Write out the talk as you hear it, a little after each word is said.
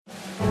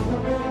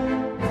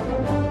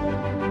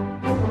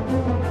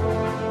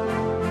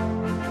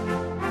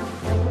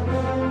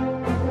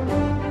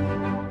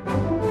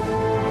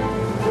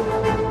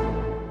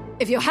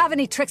you have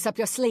any tricks up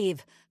your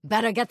sleeve,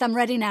 better get them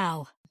ready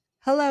now.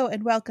 Hello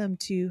and welcome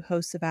to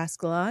Hosts of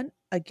Ascalon,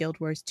 a Guild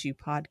Wars 2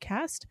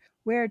 podcast,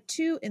 where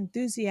two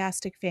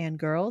enthusiastic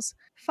fangirls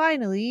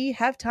finally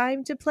have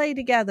time to play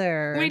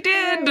together. We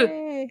did!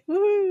 Yay!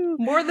 Woo!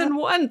 More than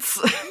once.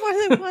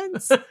 More than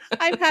once.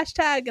 I'm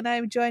Hashtag and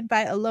I'm joined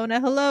by Alona.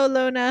 Hello,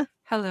 Alona.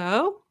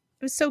 Hello.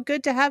 It was so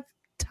good to have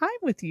time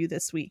with you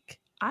this week.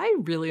 I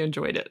really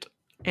enjoyed it.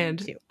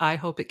 And I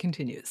hope it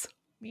continues.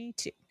 Me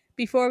too.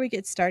 Before we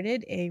get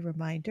started, a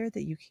reminder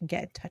that you can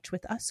get in touch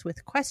with us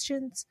with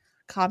questions,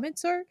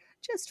 comments, or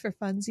just for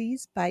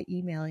funsies by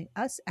emailing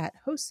us at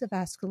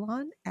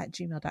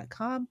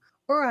hostsofascalon@gmail.com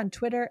or on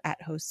Twitter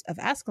at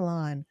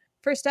hostsofascalon.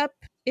 First up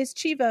is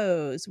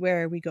Chivos,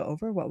 where we go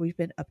over what we've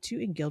been up to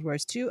in Guild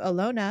Wars 2.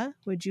 Alona,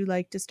 would you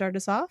like to start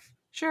us off?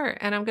 Sure.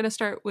 And I'm going to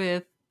start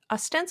with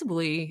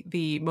ostensibly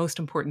the most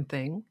important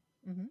thing,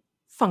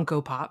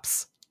 Funko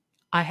Pops.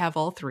 I have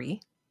all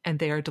three, and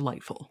they are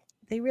delightful.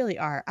 They really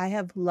are. I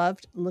have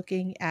loved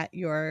looking at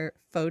your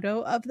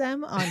photo of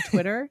them on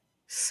Twitter.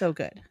 So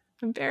good.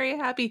 I'm very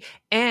happy.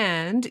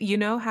 And you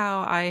know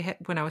how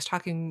when I was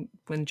talking,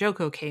 when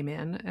Joko came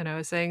in and I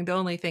was saying the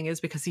only thing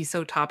is because he's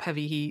so top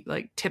heavy, he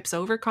like tips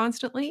over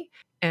constantly.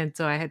 And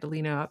so I had to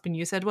lean up and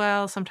you said,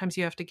 well, sometimes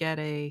you have to get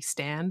a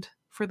stand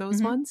for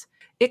those ones.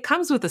 It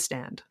comes with a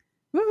stand.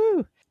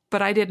 Woo!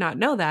 But I did not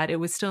know that.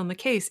 It was still in the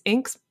case.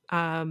 Inks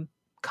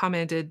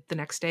commented the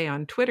next day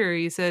on Twitter.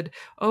 He said,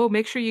 oh,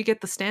 make sure you get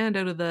the stand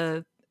out of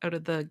the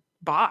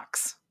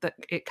box that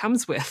it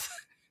comes with.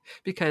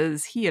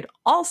 Because he had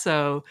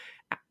also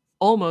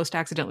almost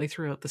accidentally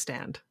threw out the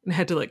stand and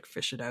had to like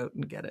fish it out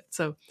and get it.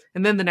 So,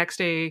 and then the next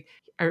day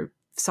I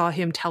saw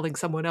him telling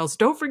someone else,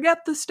 don't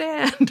forget the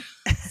stand.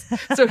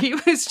 So he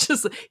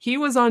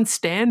was on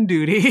stand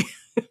duty.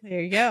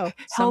 There you go.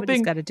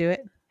 Somebody's got to do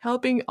it.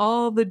 Helping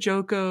all the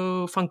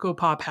Joko Funko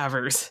Pop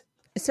havers.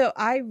 So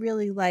I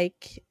really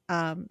like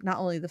not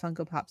only the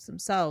Funko Pops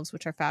themselves,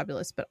 which are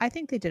fabulous, but I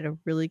think they did a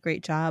really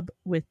great job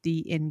with the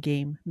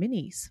in-game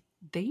minis.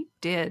 They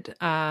did.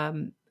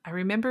 I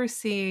remember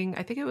seeing,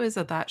 I think it was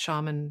a That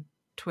Shaman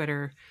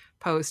Twitter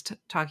post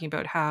talking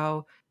about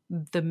how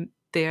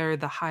they're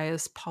the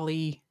highest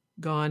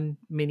polygon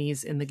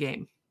minis in the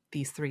game,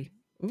 these three.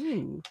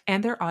 Ooh.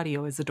 And their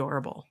audio is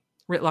adorable.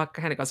 Ritlock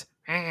kind of goes,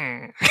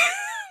 ah.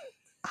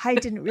 I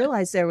didn't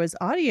realize there was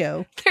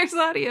audio. There's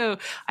audio.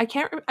 I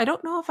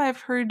don't know if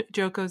I've heard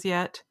Joko's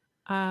yet.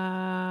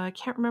 I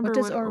can't remember. What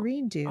does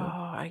Aurene do? Oh,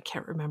 I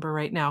can't remember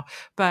right now.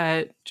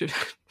 But I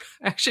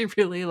actually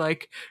really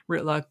like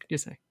Ritlock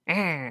just like,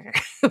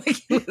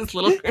 like this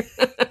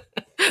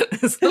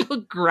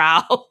little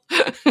growl.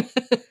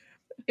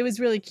 It was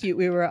really cute.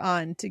 We were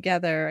on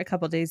together a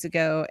couple days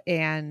ago,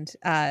 and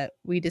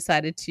we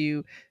decided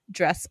to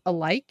dress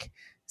alike.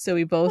 So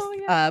we both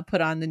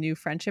put on the new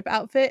friendship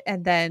outfit,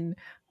 and then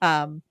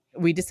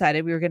we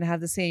decided we were going to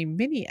have the same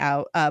mini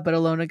out, but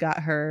Alona got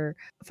her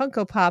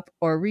Funko Pop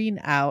Aurene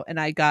out, and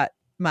I got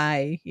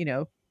my,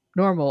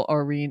 normal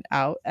Aurene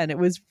out. And it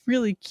was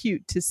really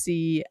cute to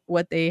see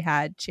what they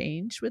had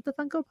changed with the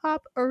Funko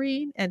Pop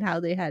Aurene and how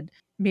they had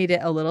made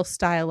it a little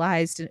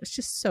stylized. And it was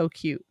just so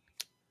cute.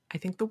 I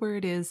think the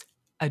word is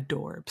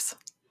adorbs.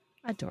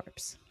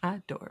 Adorbs.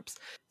 Adorbs.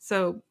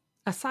 So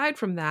aside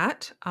from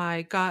that,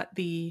 I got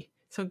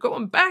so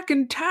going back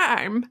in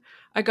time,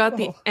 I got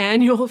the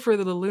annual for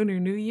the Lunar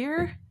New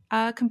Year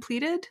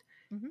completed.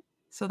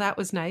 So that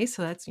was nice.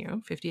 So that's,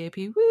 50 AP.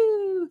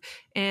 Woo!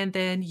 And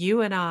then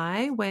you and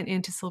I went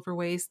into Silver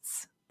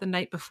Wastes the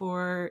night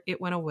before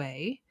it went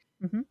away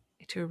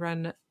to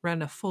run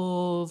a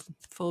full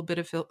bit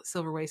of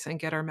Silver Wastes and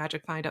get our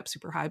magic find up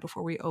super high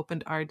before we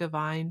opened our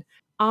divine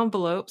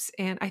envelopes.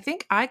 And I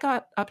think I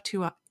got up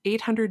to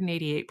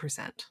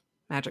 888%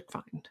 magic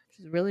find.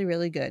 Which is really,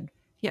 really good.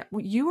 Yeah,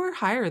 you were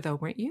higher though,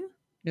 weren't you?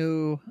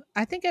 No,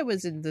 I think I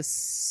was in the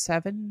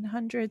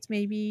 700s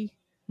maybe.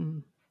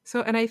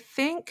 So, and I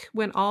think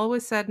when all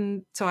was said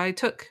and so I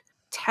took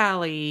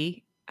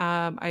tally,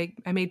 I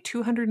made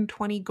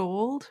 220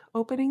 gold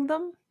opening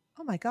them.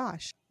 Oh my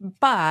gosh.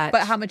 But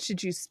how much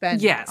did you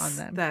spend on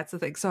them? That's the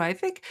thing. So I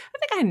think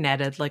I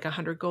netted like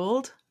 100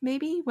 gold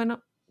maybe when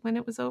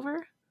it was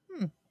over.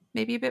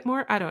 Maybe a bit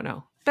more. I don't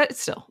know. But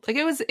still, like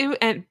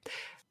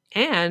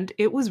and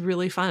it was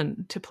really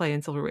fun to play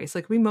in Silver Waste.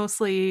 Like we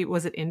mostly,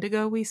 was it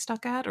indigo we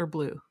stuck at or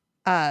blue?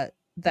 That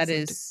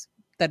is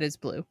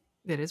blue.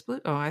 It is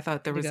blue? Oh, I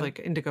thought there was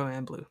like indigo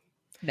and blue.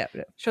 No.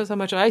 Shows how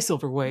much I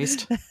Silver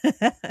Waste.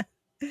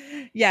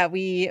 Yeah,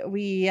 we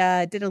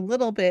did a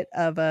little bit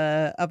of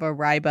a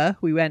Ryba.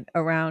 We went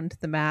around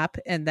the map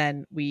and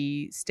then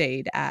we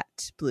stayed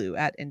at blue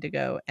at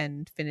indigo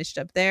and finished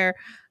up there.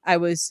 I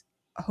was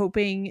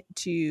hoping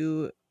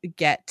to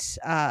get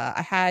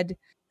I had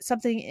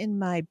something in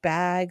my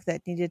bag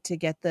that needed to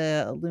get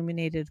the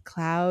illuminated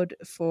cloud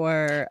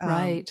for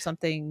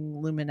something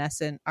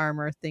luminescent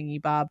armor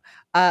thingy bob,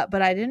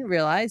 but I didn't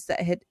realize that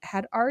it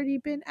had already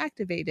been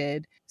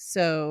activated,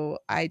 so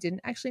I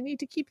didn't actually need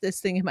to keep this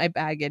thing in my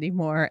bag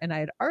anymore, and I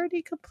had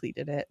already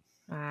completed it.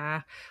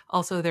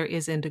 Also there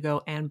is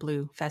indigo and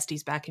blue.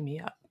 Festy's backing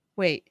me up.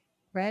 Wait,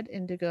 red,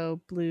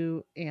 indigo,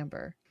 blue,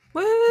 amber.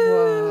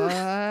 Woo!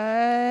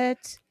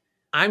 What?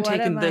 I'm What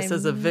taking am this I-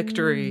 as a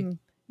victory.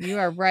 You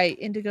are right.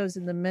 Indigo's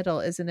in the middle,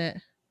 isn't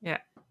it? Yeah.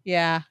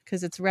 Yeah,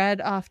 because it's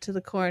red off to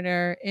the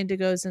corner,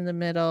 indigo's in the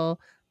middle,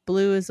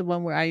 blue is the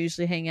one where I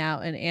usually hang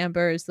out, and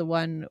amber is the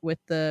one with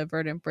the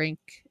Verdant Brink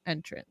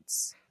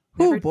entrance.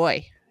 Oh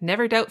boy.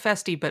 Never doubt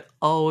Festi, but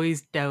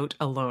always doubt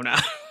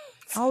Alona.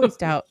 Always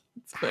doubt.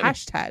 It's funny.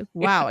 Hashtag.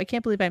 Wow, I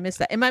can't believe I missed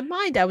that. In my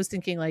mind, I was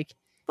thinking like,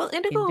 Well,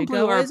 indigo and Indigo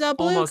blue are is a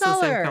blue almost the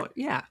same color. color.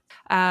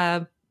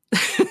 Yeah.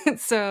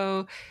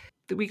 So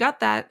we got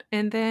that.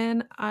 And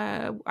then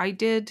I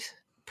did,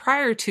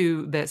 prior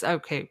to this,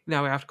 okay,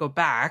 now we have to go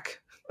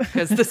back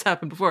because this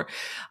happened before.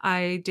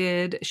 I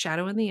did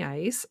Shadow in the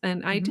Ice,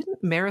 and I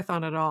didn't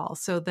marathon at all.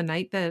 So the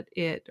night that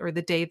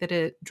the day that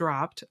it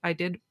dropped, I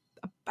did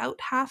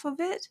about half of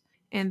it.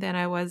 And then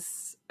I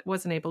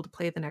wasn't able to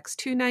play the next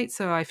 2 nights,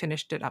 so I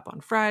finished it up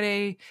on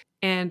Friday.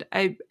 And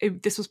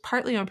this was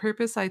partly on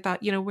purpose. I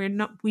thought,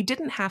 we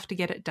didn't have to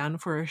get it done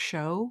for a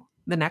show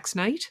the next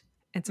night.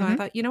 And so I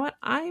thought, you know what?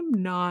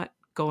 I'm not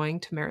going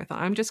to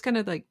marathon. I'm just going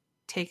to like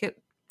take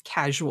it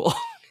casual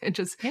and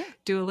just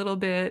do a little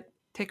bit,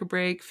 take a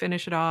break,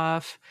 finish it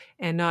off,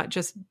 and not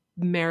just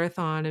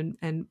marathon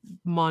and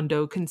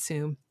mondo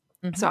consume.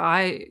 So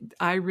I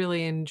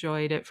really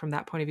enjoyed it from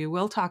that point of view.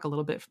 We'll talk a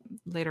little bit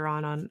later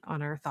on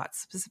our thoughts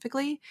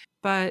specifically.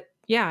 But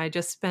yeah, I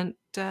just spent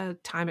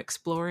time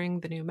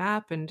exploring the new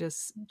map and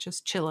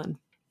just chilling.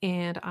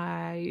 And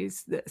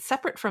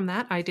separate from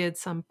that, I did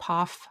some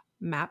POF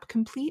map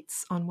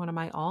completes on one of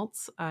my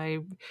alts. I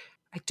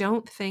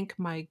don't think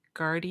my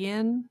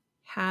Guardian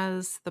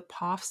has the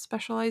POF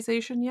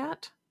specialization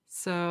yet.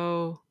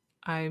 So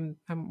I'm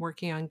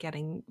working on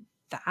getting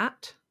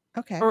that.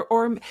 okay.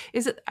 Or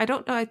is it, I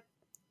don't know.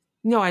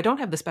 No, I don't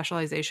have the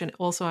specialization.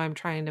 Also, I'm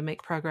trying to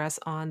make progress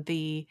on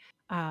the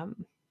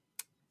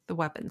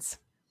weapons.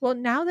 Well,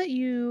 now that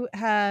you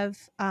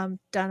have done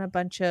a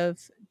bunch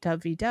of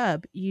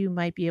dub, you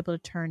might be able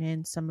to turn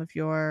in some of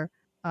your,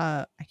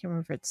 I can't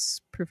remember if it's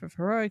Proof of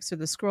Heroics or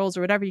the scrolls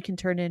or whatever you can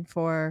turn in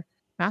for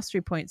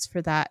mastery points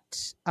for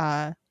that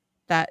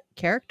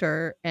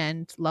character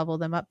and level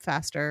them up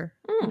faster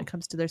when it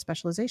comes to their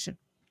specialization.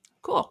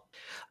 Cool.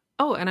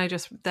 Oh, and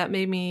that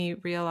made me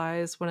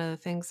realize one of the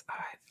things,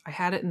 I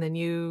had it and then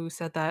you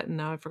said that and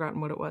now I've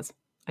forgotten what it was.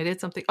 I did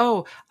something.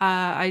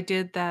 I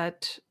did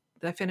that.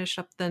 I finished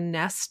up the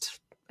Nest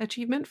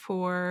achievement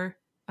for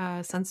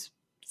Sun's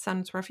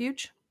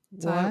Refuge.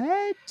 So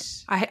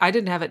what? I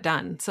didn't have it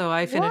done. So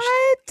I finished.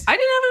 What? I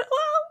didn't have it.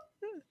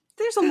 Well,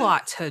 there's a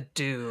lot to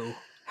do.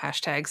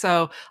 Hashtag.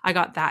 So I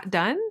got that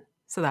done.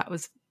 So that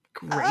was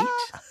great.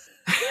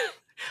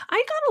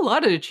 I got a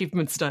lot of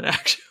achievements done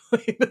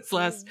actually this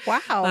last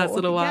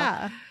little while.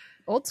 Yeah.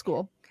 Old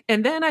school.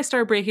 And then I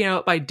started breaking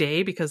out by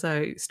day because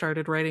I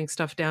started writing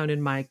stuff down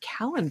in my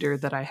calendar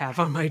that I have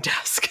on my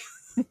desk.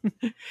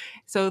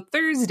 So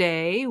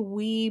Thursday,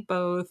 we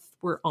both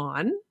were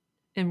on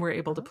and were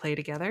able to play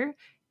together.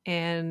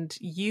 And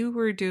you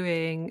were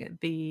doing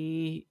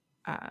the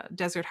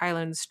Desert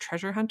Highlands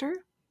Treasure Hunter.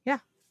 Yeah.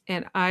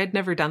 And I'd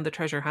never done the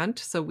treasure hunt.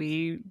 So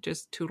we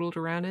just tootled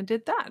around and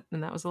did that.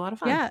 And that was a lot of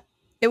fun. Yeah.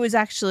 It was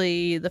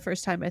actually the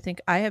first time I think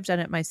I have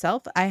done it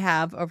myself. I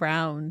have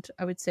around,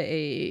 I would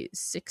say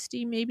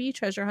 60 maybe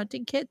treasure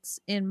hunting kits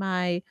in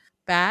my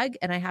bag.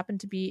 And I happened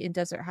to be in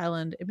Desert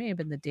Highland. It may have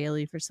been the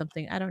daily for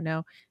something. I don't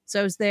know. So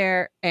I was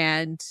there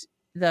and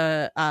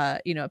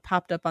it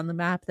popped up on the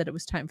map that it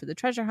was time for the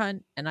treasure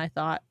hunt. And I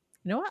thought,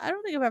 you know what? I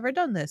don't think I've ever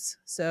done this.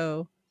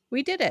 So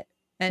we did it.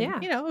 And,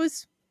 it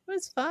was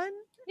fun.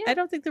 Yeah. I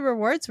don't think the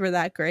rewards were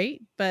that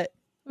great, but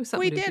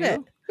we did it.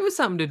 It was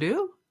something to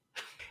do.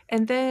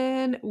 And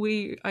then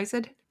we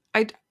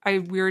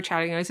were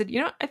chatting and I said,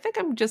 I think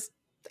I'm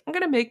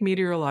going to make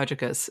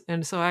Meteorologicus.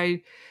 And so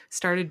I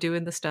started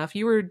doing the stuff.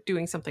 You were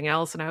doing something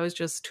else and I was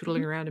just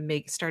tootling around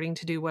and starting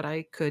to do what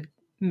I could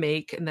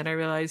make. And then I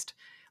realized,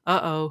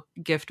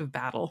 Gift of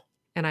Battle.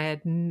 And I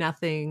had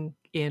nothing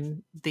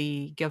in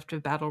the Gift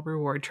of Battle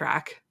reward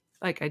track.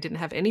 Like I didn't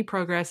have any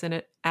progress in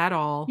it at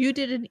all. You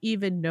didn't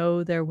even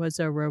know there was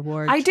a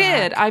reward track.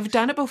 Did. I've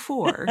done it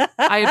before.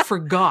 I had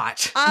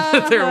forgot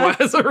that there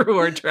was a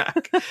reward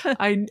track.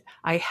 I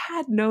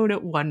had known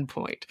at one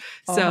point.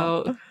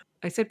 So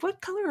I said,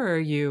 what color are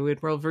you in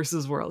World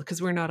versus World?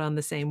 Because we're not on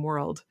the same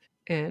world.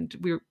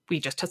 And we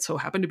just so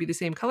happened to be the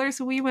same color.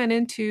 So we went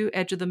into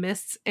Edge of the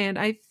Mists. And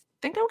I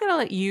think I'm going to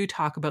let you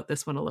talk about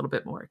this one a little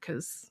bit more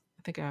because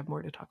I think I have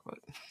more to talk about.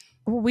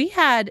 We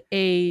had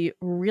a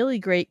really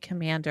great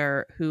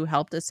commander who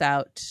helped us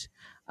out.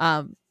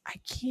 I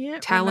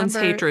can't Talon's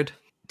remember.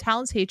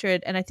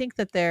 Hatred. And I think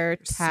that their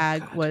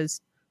tag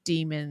was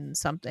Demon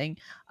something.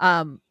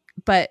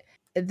 But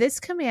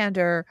this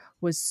commander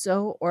was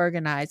so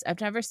organized.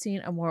 I've never seen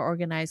a more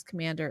organized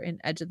commander in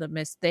Edge of the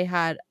Mist. They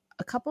had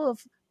a couple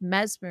of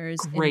mesmers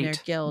in their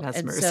guild.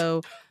 And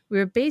so we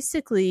were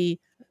basically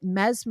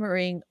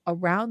mesmering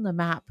around the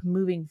map,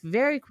 moving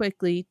very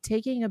quickly,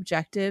 taking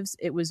objectives.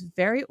 It was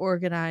very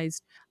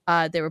organized.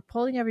 They were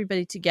pulling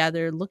everybody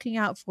together, looking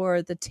out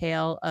for the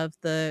tail of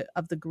the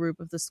group,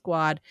 of the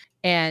squad.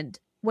 And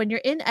when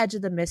you're in Edge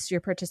of the Mist, your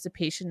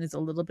participation is a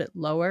little bit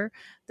lower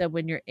than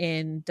when you're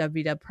in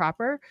WW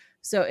proper.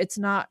 So it's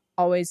not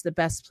always the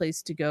best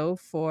place to go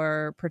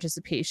for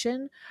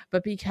participation.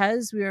 But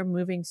because we were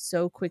moving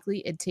so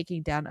quickly and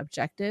taking down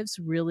objectives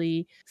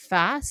really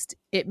fast,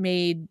 it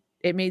made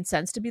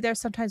sense to be there.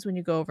 Sometimes when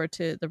you go over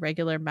to the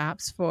regular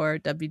maps for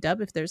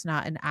WW, if there's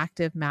not an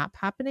active map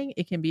happening,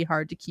 it can be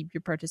hard to keep your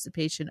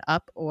participation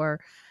up, or,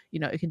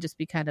 it can just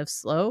be kind of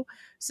slow.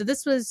 So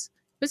this was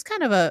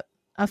kind of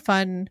a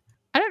fun,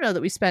 I don't know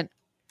that we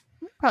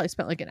probably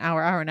spent like an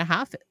hour and a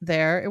half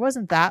there. It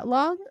wasn't that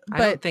long, but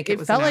I don't think it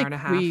was felt an hour like and a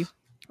half.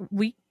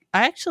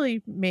 I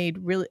actually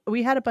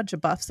we had a bunch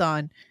of buffs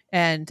on,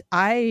 and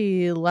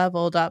I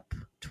leveled up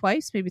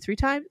twice, maybe 3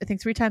 times. I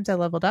think 3 times I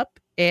leveled up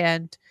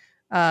and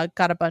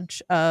got a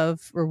bunch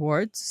of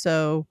rewards.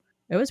 So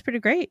it was pretty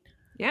great.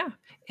 Yeah.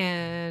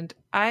 And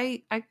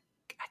I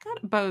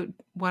got about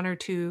 1 or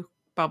 2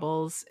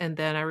 bubbles, and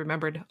then I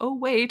remembered, oh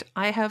wait,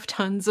 I have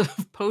tons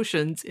of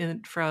potions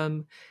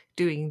from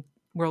doing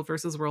World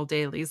versus World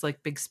dailies,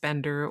 like Big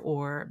Spender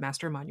or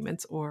Master of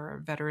Monuments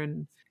or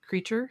Veteran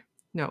Creature.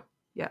 No.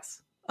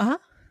 Yes.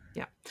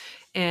 Yeah.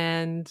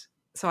 And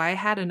so I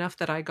had enough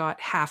that I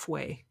got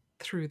halfway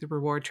through the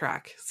reward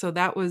track. So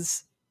that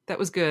was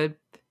good.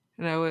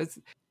 And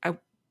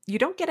you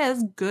don't get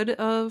as good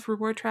of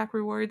reward track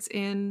rewards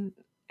in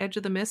Edge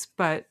of the Mist,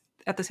 but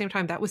at the same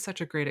time, that was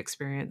such a great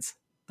experience.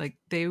 Like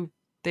they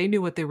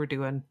knew what they were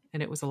doing,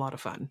 and it was a lot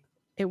of fun.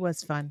 It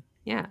was fun.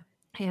 Yeah.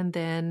 And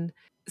then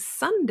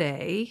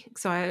Sunday,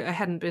 so I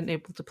hadn't been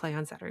able to play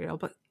on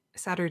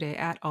Saturday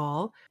at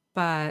all,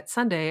 but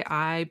Sunday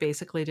I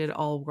basically did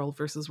all World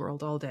versus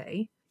World all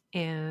day.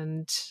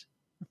 And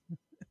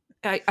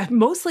I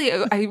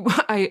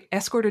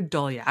escorted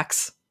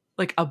Dolyax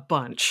like a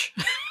bunch.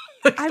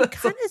 I'm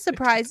kind of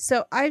surprised.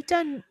 So I've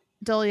done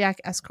Dolyak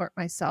escort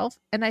myself,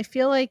 and I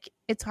feel like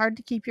it's hard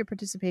to keep your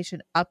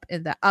participation up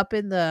in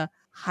the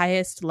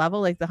highest level,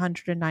 like the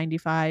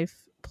 195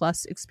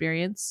 plus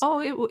experience.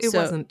 Oh, it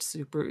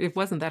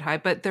wasn't that high,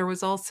 but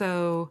there's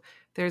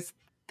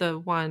the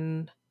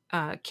one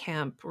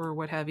camp or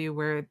what have you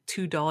where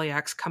 2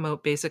 Dolyaks come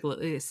out basically at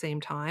the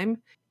same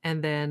time,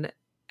 and then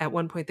at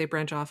one point they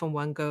branch off, and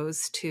one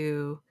goes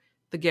to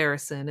the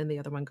garrison and the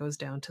other one goes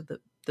down to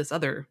this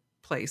other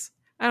place.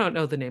 I don't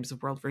know the names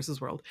of World versus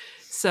World.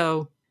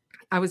 So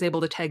I was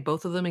able to tag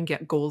both of them and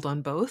get gold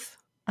on both.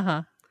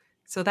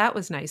 So that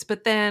was nice.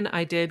 But then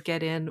I did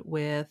get in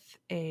with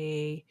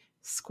a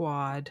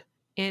squad,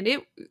 and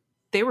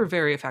they were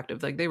very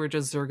effective. Like they were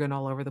just zerging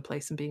all over the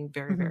place and being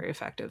very, very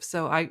effective.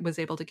 So I was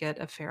able to get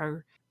a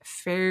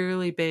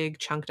fairly big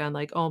chunk done,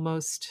 like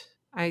almost,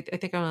 I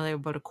think I only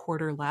have about a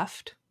quarter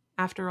left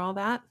after all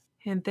that.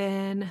 And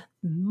then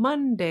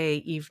Monday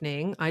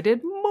evening, I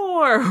did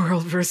more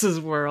World versus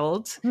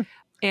World.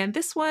 And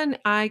this one,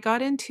 I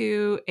got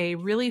into a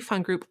really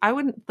fun group. We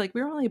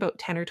were only about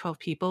 10 or 12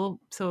 people.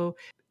 So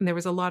there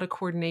was a lot of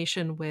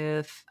coordination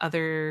with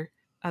other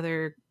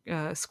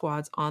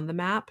squads on the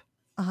map.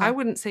 I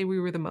wouldn't say we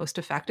were the most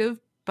effective,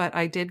 but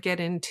I did get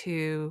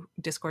into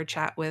Discord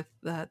chat with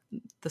the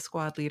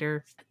squad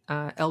leader.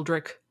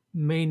 Eldrick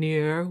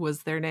Maynir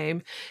was their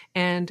name.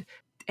 And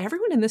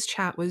everyone in this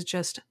chat was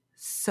just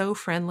so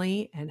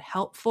friendly and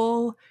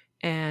helpful,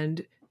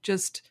 and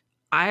just,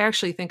 I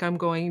actually think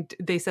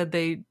they said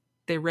they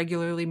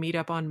regularly meet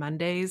up on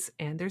Mondays,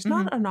 and there's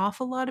not an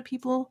awful lot of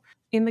people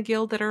in the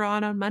guild that are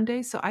on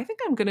Mondays. So I think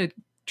I'm going to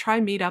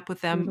try meet up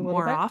with them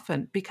more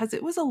often, because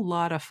it was a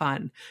lot of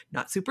fun.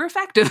 Not super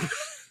effective.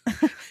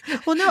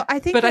 Well, no, I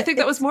think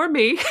that was more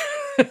me.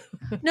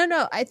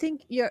 No, I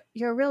think you're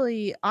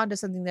really onto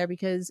something there,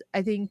 because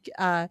I think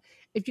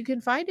if you can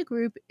find a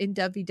group in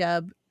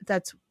WW,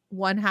 that's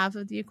one half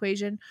of the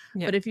equation.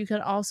 Yeah. But if you can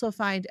also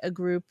find a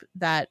group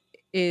that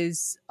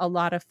is a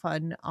lot of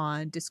fun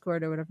on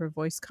Discord or whatever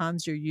voice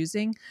comms you're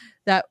using,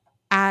 that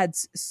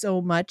adds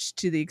so much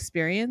to the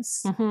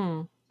experience.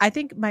 I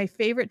think my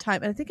favorite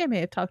time, and I think I may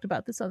have talked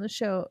about this on the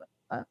show,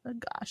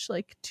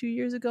 like 2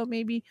 years ago,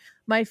 maybe.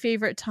 My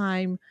favorite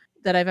time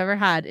that I've ever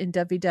had in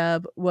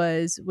WW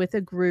was with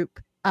a group,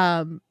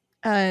 and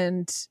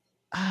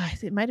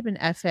it might have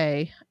been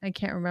FA. I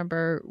can't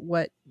remember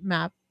what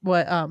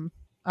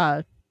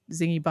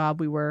Zingy Bob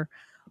we were.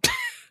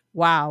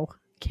 Wow,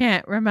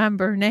 can't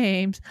remember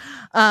names.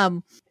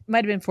 Might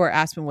have been for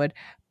Aspenwood,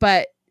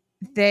 but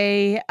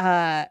they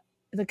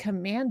the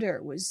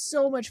commander was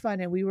so much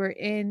fun, and we were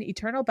in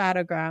Eternal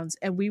Battlegrounds,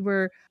 and we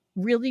were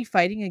really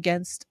fighting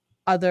against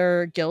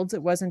other guilds.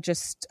 It wasn't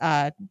just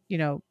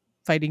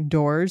fighting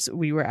doors.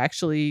 We were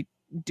actually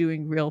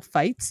doing real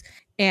fights,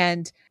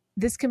 and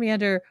this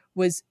commander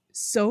was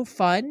so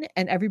fun,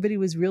 and everybody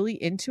was really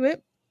into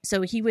it.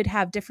 So he would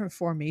have different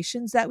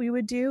formations that we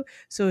would do.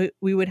 So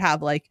we would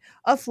have like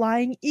a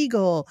flying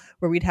eagle,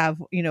 where we'd have,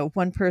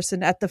 one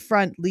person at the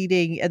front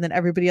leading, and then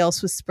everybody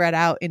else was spread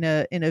out in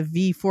a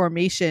V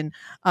formation.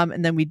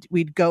 And then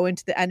we'd go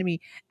into the enemy,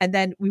 and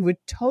then we would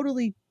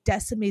totally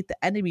decimate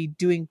the enemy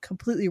doing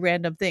completely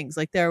random things.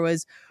 Like there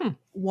was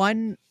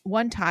one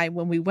time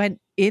when we went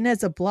in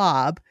as a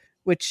blob,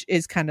 which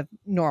is kind of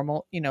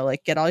normal,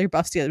 like get all your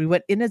buffs together. We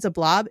went in as a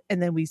blob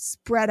and then we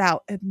spread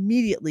out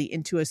immediately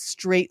into a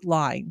straight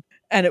line.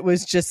 And it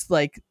was just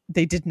like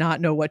they did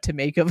not know what to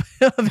make of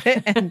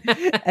it.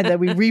 And then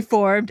we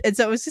reformed. And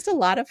so it was just a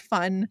lot of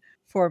fun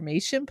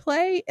formation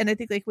play. And I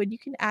think like when you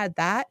can add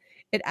that,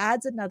 it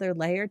adds another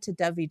layer to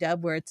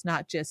WW where it's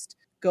not just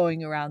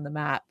going around the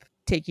map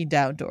taking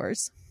down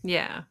doors.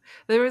 Yeah.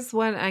 There was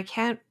one, I'm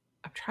trying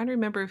to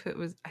remember if it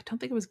was, I don't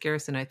think it was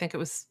Garrison. I think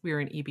we were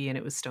in EB and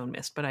it was Stone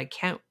Mist, but I'm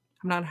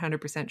not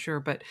 100%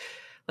 sure. But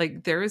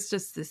like there was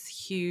just this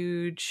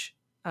huge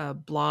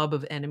blob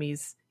of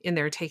enemies in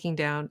there taking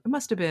down, it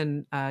must have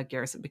been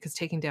Garrison, because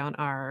taking down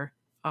our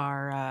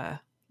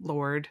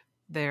Lord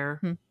there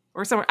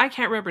or somewhere. I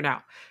can't remember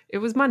now. It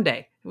was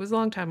Monday. It was a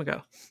long time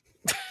ago.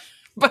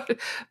 but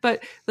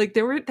like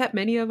there weren't that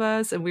many of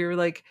us and we were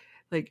like,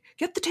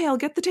 get the tail.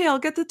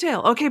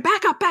 Okay,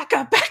 back up.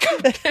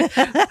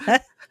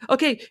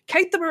 Okay,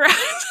 kite them around.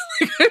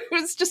 It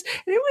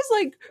was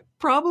like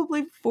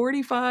probably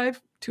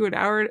 45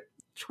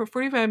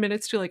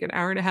 minutes to like an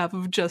hour and a half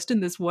of just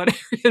in this one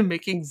area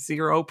making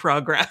zero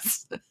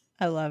progress.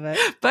 I love it.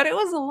 But it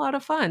was a lot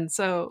of fun.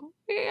 So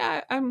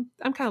yeah, I'm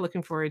kind of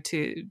looking forward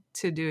to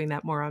doing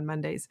that more on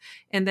Mondays.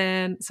 And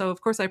then, so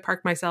of course I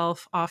parked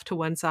myself off to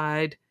one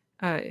side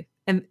and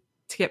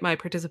to get my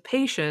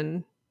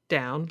participation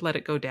down, let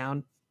it go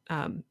down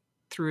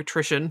through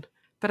attrition.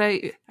 But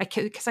I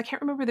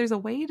can't remember, there's a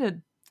way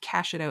to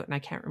cash it out and I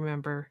can't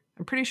remember.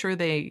 I'm pretty sure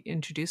they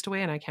introduced a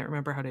way and I can't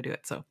remember how to do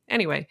it. So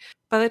anyway,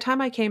 by the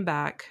time I came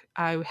back,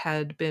 I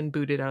had been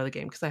booted out of the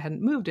game because I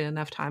hadn't moved in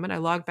enough time, and I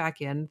logged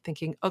back in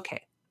thinking,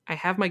 okay, I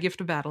have my gift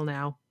of battle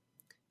now.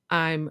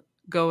 I'm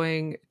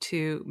going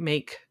to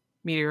make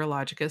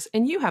Meteorologicus,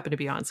 and you happen to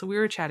be on. So we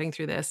were chatting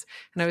through this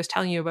and I was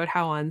telling you about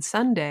how on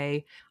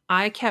Sunday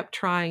I kept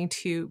trying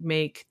to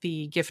make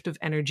the gift of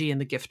energy and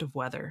the gift of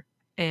weather.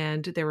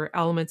 And there were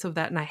elements of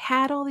that. And I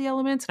had all the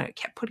elements and I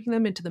kept putting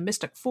them into the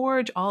Mystic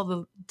Forge, all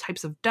the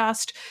types of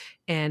dust,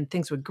 and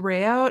things would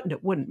gray out and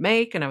it wouldn't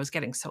make. And I was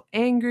getting so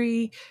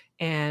angry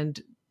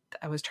and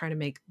I was trying to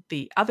make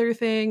the other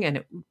thing and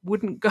it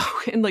wouldn't go.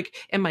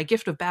 And my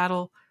gift of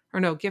battle,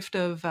 gift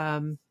of,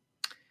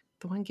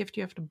 the one gift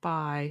you have to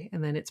buy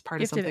and then it's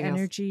part gift of something of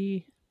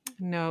energy. Else.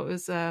 No, it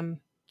was,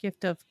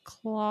 gift of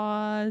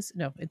claws.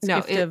 No, it's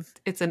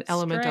it's an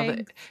element strength. of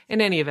it. In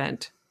any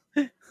event,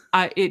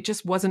 it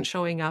just wasn't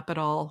showing up at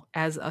all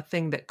as a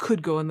thing that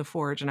could go in the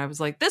forge. And I was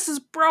like, this is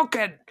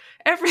broken.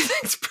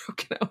 Everything's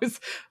broken. I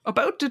was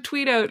about to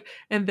tweet out.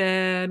 And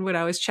then when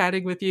I was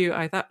chatting with you,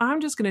 I thought,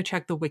 I'm just going to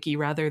check the wiki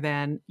rather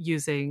than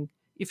using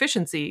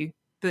efficiency,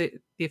 the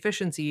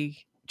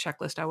efficiency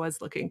checklist I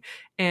was looking.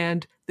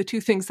 And the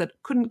two things that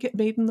couldn't get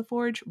made in the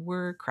forge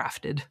were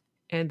crafted.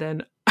 And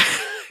then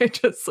I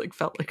just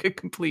felt like a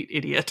complete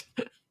idiot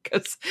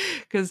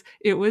because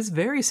it was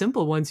very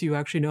simple once you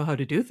actually know how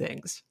to do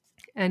things.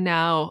 And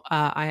now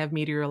I have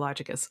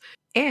Meteorologicus.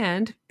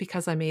 And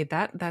because I made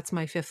that, that's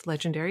my 5th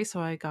legendary. So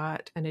I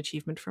got an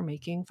achievement for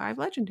making 5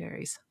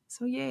 legendaries.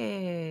 So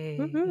yay.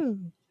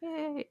 Woohoo.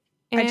 Yay.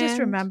 I just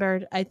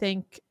remembered, I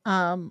think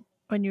when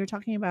you were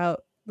talking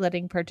about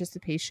letting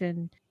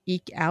participation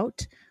eke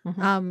out,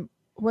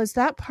 was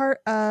that part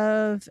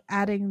of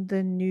adding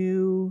the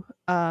new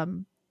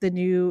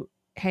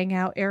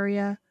hangout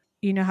area?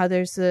 You know how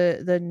there's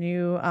the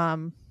new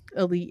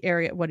elite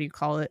area, what do you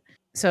call it?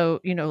 So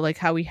like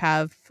how we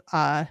have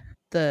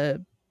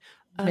the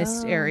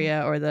mist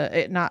area or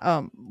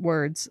the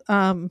words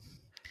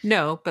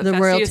no, but the Festy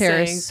Royal is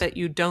Terrace, saying that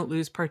you don't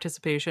lose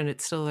participation.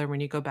 It's still there when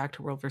you go back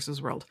to World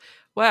versus World.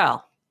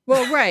 Well,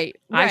 right.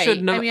 I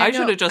should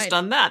have just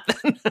done that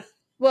then.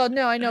 Well,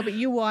 no, I know, but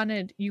you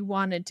wanted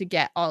to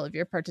get all of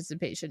your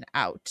participation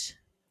out,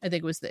 I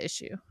think was the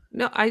issue.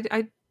 No,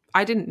 I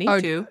didn't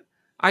need to.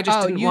 I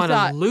just didn't want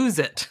to lose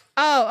it.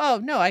 Oh,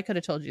 no, I could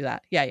have told you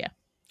that. Yeah.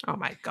 Oh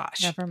my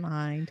gosh. Never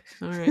mind.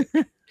 All right.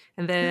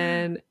 And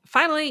then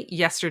finally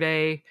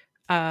yesterday,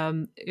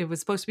 it was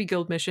supposed to be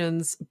guild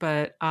missions,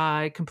 but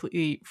I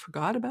completely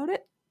forgot about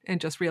it and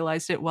just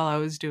realized it while I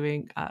was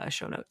doing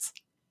show notes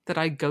that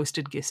I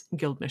ghosted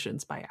guild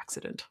missions by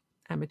accident.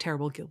 I'm a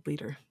terrible guild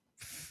leader.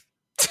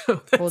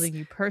 So holding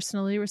you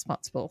personally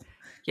responsible.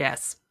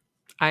 Yes.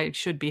 I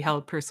should be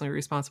held personally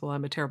responsible.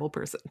 I'm a terrible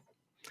person.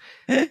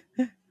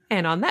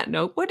 And on that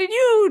note, what did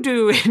you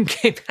do in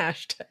Game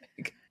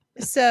Hashtag?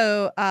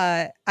 So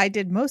I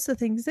did most of the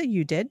things that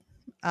you did.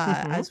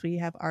 As we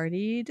have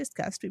already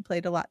discussed, we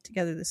played a lot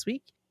together this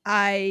week.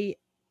 I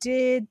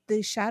did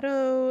the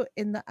Shadow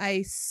in the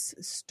Ice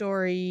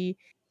story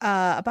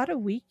about a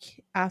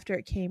week after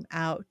it came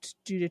out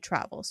due to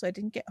travel. So I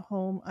didn't get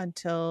home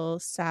until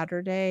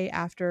Saturday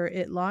after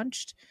it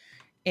launched.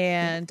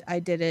 And I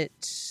did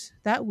it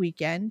that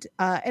weekend.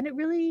 And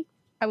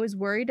I was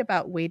worried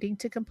about waiting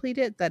to complete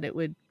it, that it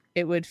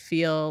would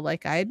feel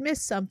like I had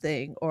missed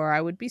something or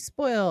I would be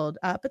spoiled.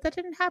 But that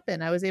didn't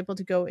happen. I was able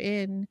to go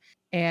in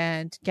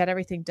and get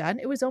everything done.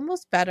 It was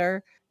almost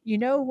better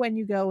when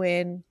you go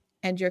in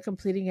and you're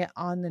completing it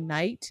on the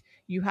night,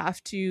 you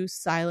have to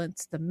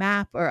silence the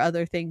map or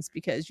other things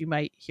because you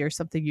might hear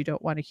something you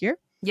don't want to hear.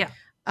 Yeah.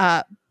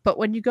 But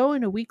when you go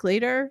in a week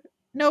later,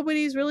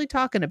 nobody's really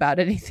talking about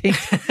anything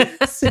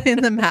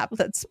in the map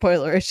that's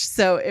spoilerish.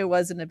 So it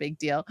wasn't a big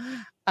deal.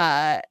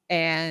 Yeah,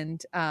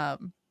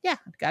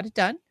 got it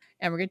done.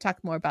 And we're going to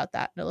talk more about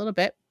that in a little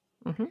bit.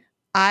 Mm-hmm.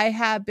 I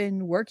have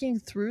been working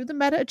through the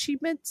meta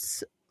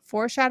achievements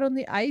for Shadow in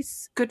the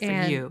Ice. Good for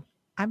you.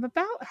 I'm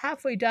about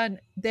halfway done.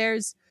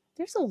 There's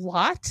a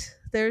lot.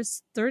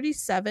 There's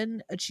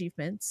 37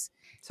 achievements.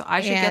 So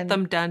I should get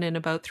them done in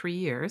about 3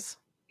 years.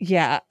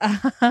 Yeah.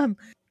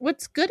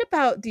 What's good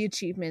about the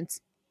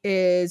achievements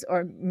is,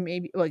 or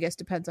maybe, well, I guess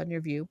depends on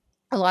your view.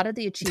 A lot of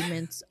the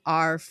achievements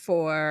are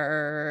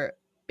for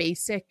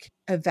basic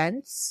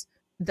events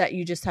that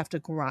you just have to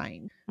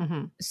grind.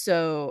 Mm-hmm.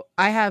 So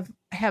I have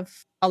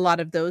a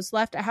lot of those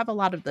left. I have a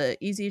lot of the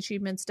easy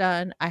achievements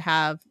done. I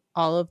have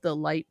all of the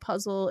light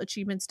puzzle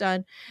achievements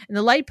done. And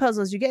the light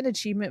puzzles, you get an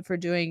achievement for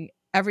doing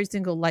every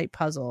single light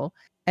puzzle.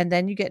 And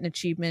then you get an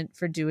achievement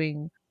for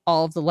doing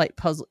all of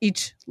the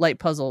each light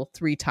puzzle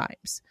 3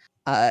 times.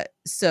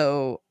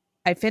 So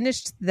I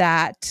finished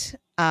that.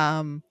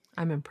 I'm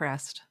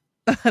impressed.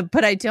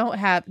 But I don't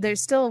have,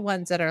 there's still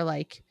ones that are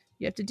like,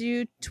 you have to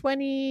do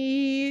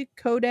 20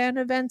 Kodan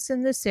events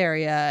in this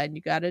area, and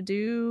you got to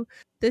do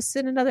this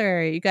in another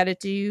area. You got to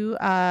do,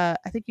 I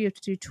think you have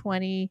to do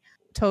 20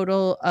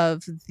 total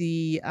of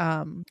the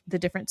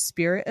different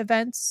spirit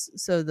events.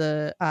 So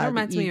that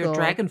reminds me of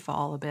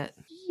Dragonfall a bit.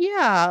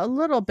 Yeah, a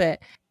little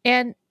bit.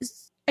 And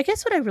I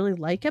guess what I really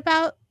like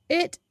about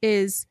it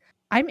is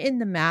I'm in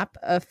the map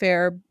a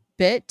fair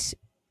bit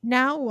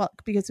now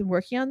because I'm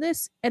working on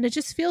this, and it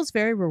just feels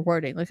very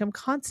rewarding. Like I'm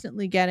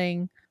constantly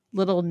getting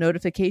little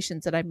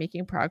notifications that I'm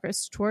making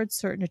progress towards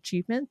certain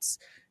achievements.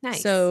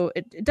 Nice. So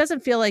it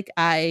doesn't feel like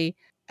I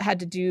had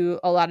to do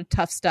a lot of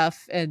tough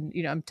stuff and,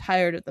 I'm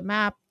tired of the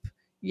map,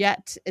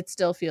 yet it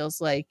still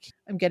feels like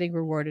I'm getting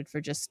rewarded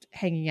for just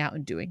hanging out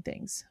and doing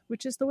things,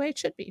 which is the way it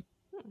should be.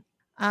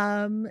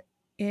 In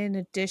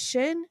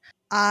addition,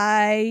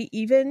 I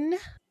even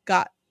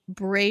got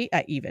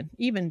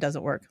even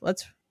doesn't work.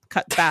 Let's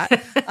cut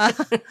that.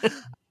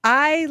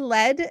 I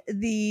led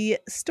the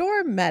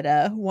storm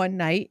meta one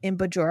night in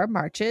Bajora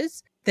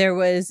Marches. There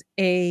was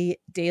a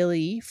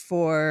daily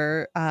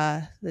for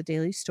the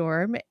daily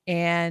storm.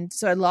 And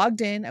so I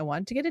logged in. I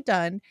wanted to get it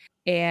done.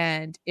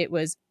 And it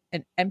was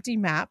an empty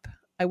map.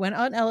 I went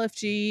on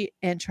LFG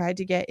and tried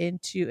to get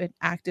into an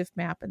active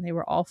map, and they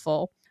were all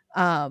full.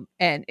 And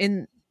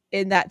in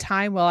that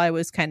time, while I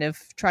was kind of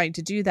trying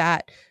to do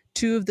that,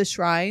 2 of the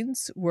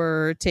shrines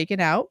were taken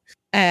out.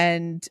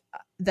 And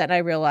then I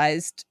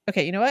realized,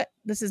 okay, you know what?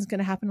 This isn't going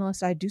to happen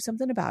unless I do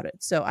something about it.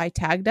 So I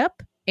tagged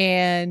up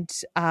and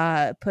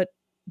put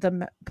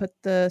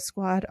the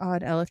squad on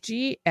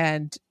LFG,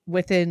 and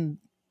within,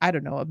 I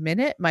don't know, a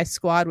minute, my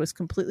squad was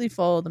completely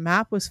full. The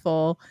map was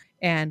full,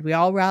 and we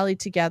all rallied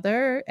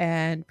together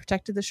and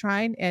protected the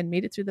shrine and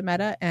made it through the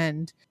meta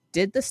and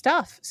did the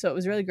stuff. So it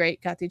was really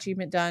great. Got the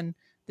achievement done,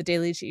 the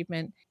daily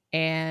achievement,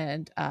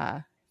 and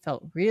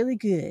felt really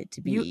good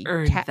to be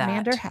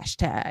Catmander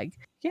hashtag.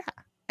 Yeah.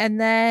 And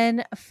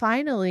then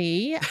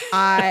finally,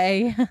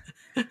 I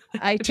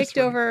ticked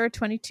over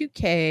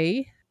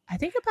 22K, I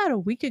think about a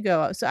week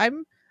ago. So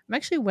I'm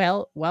actually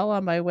well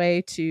on my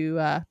way to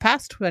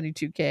past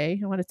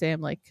 22K. I want to say I'm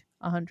like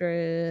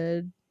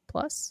 100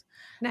 plus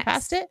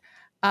past it.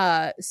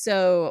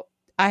 So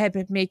I have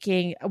been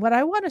making what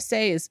I want to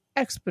say is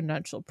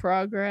exponential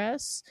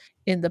progress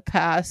in the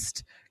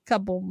past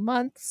couple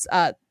months.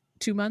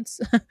 2 months,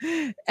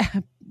 1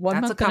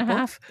 month and a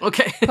half.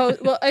 Okay.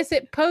 I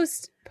said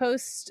post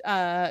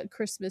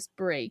Christmas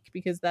break,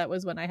 because that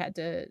was when I had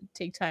to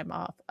take time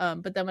off.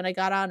 But then when I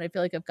got on, I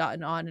feel like I've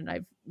gotten on and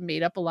I've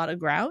made up a lot of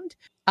ground.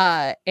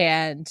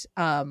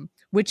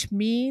 Which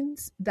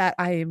means that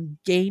I am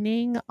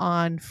gaining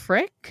on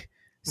Frick.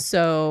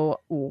 So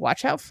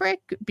watch out,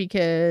 Frick,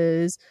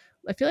 because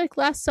I feel like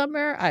last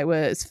summer I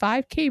was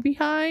 5K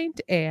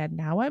behind and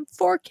now I'm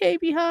 4K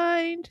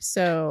behind.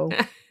 So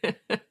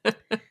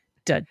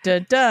dun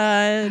dun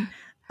dun.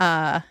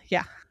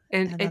 Yeah.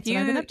 And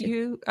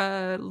you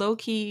low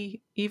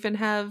key even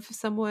have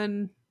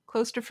someone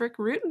close to Frick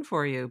rooting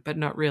for you, but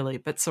not really,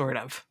 but sort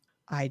of.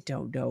 I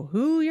don't know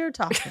who you're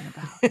talking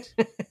about.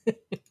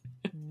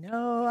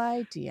 No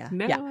idea.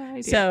 No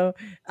idea. So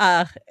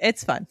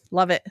it's fun.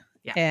 Love it.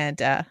 Yeah. And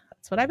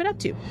that's what I've been up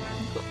to.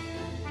 Cool.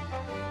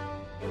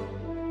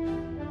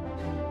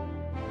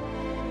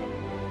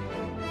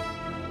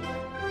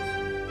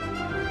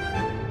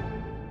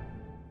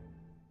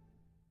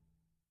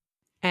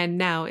 And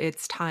now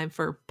it's time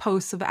for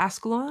Posts of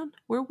Ascalon,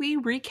 where we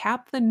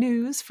recap the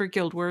news for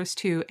Guild Wars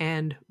 2.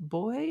 And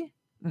boy,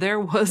 there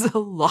was a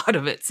lot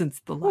of it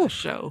since the last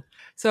show.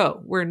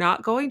 So we're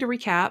not going to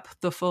recap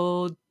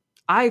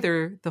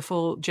either the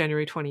full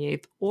January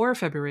 28th or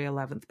February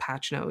 11th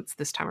patch notes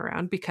this time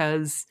around,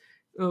 because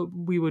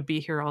we would be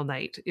here all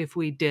night if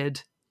we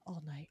did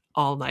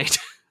all night.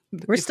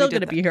 We're still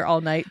going to be here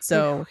all night,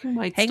 so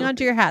hang on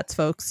to your hats,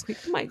 folks. We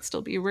might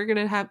still be.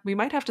 We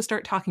might have to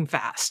start talking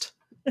fast.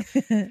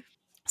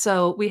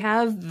 So we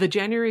have the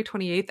January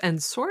 28th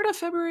and sort of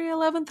February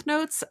 11th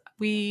notes.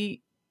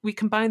 We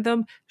combined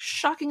them,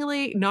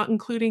 shockingly not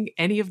including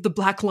any of the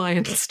Black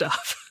Lion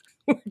stuff.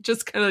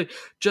 Just kind of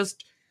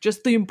just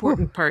the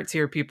important parts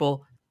here,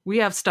 people. We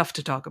have stuff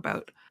to talk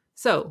about.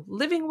 So,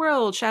 Living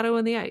World, Shadow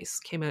in the Ice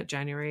came out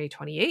January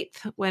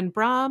 28th. When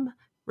Brom,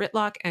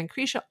 Ritlock, and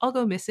Krisha all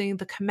go missing,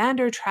 the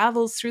commander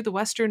travels through the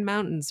Western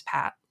Mountain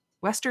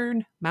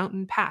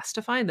Pass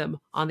to find them.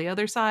 On the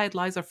other side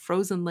lies a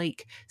frozen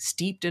lake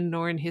steeped in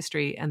Norn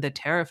history and the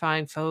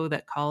terrifying foe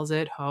that calls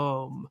it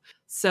home.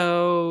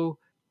 So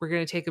we're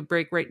going to take a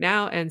break right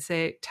now and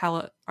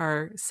tell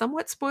our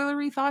somewhat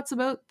spoilery thoughts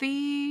about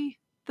the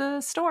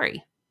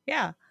story.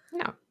 Yeah.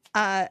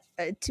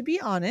 To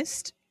be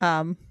honest,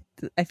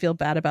 I feel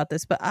bad about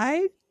this, but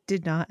I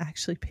did not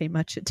actually pay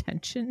much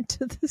attention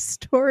to the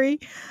story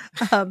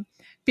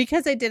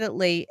because I did it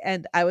late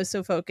and I was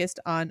so focused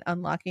on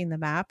unlocking the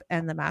map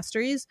and the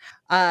masteries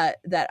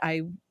that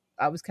I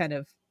was kind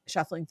of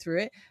shuffling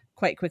through it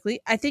quite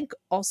quickly. I think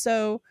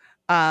also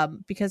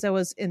because I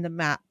was in the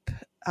map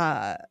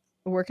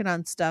working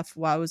on stuff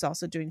while I was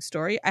also doing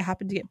story, I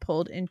happened to get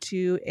pulled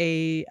into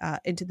the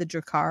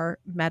Drakkar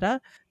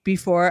meta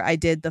before I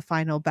did the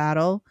final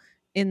battle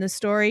in the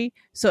story,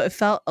 so it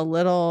felt a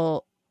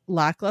little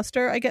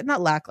lackluster. I get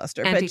not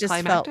lackluster, but it just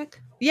felt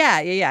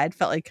yeah. It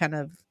felt like kind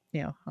of,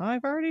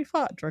 I've already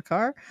fought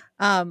Drakkar.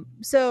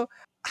 So,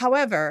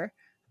 however,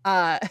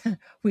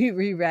 we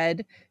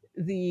reread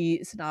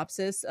the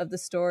synopsis of the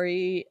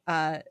story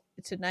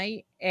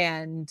tonight,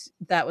 and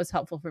that was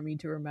helpful for me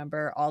to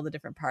remember all the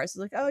different parts. It's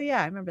like, oh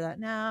yeah, I remember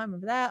that now. I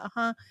remember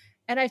that.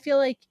 And I feel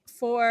like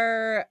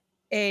for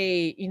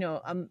a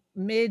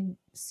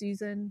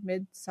mid-season,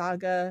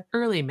 mid-saga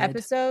early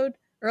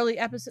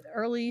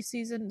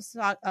season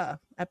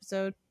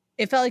episode,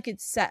 it felt like it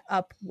set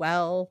up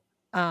well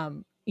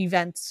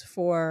events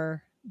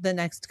for the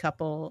next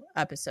couple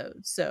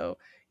episodes. So,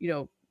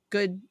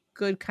 good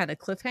kind of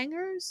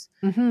cliffhangers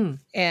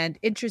and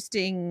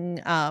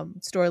interesting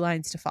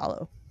storylines to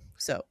follow.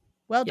 So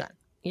well done.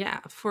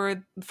 Yeah.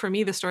 For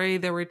me, the story,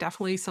 there were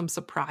definitely some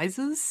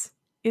surprises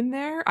in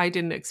there. I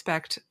didn't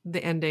expect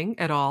the ending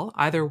at all,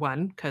 either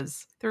one,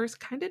 because there's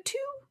kind of two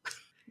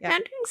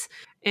endings.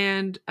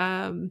 And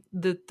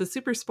the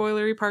super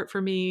spoilery part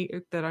for me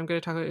that I'm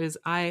going to talk about is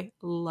I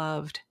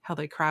loved how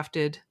they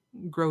crafted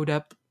growed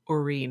up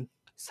Aurene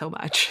so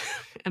much.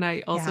 And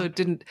I also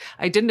didn't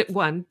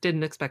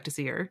expect to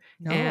see her,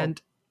 and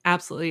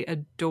absolutely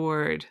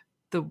adored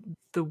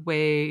the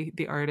way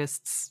the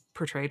artists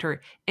portrayed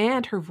her,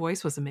 and her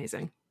voice was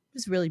amazing. It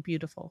was really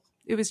beautiful.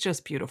 It was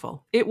just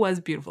beautiful. It was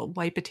beautiful.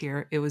 Wipe a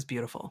tear. It was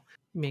beautiful.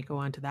 You may go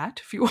on to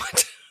that if you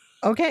want.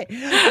 Okay.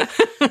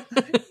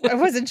 I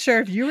wasn't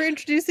sure if you were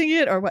introducing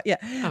it or what.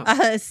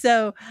 Yeah.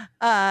 So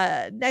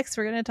next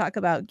we're going to talk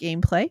about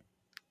gameplay.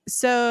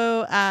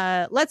 So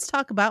let's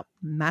talk about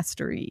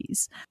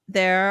masteries.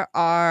 There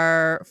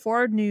are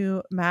 4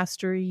 new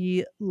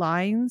mastery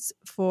lines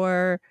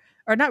or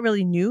not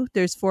really new.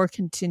 There's 4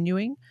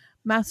 continuing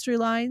mastery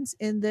lines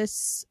in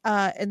this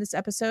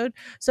episode.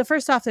 So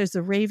first off, there's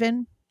the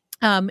Raven.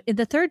 In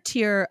the 3rd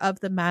tier of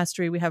the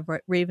mastery, we have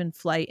Raven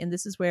Flight, and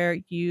this is where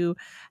you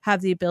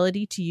have the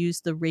ability to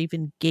use the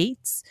Raven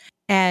Gates,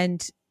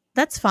 and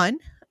that's fun.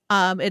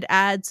 It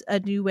adds a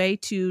new way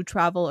to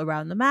travel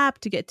around the map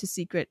to get to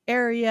secret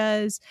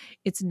areas.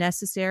 It's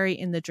necessary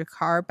in the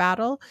Drakkar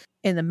battle,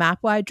 in the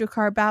map-wide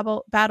Drakkar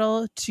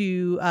battle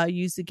to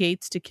use the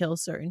gates to kill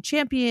certain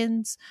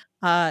champions.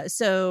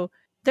 So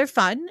they're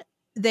fun.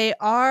 They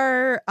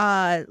are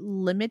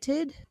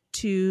limited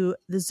to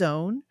the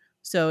zone.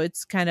 So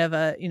it's kind of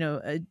a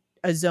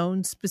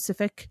zone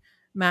specific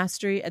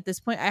mastery at this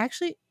point. I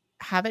actually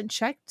haven't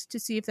checked to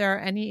see if there are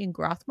any in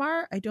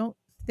Grothmar. I don't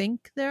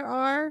think there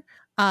are.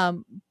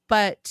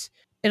 But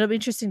it'll be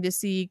interesting to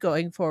see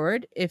going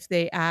forward if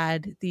they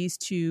add these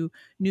 2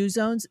 new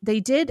zones. They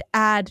did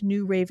add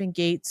new Raven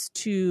Gates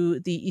to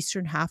the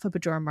eastern half of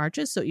Bajora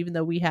Marches. So even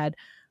though we had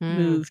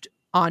moved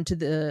onto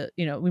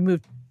we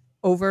moved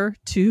over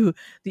to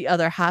the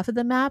other half of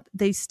the map,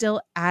 they still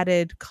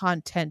added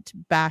content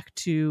back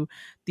to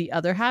the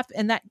other half.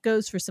 And that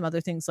goes for some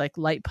other things like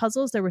light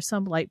puzzles. There were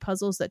some light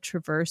puzzles that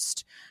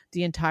traversed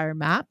the entire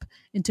map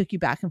and took you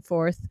back and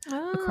forth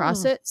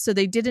across it. So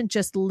they didn't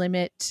just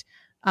limit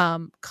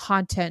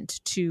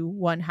content to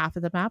one half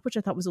of the map, which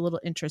I thought was a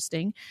little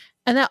interesting.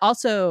 And that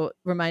also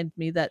reminded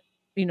me that,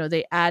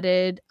 they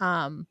added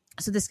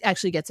so this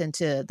actually gets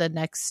into the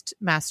next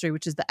mastery,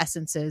 which is the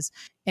essences.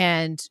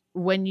 And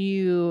when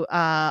you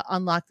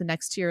unlock the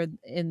next tier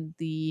in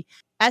the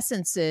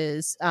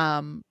essences,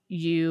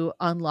 you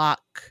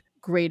unlock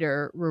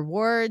greater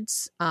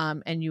rewards,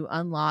 and you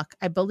unlock,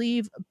 I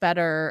believe,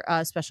 better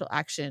special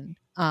action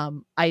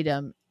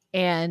item.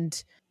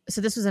 And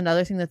so this was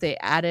another thing that they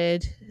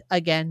added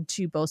again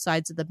to both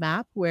sides of the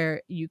map,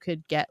 where you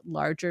could get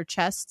larger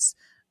chests,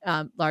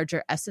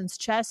 larger essence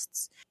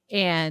chests.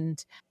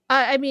 And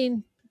I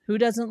mean, who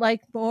doesn't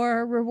like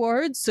more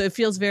rewards? So it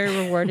feels very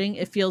rewarding.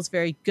 It feels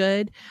very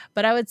good.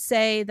 But I would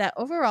say that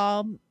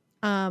overall,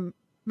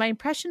 my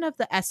impression of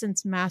the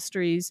Essence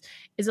Masteries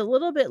is a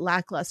little bit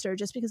lackluster,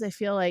 just because I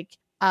feel like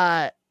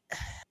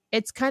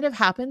it's kind of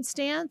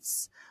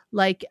happenstance.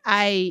 Like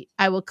I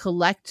will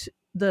collect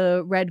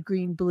the red,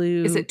 green,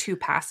 blue. Is it too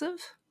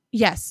passive?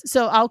 Yes.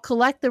 So I'll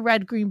collect the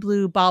red, green,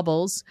 blue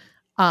baubles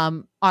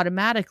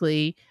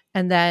automatically,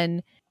 and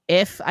then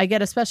if I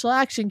get a special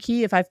action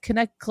key, if I've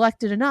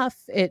collected enough,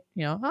 it,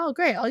 oh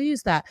great, I'll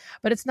use that.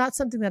 But it's not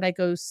something that I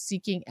go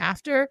seeking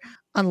after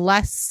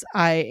unless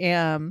I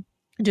am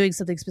doing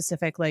something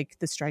specific like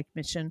the strike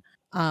mission,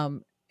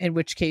 in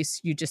which case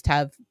you just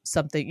have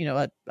something,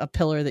 a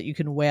pillar that you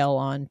can wail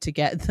on to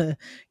get the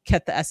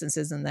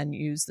essences and then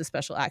use the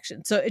special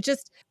action. So it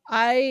just,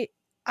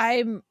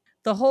 I'm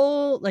the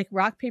whole like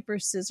rock, paper,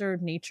 scissor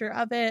nature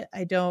of it,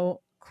 I don't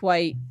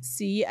quite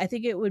see. I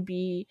think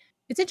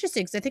it's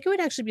interesting because I think it would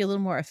actually be a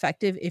little more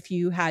effective if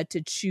you had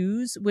to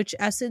choose which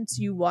essence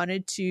you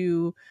wanted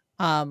to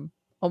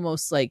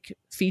almost like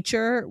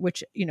feature,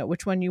 which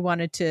one you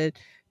wanted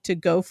to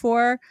go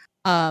for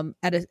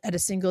at a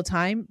single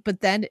time.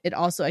 But then it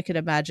also, I could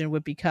imagine,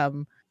 would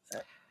become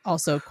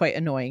also quite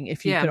annoying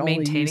if you could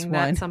only use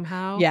one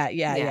somehow.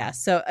 Yeah.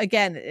 So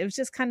again, it was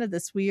just kind of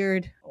this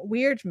weird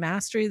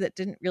mastery that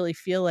didn't really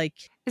feel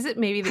like. Is it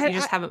maybe that you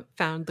just haven't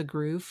found the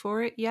groove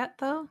for it yet,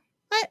 though?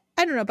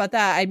 I don't know about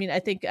that. I mean, I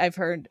think I've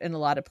heard in a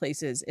lot of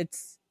places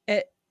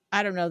I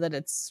don't know that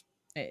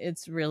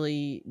it's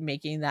really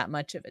making that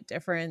much of a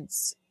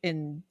difference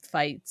in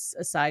fights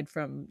aside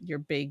from your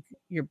big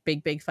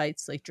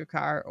fights like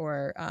Drakkar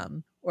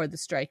or the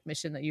strike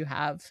mission that you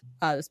have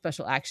the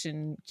special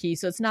action key.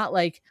 So it's not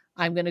like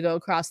I'm going to go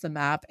across the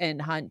map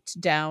and hunt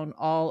down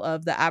all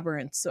of the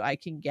aberrants so I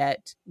can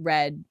get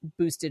red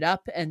boosted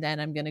up and then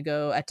I'm going to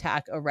go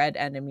attack a red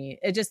enemy.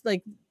 It just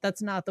like,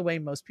 that's not the way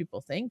most people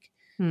think.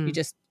 You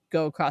just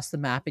go across the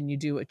map and you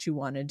do what you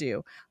want to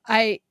do.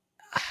 I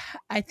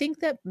think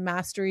that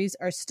masteries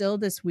are still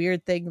this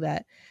weird thing,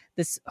 that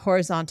this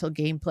horizontal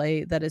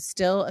gameplay that is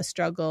still a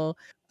struggle.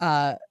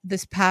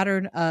 This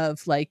pattern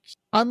of like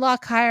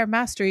unlock higher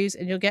masteries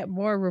and you'll get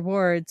more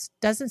rewards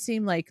doesn't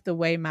seem like the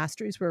way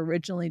masteries were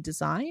originally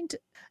designed.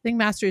 I think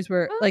masteries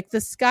were like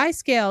the sky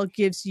scale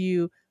gives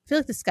you, I feel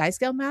like the sky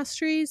scale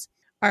masteries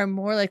are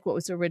more like what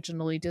was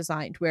originally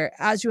designed, where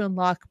as you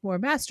unlock more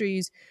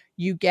masteries,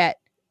 you get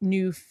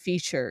new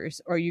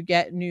features or you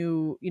get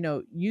new,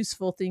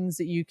 useful things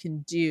that you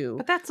can do.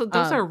 But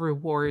those are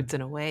rewards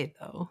in a way,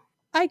 though.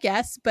 I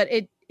guess, but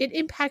it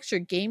impacts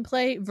your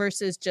gameplay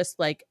versus just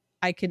like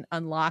I can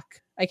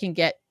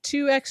get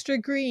 2 extra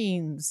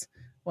greens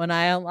when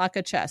I unlock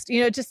a chest.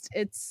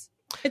 It's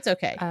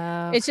okay.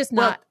 It's just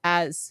not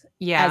as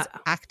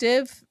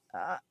active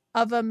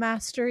of a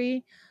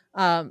mastery.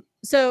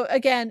 So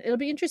again, it'll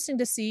be interesting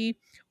to see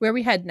where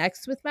we head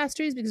next with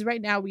masteries, because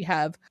right now we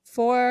have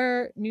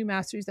 4 new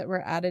masteries that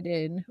were added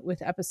in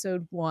with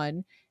episode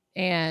 1,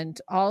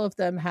 and all of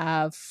them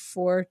have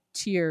 4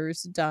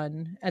 tiers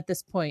done at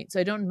this point. So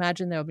I don't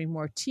imagine there'll be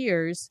more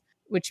tiers,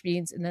 which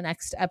means in the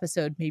next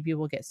episode, maybe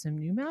we'll get some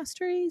new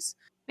masteries.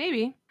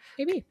 Maybe.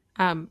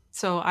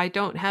 So I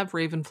don't have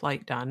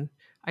Ravenflight done.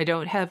 I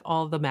don't have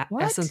all the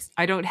essence.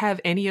 I don't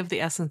have any of the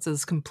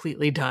essences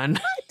completely done.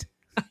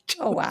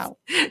 Oh, wow.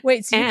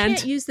 Wait, so you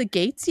can't use the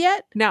gates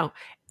yet? No.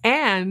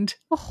 And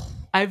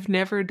I've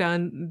never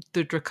done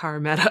the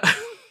Drakkar meta.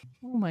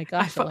 Oh my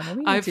gosh, Elena,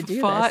 we need to do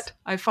this.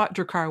 I fought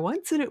Drakkar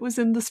once and it was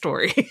in the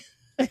story.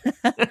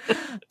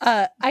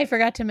 I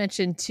forgot to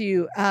mention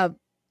too,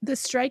 the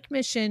strike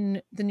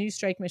mission, the new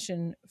strike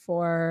mission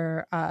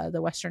for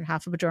the western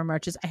half of Bajora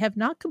Marches, I have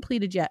not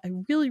completed yet. I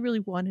really, really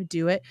want to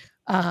do it.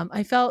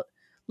 I felt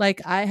like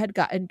I had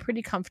gotten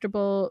pretty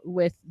comfortable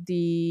with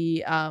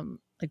the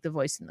like the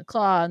Voice in the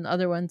Claw and the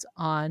other ones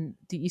on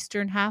the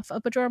eastern half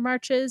of Bajora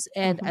Marches,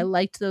 and I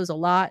liked those a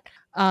lot.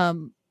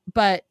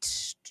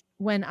 But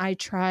when I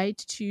tried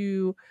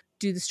to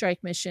do the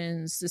strike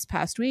missions this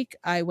past week,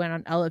 I went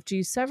on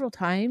LFG several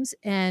times,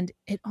 and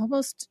it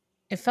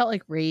felt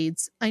like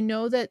raids. I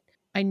know that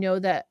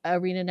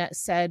ArenaNet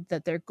said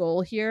that their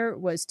goal here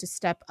was to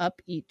step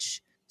up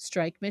each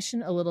strike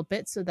mission a little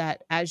bit so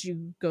that as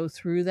you go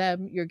through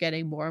them, you're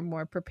getting more and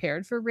more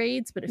prepared for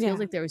raids. But it feels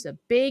like there was a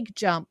big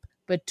jump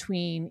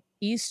between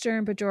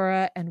Eastern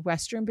Bajora and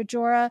Western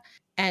Bajora.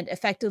 And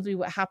effectively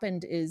what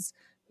happened is,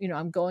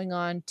 I'm going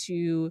on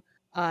to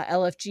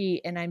LFG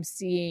and I'm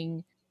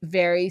seeing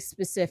very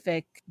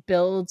specific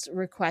builds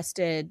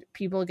requested,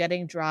 people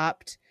getting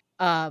dropped,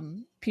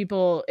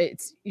 people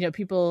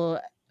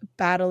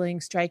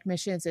battling strike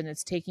missions and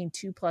it's taking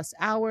 2+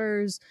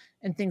 hours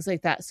and things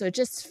like that. So it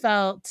just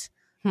felt,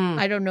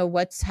 I don't know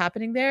what's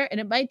happening there. And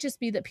it might just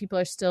be that people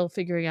are still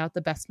figuring out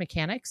the best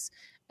mechanics,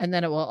 and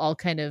then it will all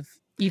kind of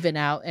even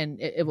out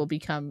and it will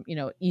become,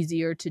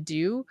 easier to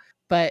do.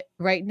 But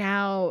right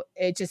now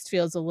it just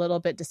feels a little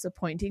bit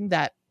disappointing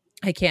that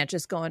I can't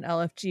just go on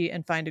LFG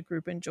and find a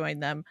group and join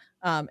them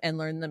and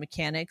learn the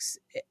mechanics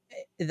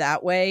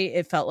that way.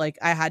 It felt like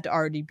I had to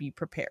already be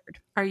prepared.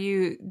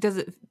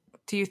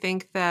 Do Do you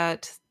think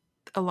that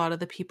a lot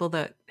of the people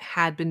that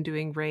had been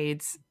doing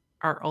raids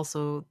are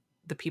also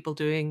the people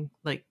doing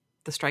like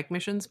the strike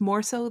missions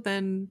more so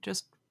than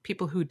just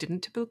people who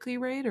didn't typically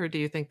raid, or do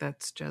you think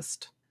that's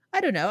just...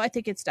 I don't know. I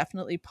think it's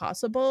definitely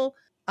possible.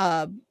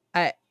 I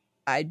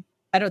I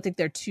don't think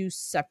they're two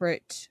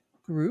separate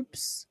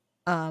groups.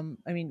 I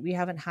mean, we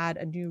haven't had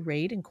a new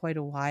raid in quite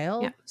a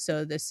while,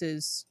 so this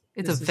is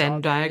it's a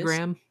Venn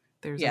diagram.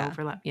 There's an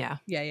overlap. Yeah.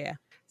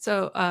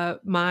 So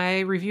my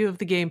review of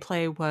the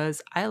gameplay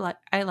was I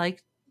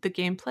liked the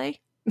gameplay.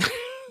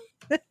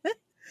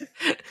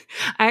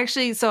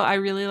 I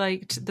really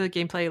liked the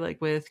gameplay, like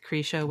with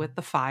Krisha with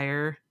the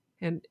fire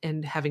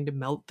and having to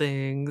melt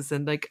things,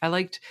 and like I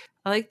like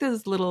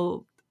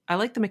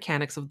the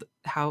mechanics of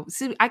how.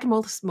 See, I can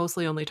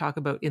mostly only talk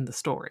about in the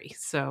story,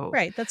 so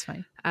right, that's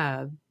fine.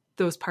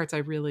 Those parts I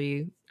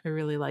really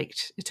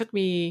liked. It took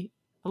me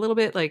a little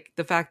bit, like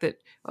the fact that,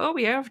 oh,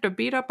 we have to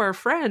beat up our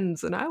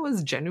friends, and I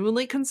was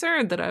genuinely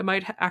concerned that I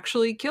might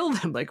actually kill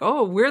them. Like,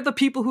 oh, we're the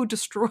people who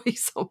destroy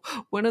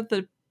one of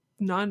the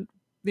the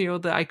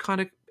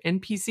iconic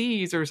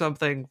NPCs or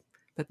something.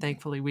 But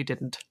thankfully we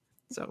didn't.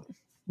 So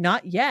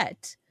not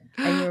yet.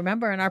 And you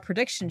remember in our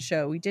prediction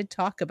show, we did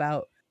talk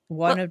about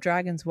one of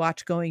Dragon's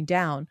Watch going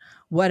down.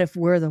 What if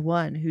we're the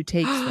one who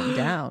takes them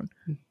down?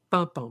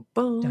 Bum, bum,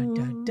 bum. Dun,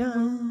 dun,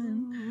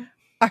 dun.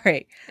 All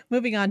right,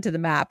 moving on to the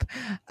map.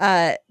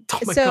 Oh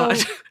my God.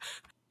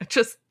 I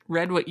just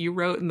read what you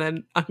wrote, and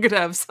then I'm going to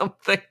have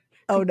something.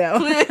 Oh, no.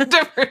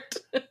 Different.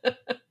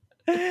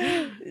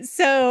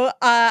 So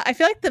I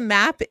feel like the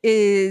map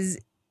is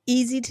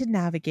easy to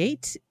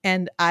navigate,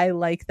 and I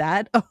like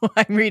that. Oh,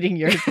 I'm reading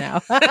yours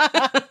now.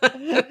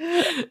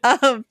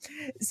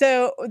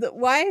 So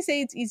why I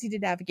say it's easy to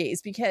navigate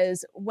is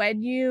because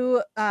when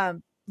you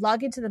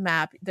log into the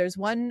map, there's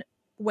one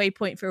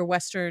waypoint for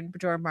Western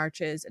Bajoran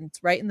Marches, and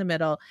it's right in the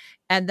middle.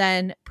 And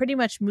then pretty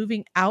much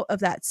moving out of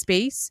that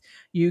space,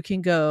 you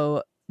can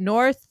go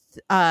north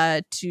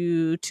to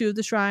two of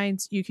the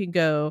shrines. You can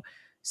go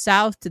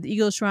south to the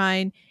Eagle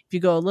Shrine. If you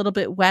go a little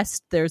bit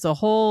west, there's a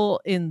hole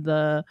in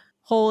the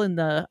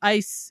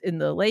ice in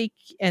the lake,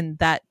 and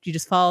that you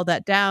just follow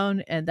that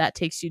down, and that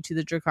takes you to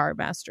the Drakkar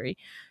Mastery.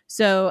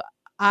 So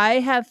I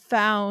have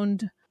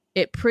found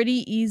it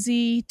pretty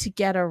easy to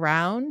get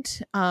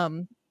around,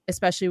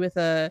 especially with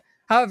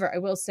however, I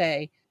will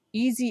say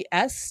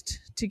easiest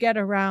to get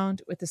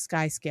around with the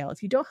Sky Scale.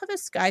 If you don't have a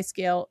Sky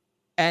Scale,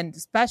 and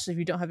especially if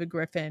you don't have a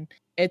Griffin,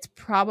 it's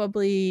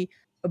probably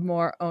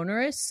more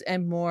onerous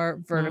and more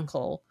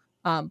vertical.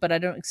 But I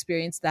don't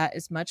experience that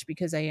as much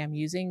because I am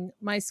using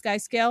my Sky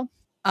Scale.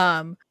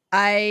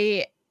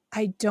 I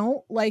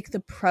don't like the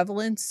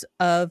prevalence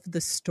of the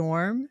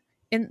storm,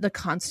 in the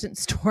constant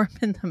storm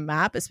in the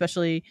map,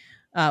 especially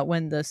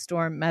when the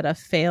storm meta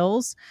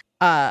fails.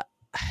 I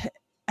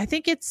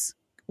think it's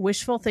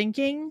wishful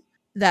thinking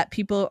that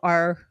people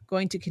are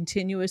going to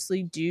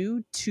continuously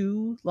do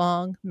 2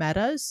 long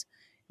metas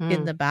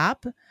in the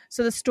map.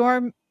 So the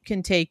storm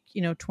can take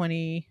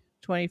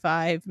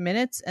 20-25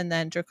 minutes, and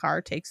then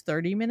Drakkar takes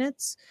 30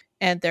 minutes,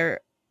 and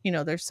they're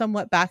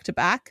somewhat back to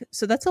back,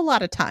 so that's a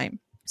lot of time.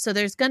 So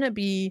there's going to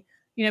be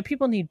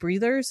people need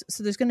breathers,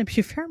 so there's going to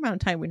be a fair amount of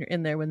time when you're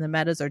in there when the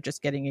metas are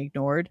just getting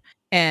ignored,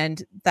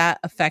 and that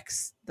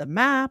affects the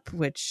map,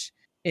 which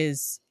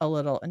is a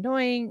little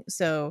annoying.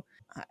 So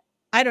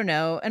I don't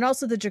know. And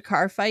also the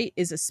Drakkar fight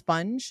is a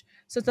sponge.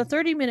 So it's a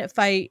 30-minute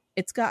fight.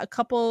 It's got a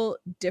couple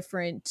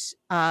different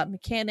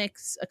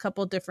mechanics, a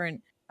couple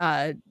different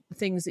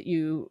things that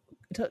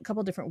a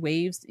couple different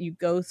waves that you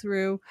go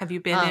through. Have you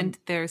been in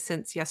there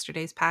since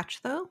yesterday's patch,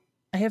 though?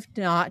 I have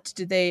not.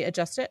 Did they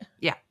adjust it?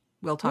 Yeah.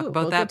 We'll talk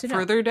about that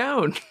further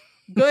down.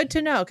 Good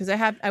to know, because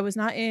I was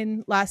not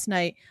in last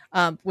night,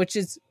 which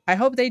is, I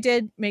hope they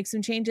did make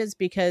some changes,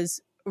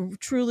 because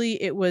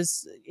truly it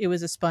was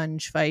a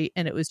sponge fight,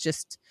 and it was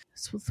just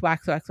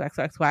thwack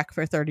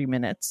for 30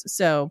 minutes.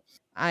 So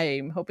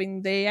I'm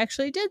hoping they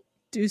actually did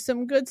do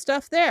some good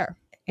stuff there.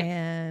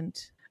 And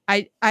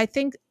I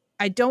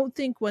don't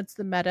think once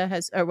the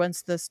meta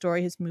once the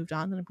story has moved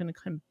on, then I'm going to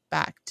come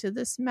back to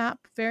this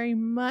map very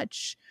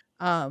much,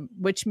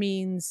 which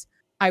means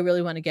I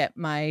really want to get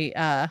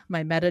my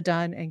my meta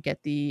done and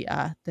get the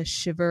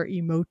Shiver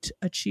emote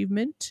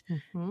achievement,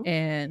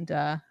 and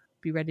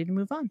be ready to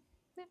move on.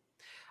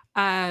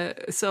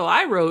 So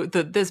I wrote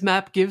that this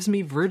map gives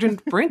me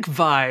Verdant Brink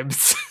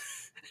vibes,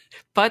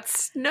 but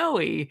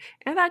snowy,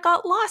 and I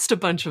got lost a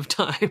bunch of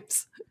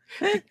times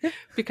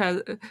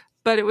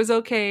but it was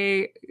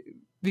okay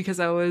because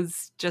I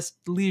was just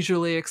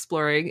leisurely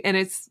exploring, and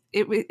it's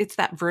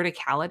that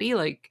verticality,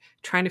 like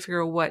trying to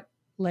figure out what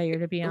layer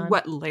to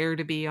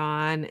be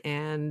on.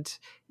 And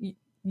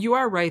you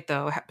are right,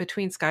 though,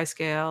 between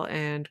Skyscale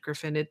and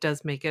Griffin, it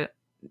does make it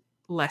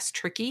less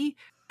tricky.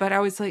 But I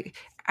was like,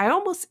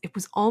 it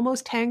was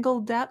almost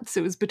Tangled Depths.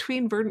 It was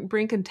between Verdant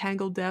Brink and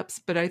Tangled Depths,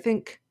 but I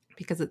think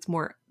because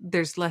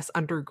there's less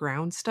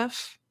underground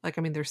stuff. Like,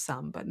 I mean, there's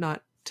some, but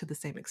not to the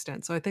same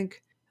extent. So I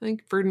think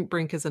Verdant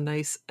Brink is a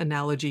nice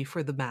analogy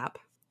for the map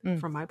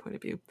from my point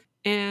of view.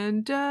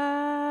 And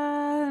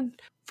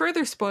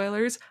further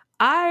spoilers,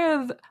 Eye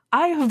of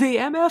the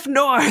MF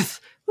North.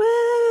 Woo!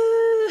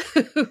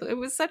 It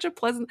was such a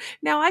pleasant.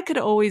 Now I could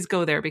always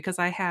go there because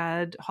I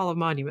had Hall of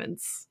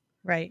Monuments.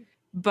 Right.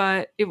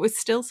 But it was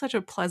still such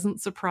a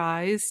pleasant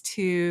surprise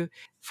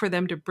for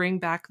them to bring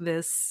back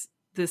this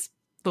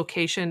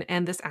location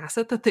and this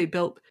asset that they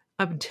built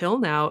up until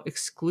now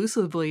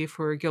exclusively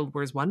for Guild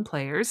Wars 1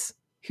 players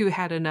who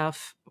had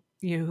enough,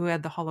 who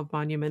had the Hall of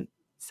Monument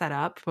set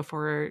up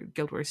before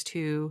Guild Wars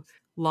 2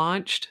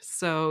 launched.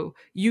 So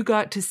you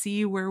got to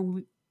see where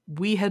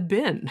we had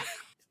been.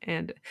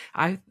 And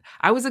I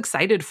was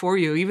excited for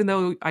you, even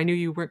though I knew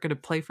you weren't going to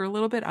play for a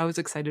little bit. I was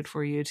excited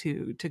for you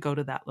to go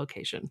to that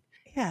location.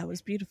 Yeah, it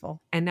was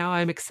beautiful. And now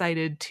I'm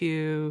excited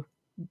to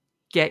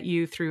get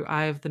you through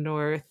Eye of the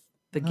North,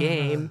 the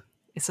game,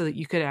 so that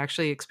you could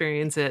actually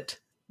experience it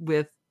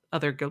with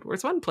other Guild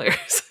Wars 1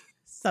 players.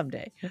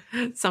 Someday.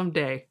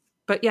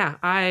 But yeah,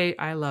 I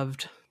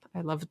loved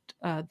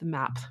the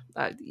map.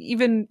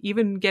 Even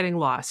getting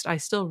lost, I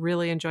still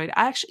really enjoyed it.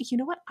 Actually, you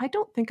know what? I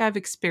don't think I've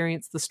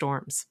experienced the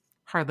storms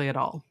hardly at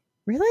all.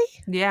 Really?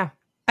 Yeah.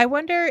 I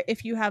wonder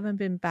if you haven't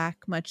been back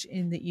much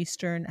in the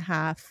eastern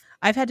half.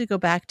 I've had to go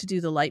back to do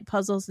the light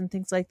puzzles and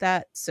things like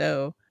that.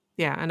 So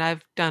yeah, and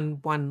I've done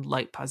one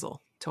light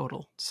puzzle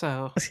total.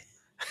 So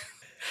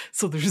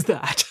so there's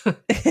that.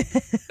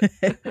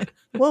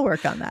 We'll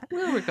work on that.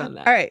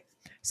 All right.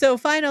 So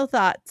final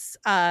thoughts.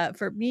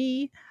 For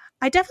me,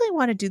 I definitely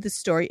want to do the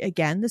story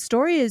again. The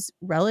story is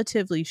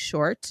relatively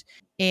short,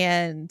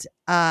 and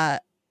I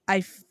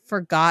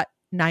forgot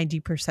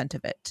 90%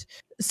 of it.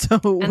 So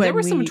there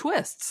were some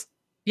twists.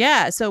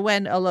 Yeah. So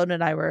when Alona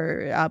and I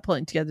were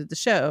pulling together the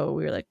show,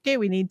 we were like, okay,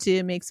 we need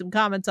to make some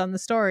comments on the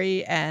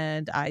story.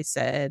 And I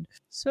said,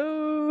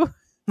 so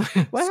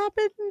what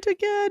happened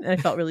again? And I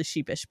felt really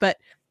sheepish. But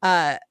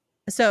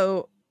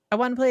so I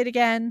want to play it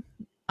again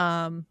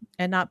and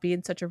not be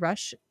in such a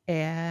rush.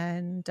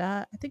 And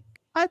I think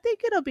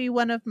it'll be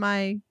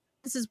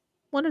this is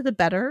one of the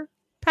better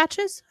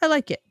patches. I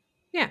like it.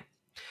 Yeah.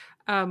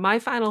 My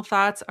final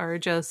thoughts are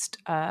just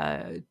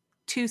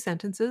 2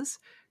 sentences.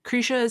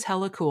 Krisha is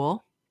hella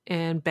cool,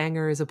 and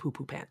Banger is a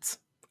poo-poo pants.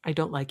 I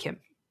don't like him.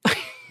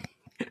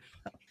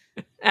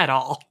 At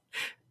all.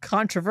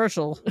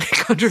 Controversial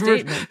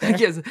statement there.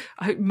 Yes,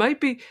 it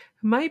might be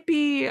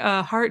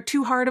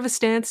too hard of a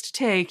stance to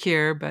take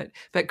here, but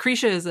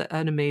Krisha is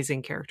an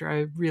amazing character.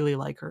 I really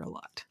like her a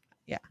lot.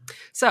 Yeah.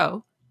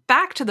 So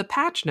back to the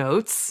patch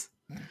notes.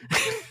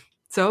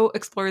 So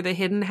explore the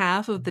hidden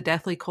half of the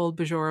deathly cold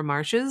Bajora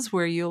Marshes,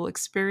 where you'll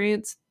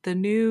experience the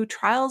new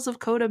Trials of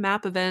Coda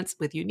map events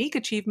with unique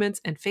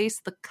achievements and face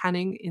the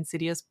cunning,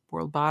 insidious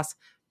world boss,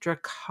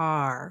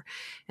 Drakkar.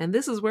 And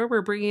this is where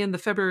we're bringing in the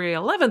February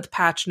 11th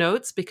patch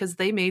notes, because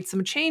they made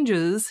some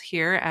changes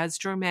here as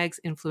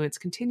Dromag's influence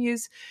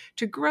continues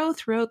to grow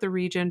throughout the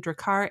region.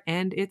 Drakkar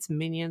and its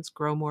minions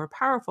grow more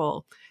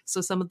powerful.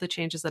 So some of the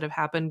changes that have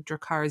happened: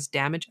 Drakkar's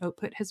damage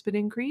output has been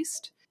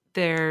increased.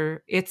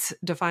 Its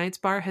Defiance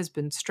bar has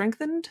been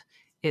strengthened,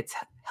 its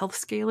health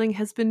scaling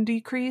has been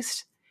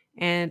decreased,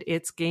 and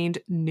it's gained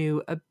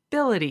new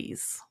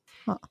abilities.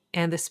 Huh.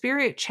 And the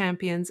spirit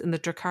champions in the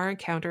Drakkar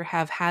encounter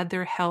have had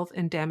their health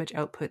and damage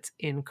outputs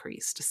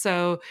increased.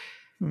 So,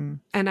 and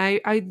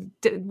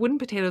Wooden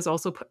Potatoes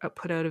also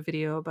put out a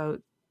video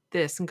about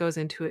this and goes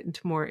into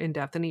more in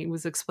depth. And he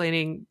was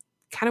explaining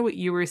kind of what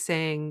you were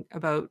saying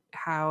about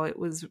how it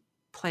was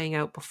playing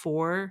out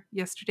before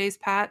yesterday's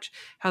patch,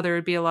 how there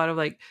would be a lot of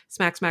like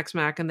smack,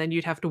 and then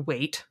you'd have to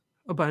wait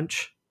a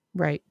bunch.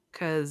 Right.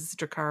 Because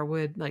Drakkar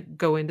would like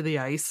go into the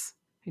ice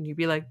and you'd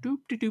be like, doop,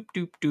 doop, doop,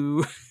 doop,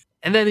 doo.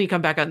 And then you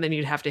come back out and then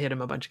you'd have to hit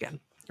him a bunch again.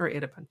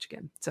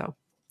 So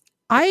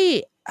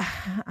I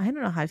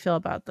don't know how I feel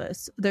about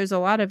this. There's a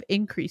lot of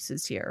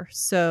increases here.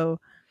 So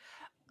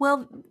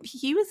well,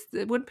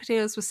 Wooden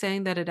Potatoes was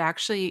saying that it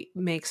actually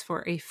makes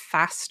for a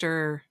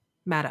faster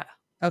meta.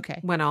 Okay.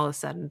 When all is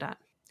said and done.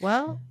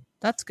 Well,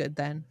 that's good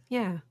then.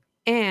 Yeah.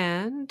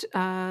 And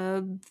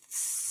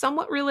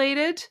somewhat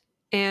related,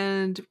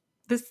 and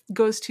this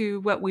goes to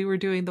what we were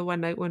doing the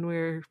one night when we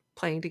were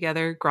playing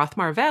together,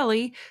 Grothmar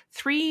Valley,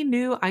 3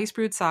 new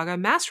Icebrood Saga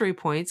mastery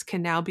points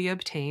can now be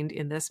obtained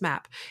in this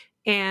map.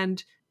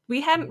 And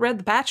we hadn't read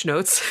the patch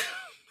notes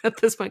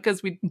at this point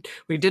because we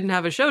didn't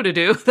have a show to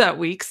do that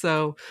week,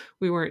 so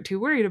we weren't too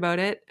worried about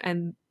it.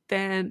 And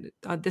then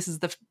this is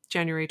the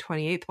January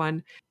 28th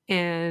one,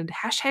 and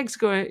hashtags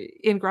going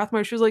in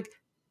Grothmar. She was like,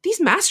 these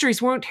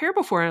masteries weren't here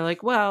before. And I'm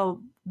like,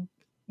 well,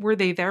 were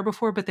they there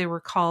before, but they were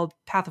called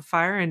Path of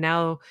Fire, and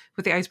now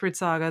with the Icebrood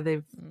Saga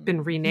they've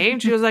been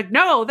renamed? She was like,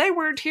 no, they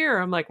weren't here.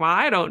 I'm like, well,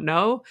 I don't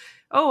know.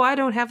 Oh, I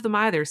don't have them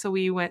either. So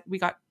we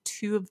got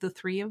 2 of the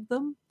 3 of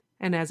them,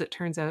 and as it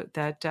turns out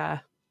that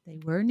they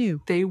were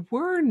new.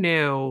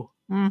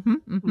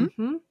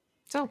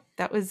 So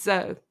that was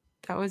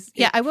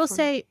yeah, I will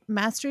say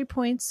mastery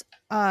points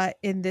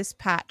in this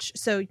patch.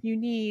 So you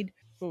need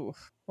Ooh,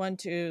 1,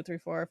 2, 3,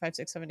 4, 5,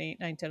 6, 7, 8,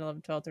 9, 10,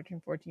 11, 12,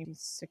 13, 14,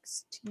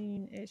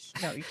 16-ish.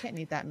 No, you can't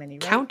need that many,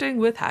 right? Counting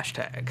with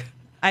hashtag.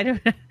 I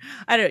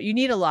don't. You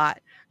need a lot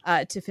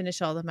to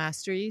finish all the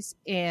masteries,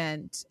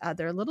 and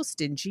they're a little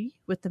stingy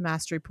with the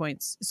mastery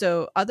points.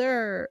 So I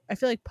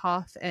feel like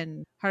Poth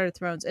and Heart of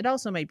Thrones. It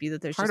also might be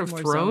that there's just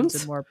more zones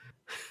and more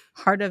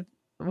Heart of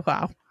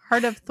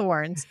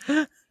Thorns.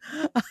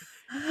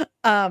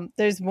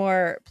 There's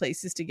more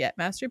places to get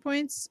mastery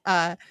points.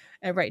 And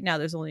right now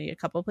there's only a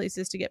couple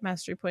places to get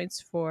mastery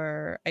points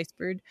for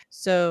Icebird.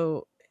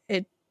 So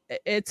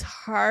it's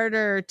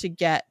harder to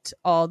get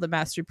all the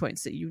mastery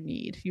points that you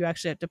need. You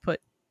actually have to put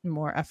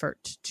more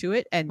effort to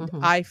it. And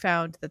I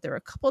found that there were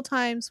a couple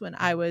times when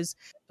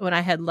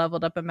I had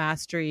leveled up a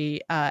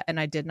mastery and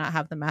I did not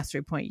have the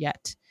mastery point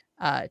yet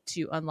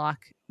to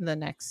unlock the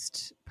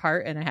next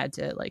part, and I had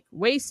to like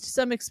waste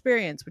some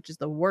experience, which is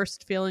the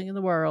worst feeling in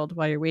the world,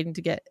 while you're waiting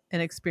to get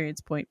an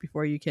experience point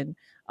before you can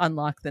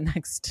unlock the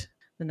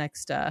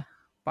next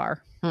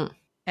bar.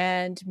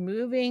 And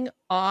moving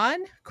on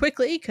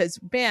quickly, because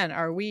man,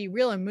 are we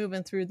really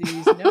moving through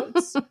these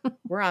notes.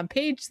 We're on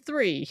page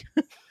 3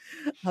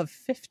 of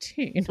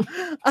 15.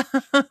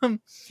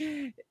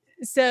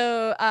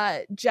 So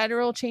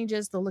general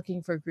changes. The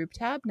Looking for Group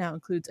tab now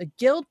includes a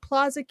Guild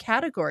Plaza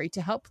category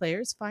to help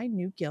players find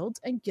new guilds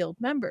and guild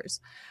members.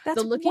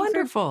 That's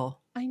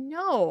wonderful. I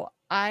know.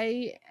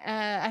 I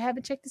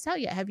haven't checked this out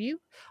yet. Have you?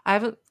 I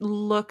haven't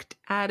looked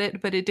at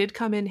it, but it did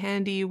come in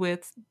handy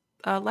with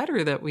a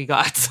letter that we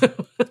got. So.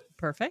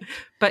 Perfect.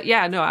 But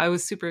yeah, no, I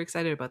was super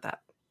excited about that.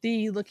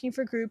 The Looking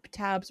for Group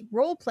tab's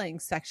role-playing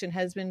section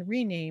has been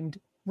renamed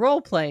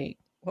Role-Playing.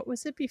 What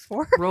was it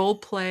before? Role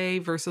play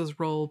versus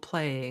role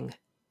playing.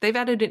 They've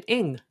added an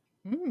ing.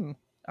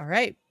 All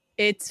right.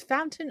 Its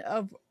Fountain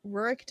of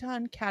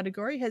Rurikton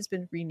category has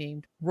been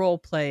renamed Role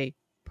Play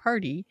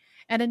Party,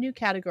 and a new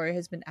category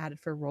has been added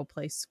for Role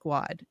Play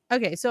Squad.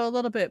 Okay, so a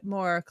little bit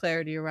more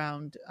clarity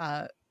around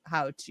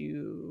how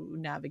to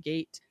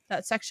navigate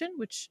that section,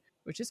 which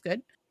is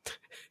good.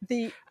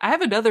 I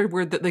have another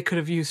word that they could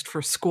have used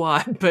for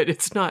squad, but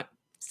it's not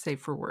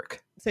safe for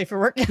work. Safe for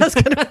work? Yeah, I was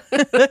gonna...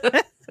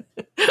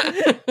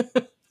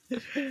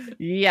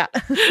 Yeah.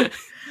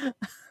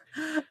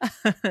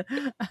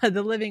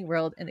 The Living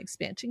World and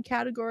expansion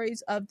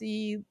categories of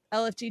the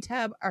LFG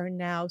tab are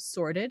now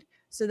sorted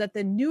so that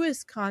the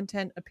newest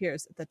content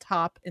appears at the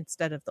top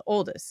instead of the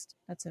oldest.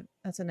 That's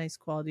a nice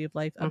quality of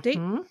life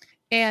update.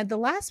 And the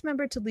last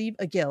member to leave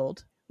a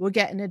guild will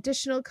get an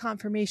additional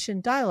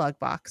confirmation dialog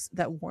box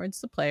that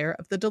warns the player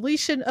of the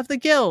deletion of the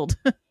guild.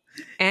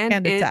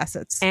 And its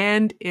assets.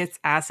 And its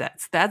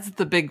assets. That's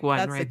the big one.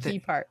 That's right the key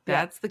part.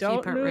 That's the key part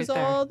right there. Don't lose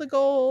all the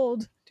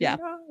gold. Did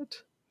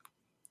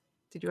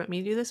you want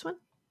me to do this one?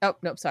 Oh,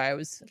 nope. Sorry. I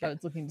was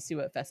looking to see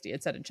what Festi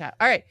had said in chat.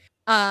 All right.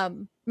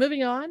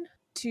 Moving on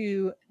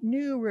to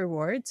new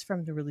rewards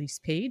from the release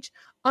page.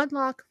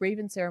 Unlock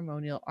Raven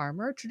ceremonial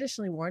armor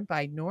traditionally worn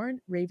by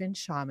Norn Raven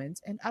shamans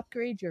and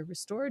upgrade your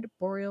restored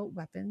boreal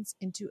weapons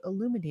into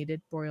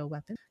illuminated boreal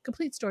weapons.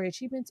 Complete story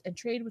achievements and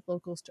trade with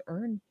locals to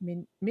earn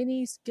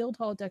minis, guild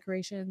hall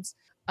decorations,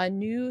 a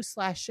new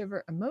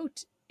 /shiver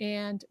emote,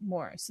 and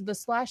more. So the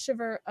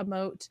 /shiver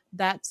emote,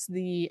 that's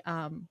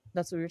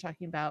what we were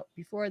talking about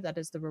before. That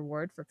is the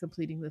reward for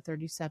completing the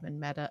 37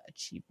 meta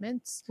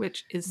achievements.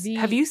 Which is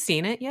have you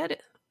seen it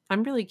yet?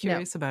 I'm really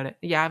curious about it.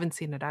 Yeah, I haven't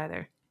seen it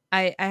either.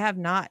 I have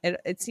not.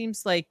 It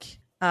seems like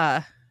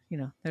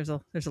there's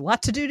a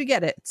lot to do to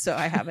get it. So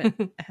I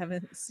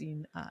haven't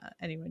seen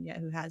anyone yet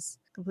who has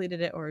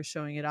completed it or is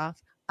showing it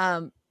off.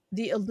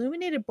 The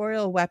illuminated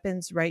boreal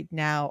weapons right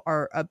now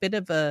are a bit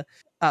of a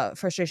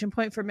frustration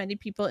point for many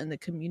people in the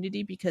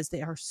community because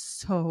they are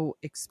so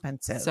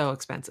expensive. So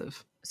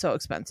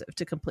expensive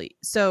to complete.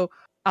 So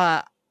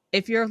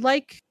if you're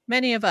like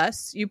many of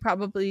us, you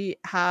probably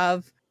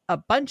have a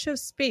bunch of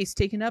space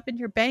taken up in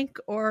your bank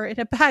or in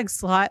a bag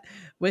slot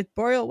with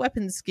boreal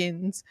weapon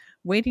skins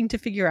waiting to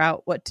figure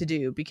out what to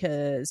do,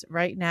 because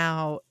right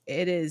now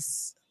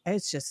it's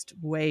just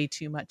way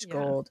too much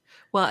gold.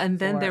 Well, and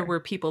then there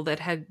were people that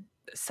had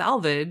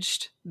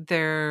salvaged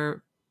the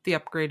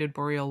upgraded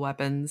boreal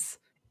weapens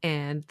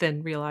and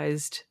then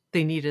realized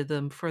they needed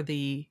them for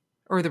the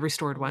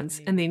restored ones,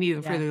 and they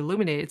needed them for the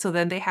illuminated. So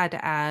then they had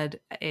to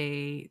added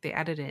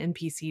an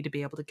NPC to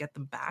be able to get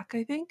them back,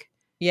 I think.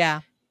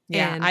 Yeah.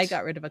 Yeah, and I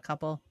got rid of a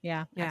couple.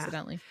 Yeah,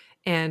 accidentally.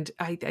 And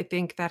I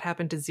think that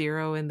happened to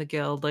Zero in the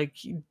guild. Like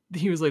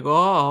he was like,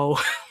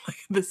 "Oh,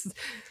 this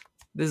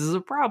is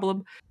a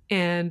problem."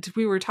 And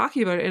we were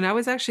talking about it, and I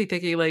was actually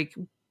thinking like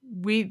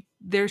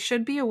there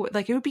should be it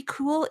would be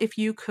cool if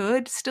you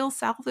could still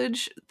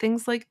salvage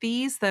things like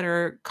these that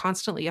are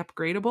constantly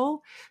upgradable.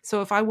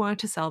 So if I wanted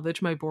to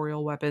salvage my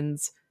boreal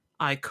weapons,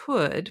 I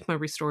could, my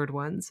restored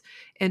ones.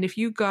 And if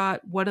you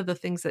got one of the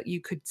things that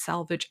you could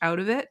salvage out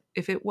of it,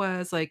 if it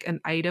was like an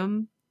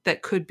item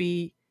that could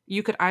be,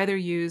 you could either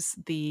use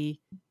the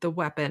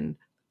weapon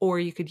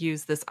or you could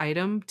use this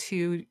item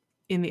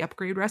in the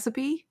upgrade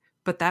recipe,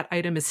 but that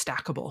item is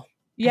stackable.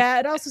 Yeah,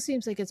 it also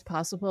seems like it's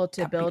possible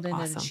to build in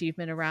an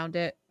achievement around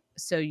it.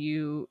 So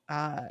you,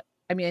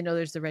 I mean, I know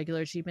there's the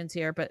regular achievements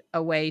here, but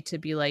a way to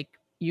be like,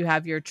 you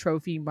have your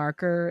trophy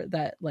marker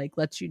that like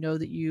lets you know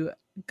that you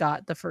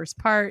got the first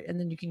part, and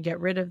then you can get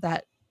rid of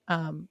that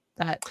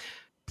that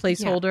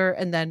placeholder,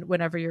 and then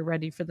whenever you're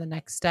ready for the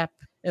next step,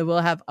 it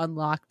will have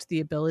unlocked the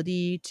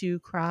ability to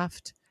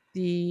craft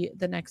the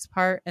next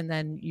part, and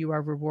then you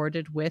are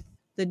rewarded with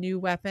the new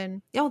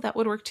weapon. Oh, that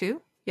would work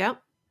too. Yeah.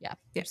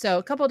 So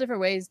a couple of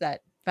different ways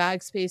that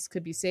bag space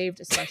could be saved,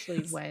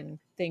 especially when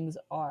things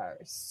are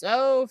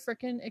so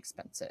freaking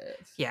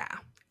expensive. Yeah.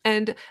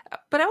 And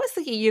but I was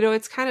thinking,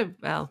 it's kind of,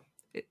 well,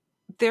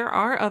 there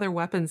are other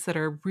weapons that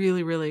are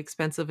really, really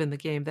expensive in the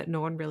game that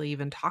no one really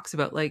even talks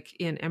about. Like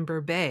in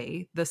Ember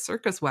Bay, the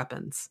circus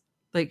weapons.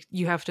 Like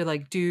you have to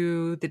like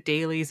do the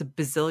dailies a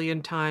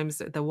bazillion times,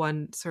 the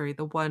one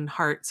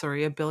heart,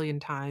 a billion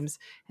times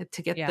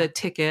to get the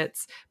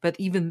tickets. But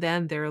even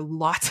then there are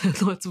lots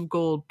and lots of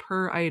gold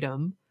per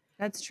item.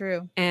 That's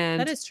true. And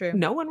that is true.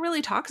 No one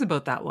really talks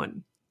about that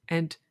one.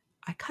 And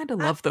I kind of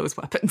love those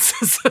weapons.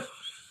 So.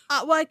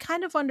 Well, I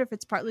kind of wonder if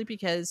it's partly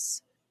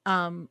because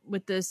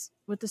with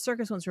the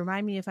circus ones,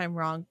 remind me if I'm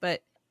wrong,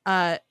 but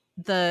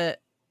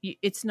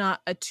it's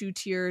not a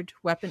 2-tiered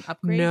weapon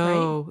upgrade.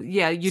 No, right?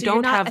 Yeah, you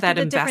don't have that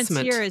investment. The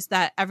difference here is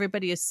that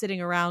everybody is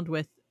sitting around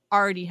with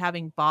already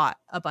having bought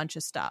a bunch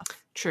of stuff.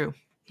 True.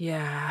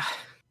 Yeah.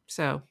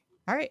 So.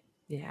 All right.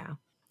 Yeah.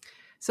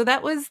 So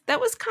that was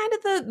kind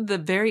of the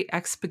very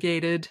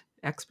expedited.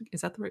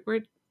 Is that the right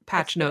word?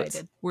 Patch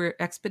notes. We're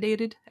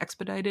expedited.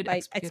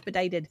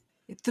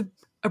 The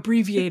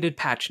abbreviated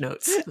patch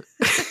notes.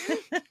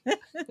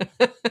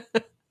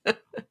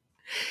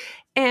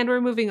 And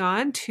we're moving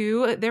on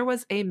to, there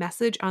was a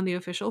message on the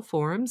official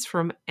forums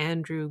from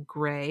Andrew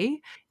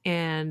Gray,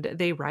 and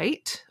they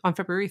write, on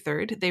February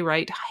 3rd, they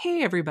write,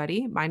 "Hey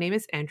everybody, my name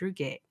is Andrew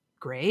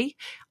Gray.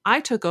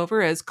 I took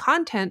over as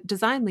content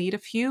design lead a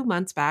few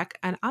months back,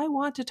 and I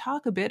want to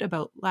talk a bit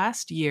about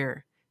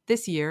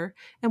this year,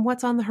 and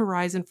what's on the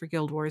horizon for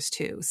Guild Wars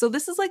 2. So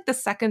this is like the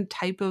second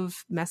type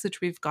of message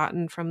we've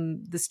gotten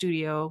from the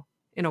studio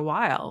in a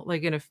while,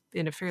 like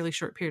in a fairly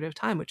short period of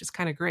time, which is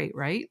kind of great,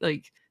 right?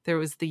 Like there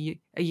was a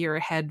year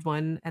ahead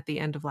one at the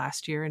end of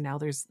last year, and now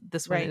there's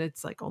this one, and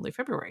it's like only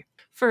February.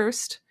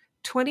 First,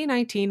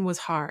 2019 was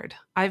hard.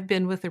 I've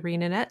been with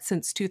ArenaNet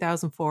since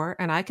 2004,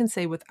 and I can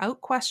say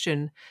without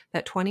question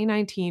that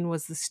 2019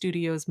 was the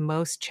studio's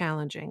most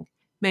challenging.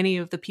 Many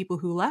of the people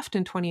who left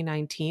in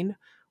 2019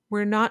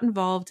 were not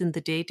involved in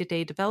the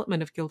day-to-day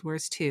development of Guild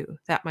Wars 2.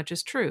 That much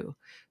is true.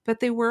 But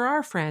they were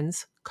our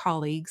friends,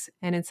 colleagues,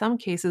 and in some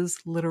cases,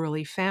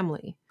 literally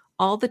family.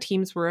 All the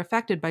teams were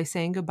affected by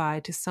saying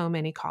goodbye to so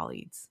many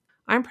colleagues.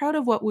 I'm proud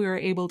of what we were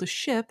able to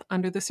ship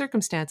under the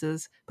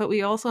circumstances, but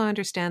we also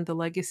understand the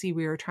legacy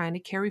we are trying to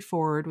carry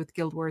forward with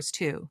Guild Wars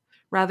 2.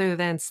 Rather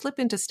than slip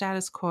into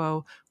status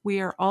quo, we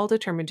are all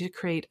determined to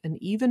create an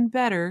even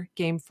better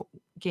game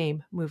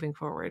moving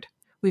forward.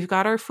 We've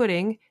got our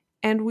footing,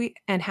 and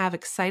have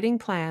exciting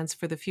plans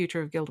for the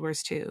future of Guild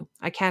Wars 2.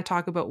 I can't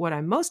talk about what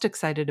I'm most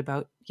excited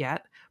about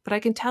yet, but I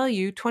can tell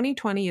you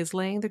 2020 is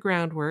laying the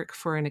groundwork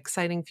for an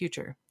exciting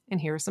future. And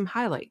here are some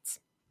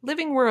highlights.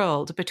 Living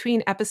World.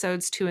 Between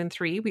episodes 2 and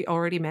 3, we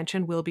already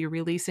mentioned we'll be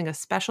releasing a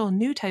special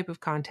new type of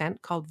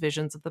content called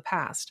Visions of the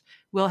Past.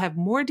 We'll have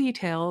more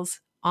details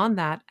on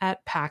that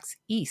at PAX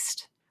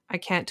East. I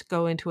can't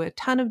go into a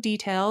ton of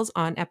details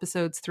on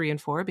episodes 3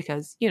 and 4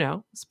 because,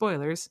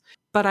 spoilers.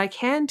 But I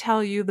can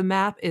tell you the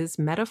map is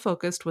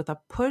meta-focused with a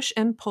push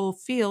and pull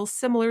feel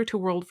similar to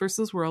World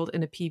vs. World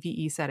in a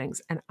PvE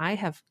settings. And I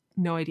have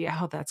no idea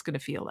how that's going to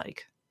feel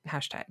like.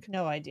 Hashtag.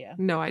 No idea.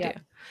 Yeah.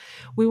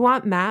 We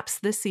want maps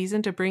this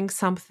season to bring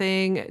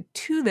something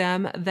to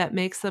them that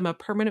makes them a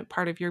permanent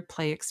part of your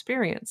play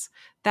experience.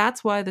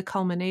 That's why the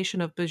culmination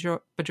of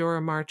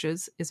Bajora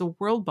Marches is a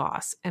world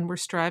boss, and we're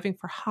striving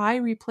for high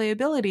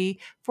replayability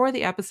for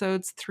the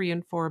episodes 3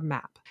 and 4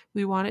 map.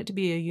 We want it to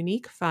be a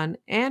unique, fun,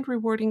 and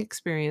rewarding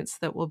experience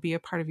that will be a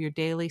part of your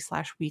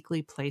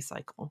daily/weekly play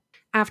cycle.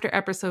 After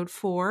episode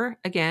 4,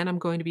 again, I'm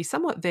going to be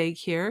somewhat vague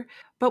here,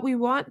 but we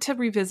want to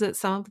revisit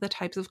some of the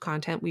types of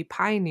content we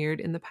pioneered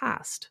in the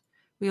past.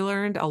 We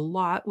learned a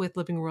lot with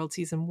Living World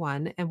Season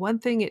 1, and one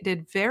thing it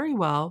did very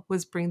well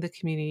was bring the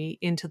community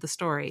into the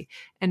story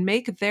and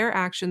make their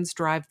actions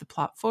drive the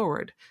plot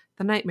forward.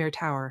 The Nightmare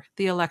Tower,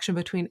 the election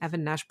between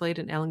Evan Nashblade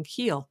and Ellen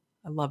Keel.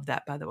 I love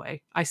that, by the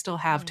way. I still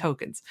have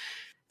tokens.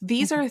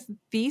 These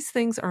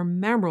things are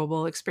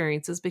memorable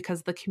experiences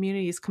because the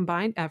community's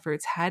combined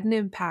efforts had an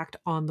impact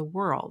on the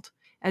world.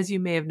 As you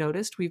may have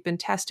noticed, we've been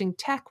testing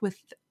tech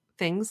with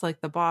things like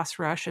the Boss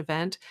Rush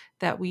event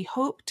that we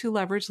hope to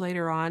leverage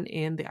later on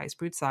in the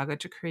Icebrood Saga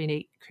to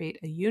create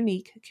a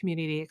unique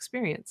community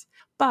experience.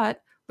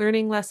 But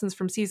learning lessons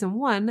from Season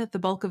 1, the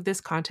bulk of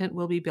this content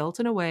will be built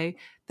in a way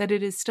that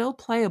it is still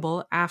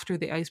playable after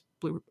the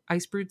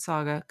Icebrood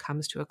Saga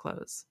comes to a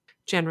close.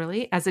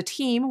 Generally, as a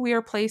team, we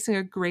are placing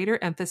a greater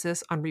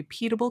emphasis on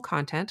repeatable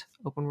content,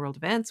 open world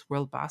events,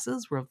 world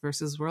bosses, world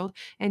versus world,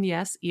 and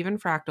yes, even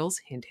fractals,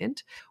 hint,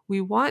 hint.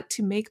 We want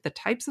to make the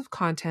types of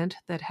content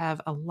that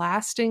have a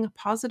lasting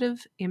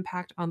positive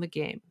impact on the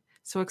game.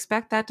 so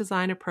expect that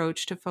design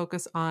approach to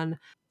focus on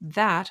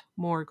that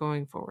more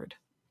going forward.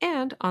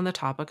 And on the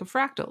topic of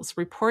fractals,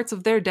 reports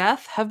of their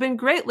death have been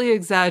greatly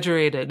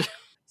exaggerated.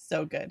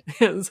 So good.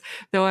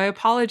 Though I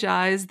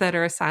apologize that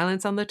our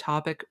silence on the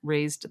topic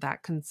raised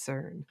that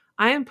concern.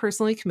 I am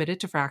personally committed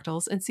to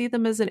fractals and see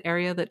them as an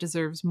area that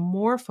deserves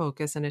more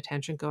focus and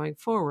attention going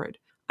forward.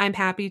 I'm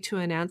happy to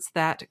announce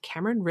that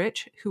Cameron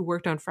Rich, who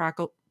worked on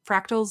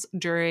fractals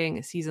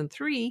during Season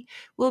 3,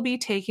 will be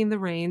taking the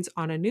reins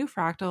on a new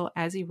fractal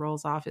as he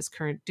rolls off his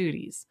current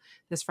duties.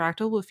 This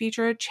fractal will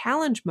feature a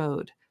challenge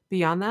mode.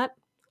 Beyond that,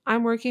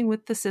 I'm working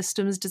with the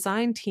systems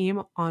design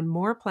team on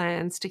more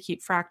plans to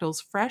keep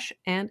fractals fresh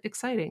and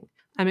exciting.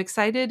 I'm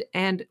excited,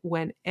 and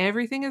when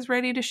everything is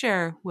ready to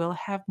share, we'll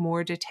have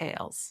more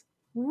details.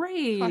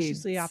 Raids.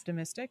 Cautiously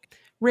optimistic.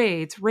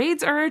 Raids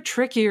are a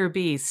trickier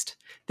beast.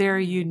 They're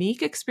a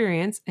unique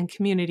experience and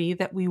community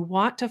that we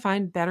want to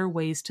find better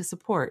ways to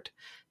support.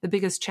 The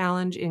biggest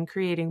challenge in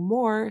creating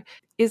more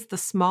is the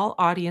small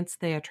audience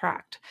they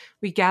attract.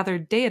 We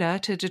gathered data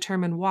to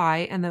determine why,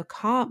 and the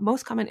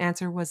most common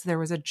answer was there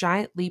was a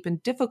giant leap in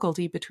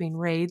difficulty between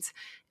raids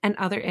and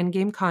other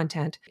endgame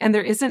content, and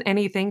there isn't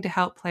anything to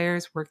help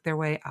players work their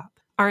way up.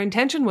 Our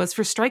intention was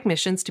for strike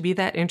missions to be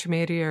that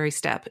intermediary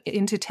step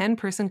into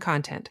 10-person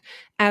content.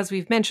 As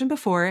we've mentioned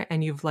before,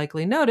 and you've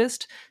likely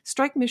noticed,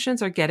 strike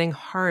missions are getting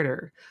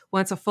harder.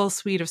 Once a full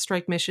suite of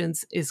strike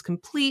missions is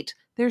complete,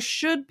 there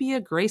should be a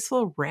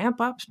graceful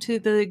ramp up to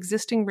the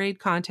existing raid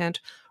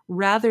content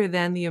rather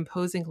than the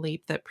imposing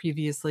leap that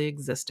previously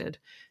existed.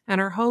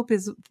 And our hope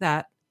is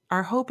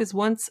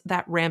once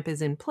that ramp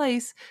is in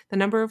place, the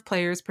number of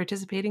players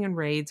participating in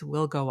raids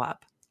will go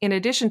up. In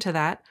addition to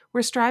that,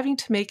 we're striving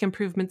to make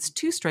improvements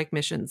to strike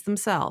missions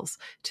themselves,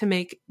 to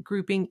make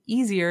grouping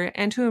easier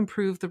and to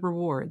improve the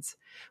rewards.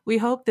 We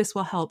hope this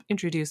will help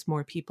introduce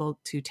more people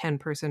to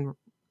 10-person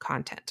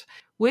content,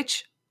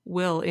 which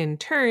will in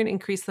turn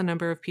increase the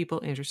number of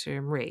people interested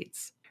in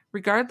raids.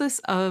 Regardless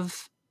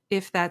of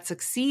if that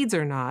succeeds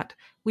or not,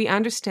 we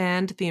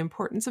understand the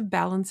importance of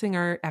balancing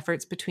our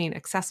efforts between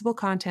accessible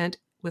content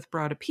with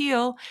broad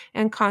appeal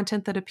and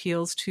content that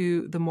appeals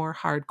to the more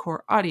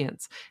hardcore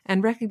audience,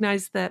 and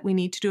recognize that we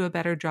need to do a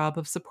better job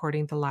of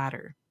supporting the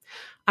latter.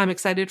 I'm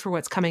excited for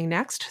what's coming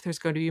next. There's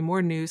going to be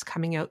more news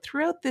coming out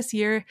throughout this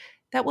year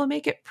that will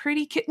make it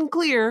pretty kitten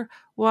clear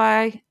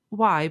why,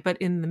 but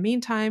in the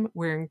meantime,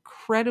 we're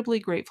incredibly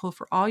grateful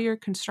for all your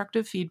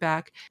constructive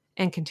feedback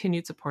and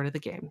continued support of the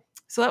game.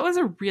 So that was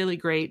a really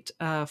great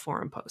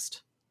forum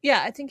post.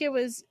 Yeah, I think it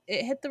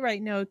hit the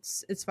right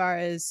notes as far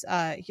as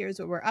here's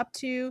what we're up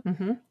to.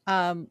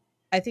 Mm-hmm.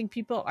 I think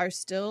people are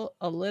still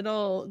a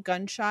little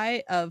gun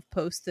shy of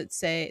posts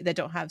that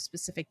don't have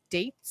specific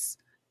dates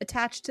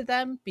attached to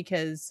them,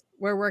 because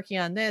we're working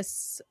on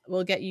this.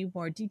 We'll get you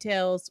more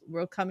details.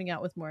 We're coming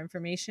out with more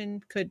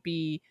information. Could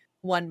be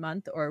 1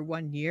 month or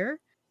 1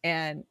 year.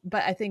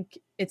 But I think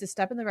it's a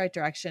step in the right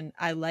direction.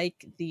 I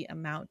like the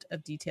amount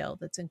of detail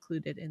that's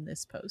included in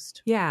this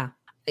post. Yeah.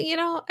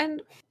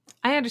 And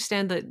I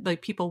understand that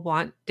like people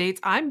want dates.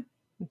 I'm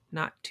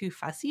not too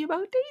fussy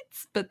about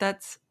dates, but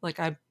that's like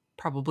I'm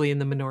probably in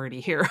the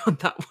minority here on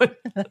that one.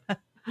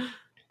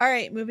 All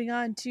right, moving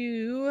on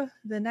to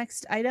the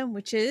next item,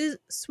 which is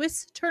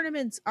Swiss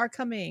tournaments are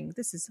coming.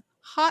 This is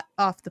hot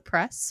off the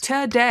press.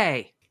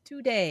 Today.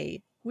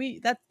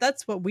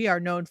 That's what we are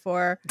known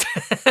for.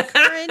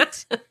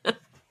 Current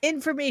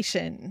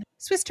information.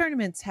 Swiss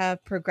tournaments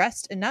have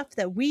progressed enough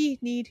that we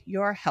need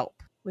your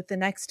help with the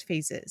next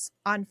phases.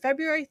 On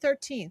February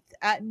 13th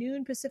at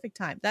noon Pacific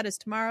time, that is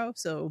tomorrow,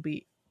 so it will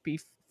be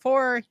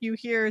before you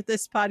hear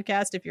this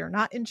podcast if you're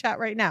not in chat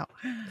right now,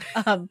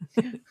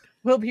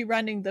 we'll be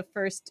running the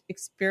first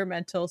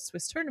experimental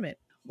Swiss tournament.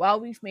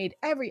 While we've made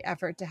every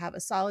effort to have a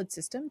solid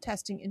system,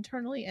 testing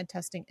internally and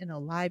testing in a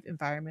live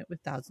environment with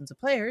thousands of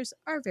players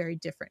are very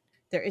different.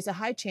 There is a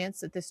high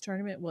chance that this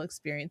tournament will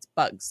experience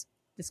bugs.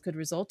 This could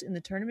result in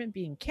the tournament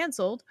being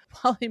canceled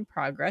while in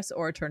progress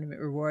or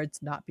tournament rewards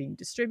not being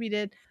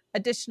distributed.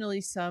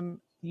 Additionally, some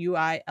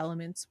UI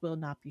elements will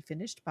not be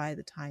finished by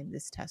the time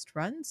this test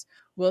runs.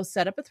 We'll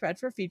set up a thread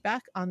for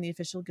feedback on the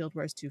official Guild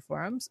Wars 2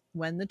 forums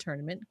when the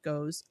tournament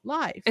goes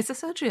live. It's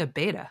essentially a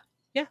beta.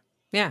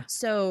 Yeah.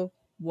 So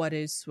what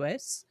is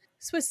Swiss?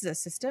 Swiss is a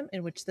system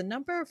in which the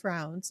number of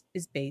rounds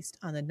is based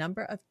on the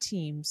number of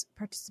teams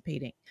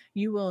participating.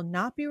 You will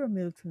not be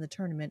removed from the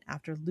tournament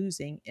after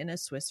losing in a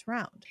Swiss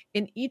round.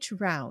 In each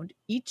round,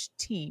 each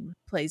team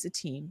plays a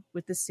team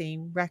with the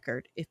same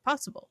record if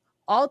possible.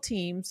 All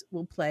teams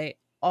will play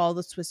all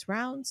the Swiss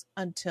rounds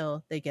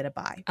until they get a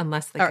bye.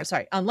 Unless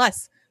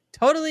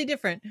totally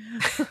different.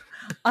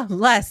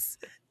 Unless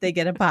they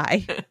get a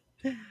bye.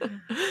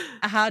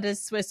 How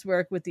does Swiss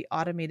work with the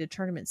automated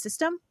tournament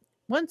system?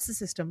 Once the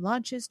system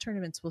launches,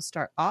 tournaments will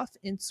start off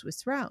in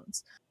Swiss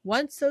rounds.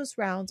 Once those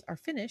rounds are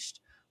finished,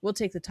 we'll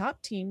take the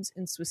top teams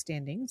in Swiss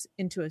standings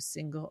into a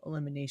single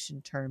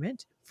elimination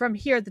tournament. From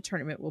here, the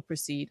tournament will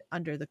proceed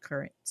under the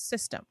current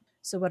system.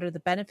 So what are the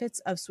benefits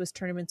of Swiss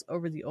tournaments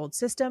over the old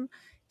system?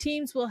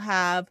 Teams will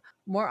have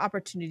more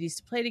opportunities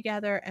to play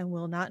together and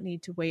will not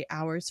need to wait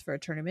hours for a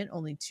tournament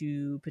only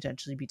to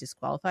potentially be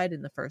disqualified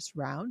in the first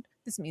round.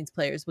 This means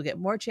players will get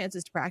more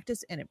chances to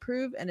practice and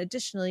improve, and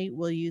additionally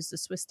will use the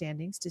Swiss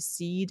standings to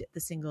seed the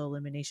single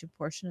elimination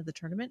portion of the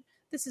tournament.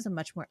 This is a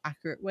much more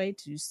accurate way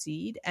to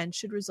seed and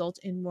should result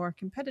in more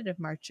competitive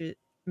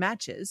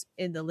matches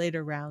in the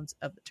later rounds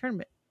of the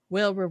tournament.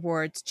 Will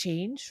rewards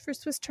change for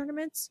Swiss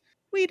tournaments?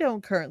 We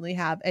don't currently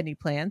have any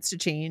plans to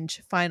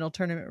change final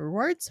tournament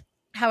rewards.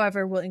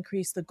 However, we'll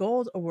increase the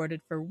gold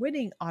awarded for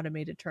winning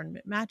automated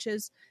tournament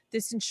matches.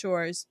 This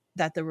ensures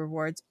that the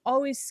rewards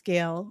always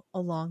scale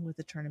along with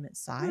the tournament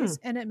size,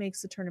 and it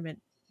makes the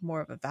tournament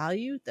more of a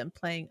value than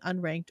playing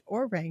unranked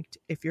or ranked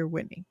if you're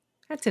winning.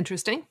 That's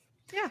interesting.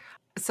 Yeah.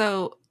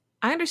 So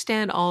I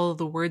understand all of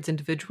the words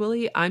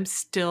individually. I'm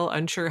still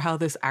unsure how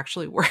this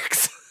actually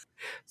works.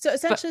 So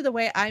essentially the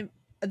way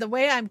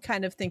I'm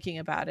kind of thinking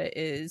about it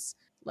is,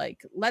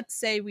 like, let's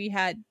say we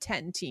had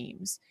 10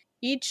 teams.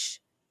 Each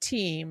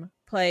team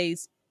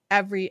plays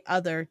every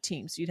other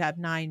team. So you'd have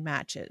 9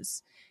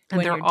 matches.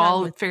 And they're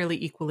all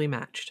fairly equally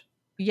matched.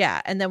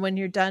 Yeah. And then when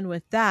you're done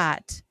with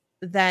that,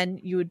 then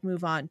you would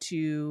move on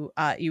to,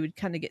 you would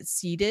kind of get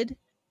seeded,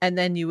 and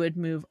then you would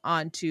move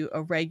on to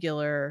a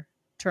regular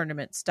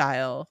tournament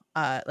style,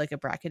 like a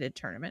bracketed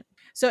tournament.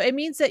 So it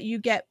means that you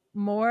get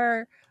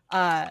more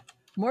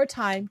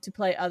time to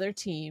play other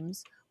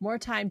teams, more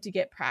time to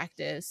get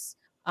practice,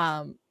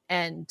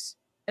 and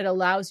it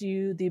allows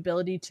you the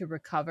ability to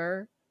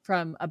recover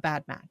from a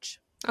bad match.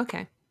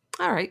 Okay.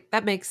 All right.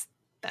 That makes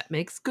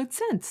good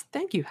sense.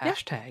 Thank you,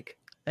 hashtag. Yeah.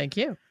 Thank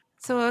you.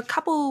 So a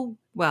couple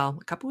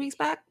weeks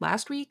back,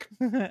 last week,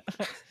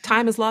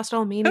 time has lost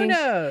all meaning. Who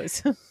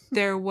knows?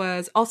 There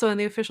was also in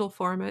the official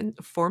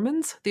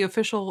forums,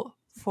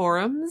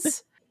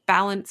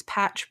 balance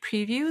patch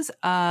previews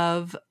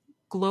of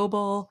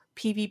global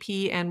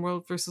PvP and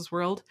World versus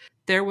World.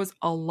 There was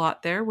a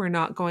lot there. We're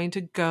not going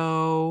to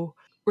go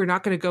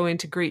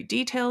into great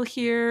detail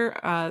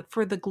here.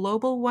 For the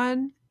global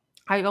one,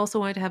 I also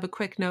wanted to have a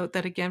quick note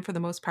that, again, for the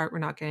most part, we're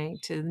not getting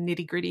to the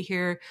nitty gritty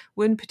here.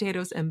 Wooden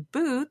Potatoes and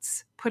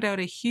Boots put out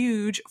a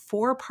huge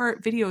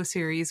 4-part video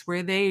series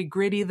where they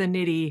gritty the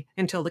nitty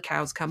until the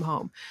cows come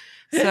home.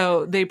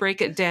 So they break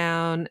it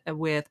down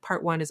with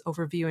part 1 is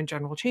overview and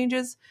general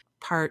changes.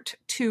 Part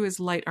 2 is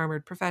light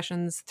armored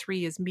professions.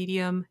 3 is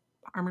medium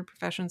armored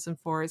professions, and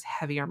 4 is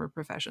heavy armored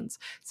professions.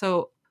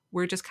 So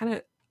we're just kind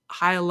of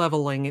high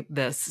leveling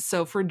this.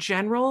 So for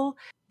general,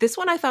 this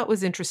one I thought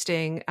was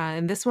interesting,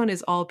 and this one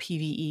is all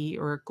PvE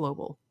or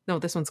global. No,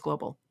 this one's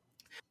global.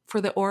 For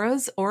the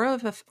auras, aura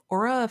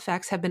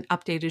effects have been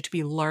updated to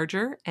be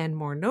larger and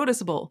more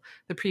noticeable.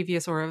 The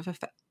previous aura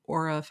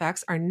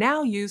effects are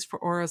now used for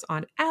auras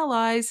on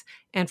allies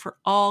and for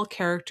all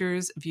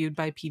characters viewed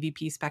by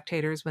PvP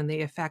spectators when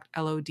the effect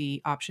LOD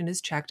option is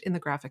checked in the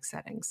graphics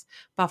settings.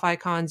 Buff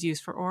icons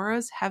used for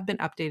auras have been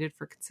updated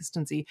for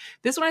consistency.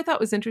 This one I thought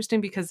was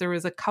interesting because there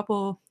was it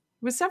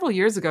was several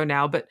years ago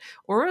now, but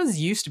auras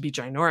used to be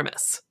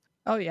ginormous.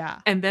 Oh yeah.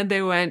 And then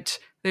they went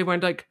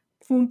like,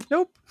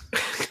 nope.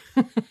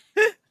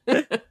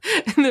 And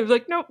they're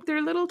like, nope,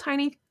 they're little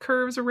tiny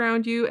curves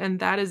around you, and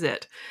that is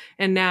it.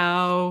 And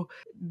now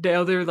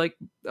they're like,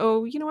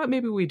 oh, you know what?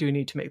 Maybe we do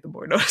need to make them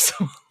more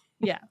noticeable.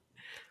 Yeah.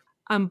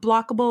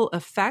 Unblockable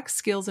effects,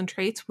 skills, and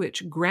traits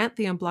which grant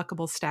the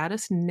unblockable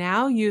status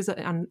now use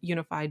a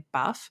unified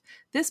buff.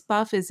 This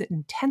buff is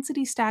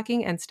intensity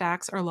stacking, and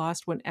stacks are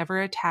lost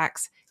whenever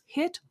attacks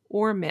hit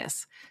or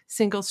miss.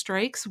 Single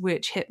strikes,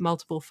 which hit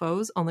multiple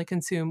foes, only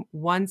consume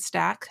 1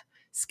 stack.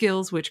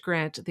 Skills which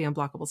grant the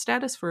unblockable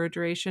status for a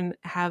duration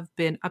have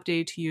been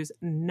updated to use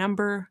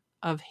number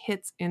of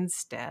hits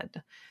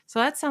instead. So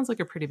that sounds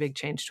like a pretty big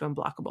change to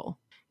unblockable.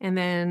 And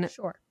then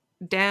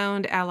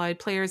downed allied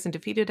players and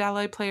defeated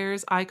allied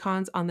players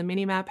icons on the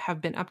minimap have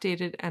been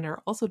updated and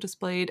are also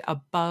displayed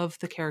above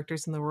the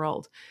characters in the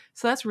world.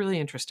 So that's really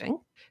interesting.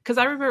 Because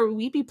I remember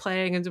we'd be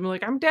playing and we're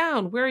like, I'm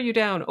down. Where are you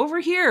down? Over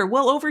here.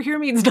 Well, over here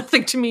means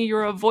nothing to me.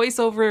 You're a voice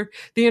over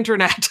the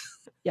internet.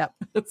 Yep.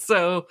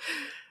 So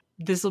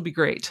this will be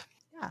great.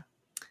 Yeah.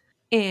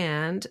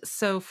 And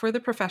so for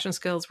the profession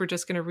skills, we're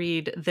just going to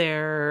read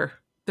their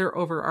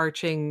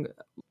overarching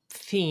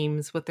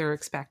themes, what they're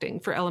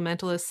expecting. For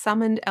elementalists,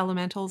 summoned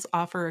elementals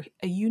offer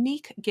a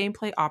unique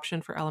gameplay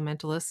option for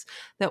elementalists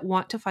that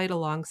want to fight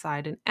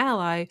alongside an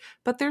ally,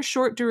 but their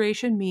short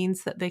duration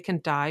means that they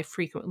can die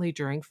frequently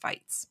during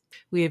fights.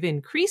 We have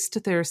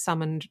increased their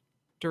summoned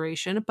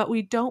duration, but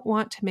we don't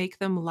want to make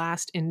them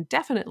last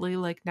indefinitely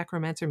like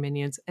necromancer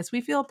minions, as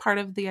we feel part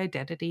of the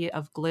identity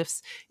of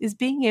glyphs is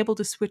being able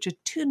to switch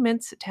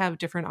attunements to have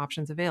different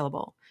options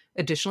available.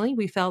 Additionally,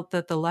 we felt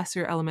that the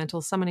lesser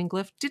elemental summoning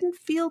glyph didn't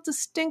feel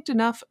distinct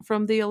enough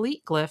from the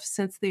elite glyph,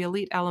 since the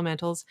elite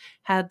elementals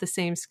had the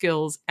same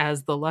skills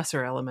as the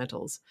lesser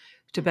elementals.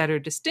 To better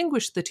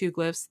distinguish the 2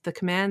 glyphs, the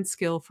command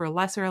skill for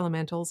lesser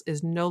elementals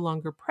is no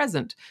longer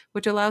present,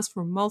 which allows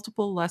for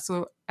multiple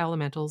lesser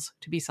elementals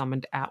to be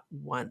summoned at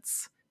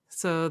once.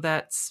 So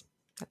that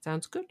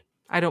sounds good.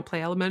 I don't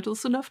play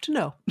elementals enough to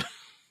know.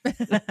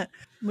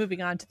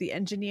 Moving on to the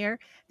engineer.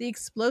 The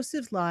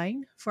explosive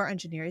line for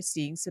engineer is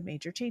seeing some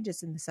major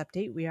changes in this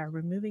update. We are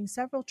removing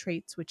several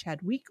traits which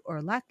had weak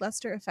or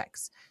lackluster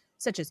effects,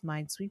 such as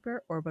Minesweeper,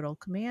 Orbital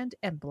Command,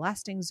 and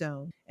Blasting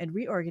Zone, and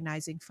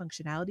reorganizing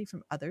functionality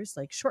from others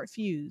like Short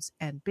Fuse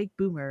and Big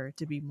Boomer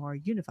to be more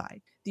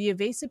unified. The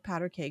Evasive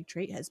Powder Keg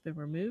trait has been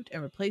removed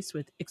and replaced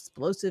with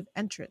Explosive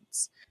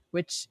Entrance,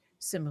 which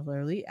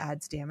similarly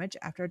adds damage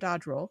after a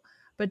dodge roll,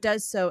 but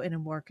does so in a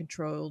more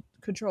controlled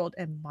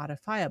and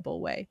modifiable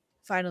way.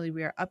 Finally,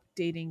 we are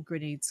updating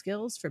grenade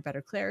skills for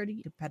better clarity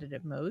in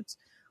competitive modes,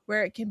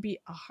 where it can be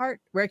hard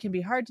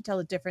to tell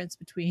the difference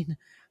between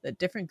the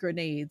different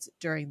grenades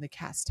during the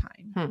cast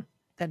time.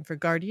 Then for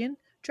Guardian,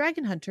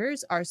 Dragon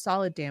Hunters are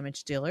solid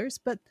damage dealers,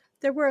 but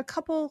there were a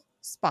couple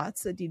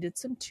spots that needed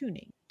some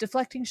tuning.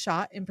 Deflecting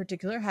Shot in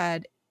particular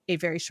had a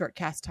very short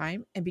cast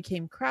time and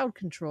became crowd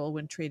control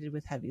when traded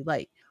with Heavy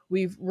Light.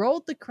 We've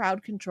rolled the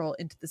crowd control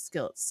into the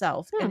skill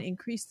itself and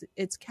increased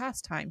its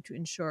cast time to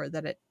ensure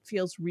that it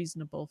feels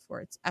reasonable for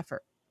its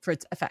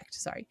effect.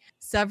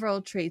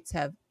 Several traits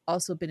have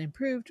also been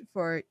improved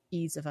for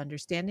ease of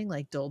understanding,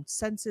 like dulled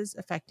senses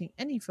affecting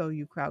any foe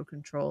you crowd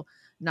control,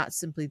 not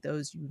simply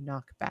those you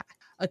knock back.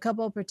 A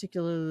couple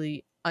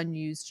particularly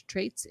unused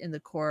traits in the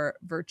core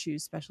virtue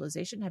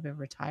specialization have been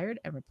retired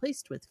and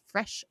replaced with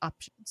fresh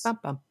options.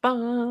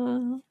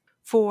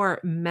 For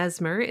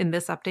Mesmer, in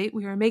this update,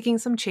 we are making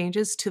some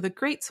changes to the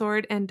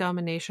Greatsword and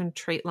Domination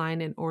trait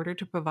line in order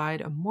to provide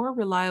a more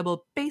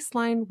reliable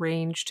baseline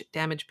ranged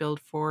damage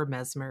build for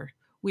Mesmer.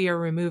 We are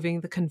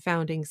removing the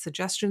Confounding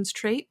Suggestions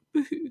trait,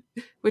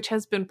 which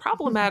has been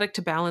problematic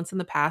to balance in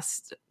the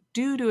past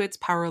due to its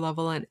power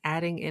level, and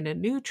adding in a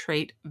new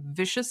trait,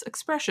 Vicious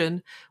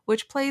Expression,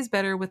 which plays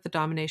better with the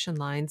Domination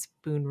line's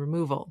boon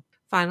removal.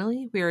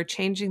 Finally, we are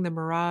changing the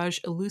Mirage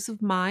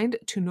Elusive Mind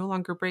to no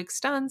longer break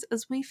stuns,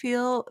 as we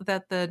feel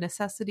that the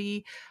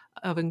necessity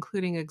of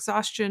including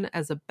exhaustion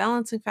as a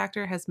balancing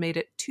factor has made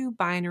it too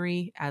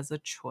binary as a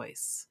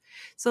choice.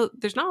 So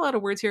there's not a lot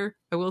of words here.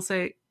 I will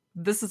say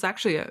this is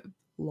actually a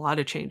lot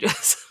of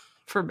changes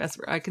for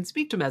Mesmer. I can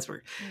speak to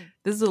Mesmer.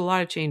 This is a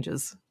lot of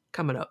changes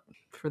coming up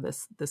for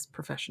this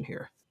profession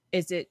here.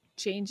 Is it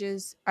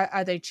changes?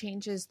 Are they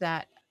changes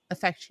that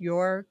affect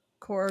your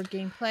core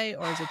gameplay,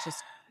 or is it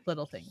just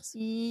little things?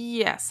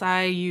 Yes,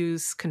 I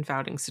use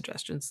Confounding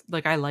Suggestions.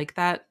 I like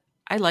that.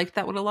 I like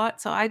that one a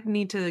lot. So I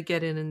need to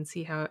get in and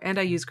see how. And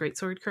I use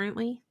Greatsword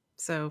currently,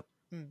 so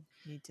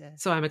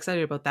So I'm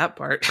excited about that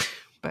part.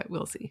 But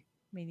we'll see.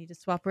 May need to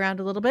swap around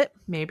a little bit.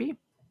 Maybe.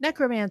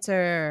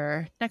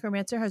 Necromancer.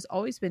 Necromancer has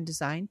always been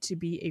designed to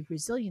be a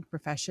resilient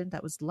profession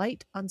that was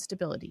light on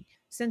stability.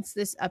 Since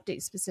this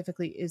update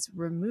specifically is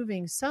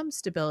removing some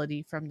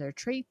stability from their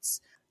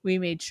traits, we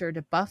made sure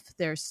to buff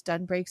their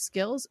stun break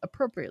skills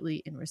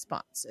appropriately in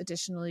response.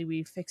 Additionally,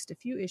 we fixed a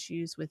few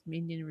issues with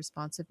minion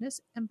responsiveness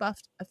and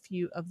buffed a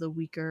few of the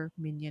weaker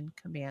minion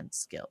command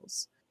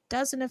skills.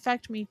 Doesn't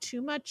affect me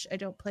too much. I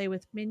don't play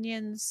with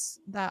minions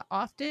that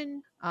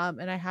often,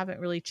 and I haven't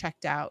really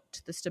checked out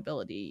the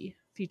stability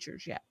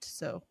features yet,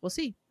 so we'll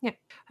see. Yeah.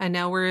 And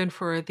now we're in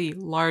for the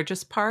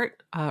largest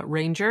part,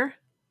 Ranger.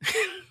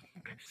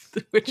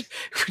 which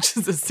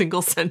is a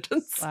single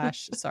sentence /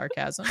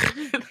 sarcasm.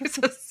 There's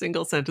a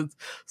single sentence.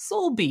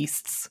 Soul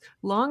beasts,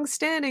 long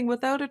standing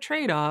without a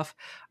trade-off,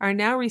 are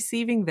now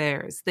receiving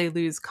theirs. They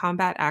lose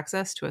combat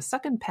access to a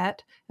second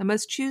pet and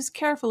must choose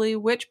carefully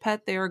which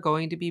pet they are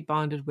going to be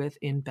bonded with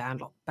in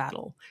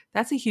battle.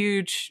 That's a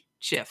huge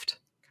shift.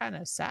 Kind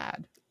of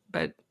sad,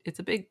 but it's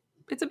a big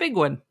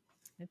one.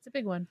 It's a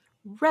big one.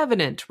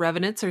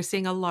 Revenants are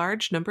seeing a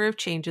large number of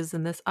changes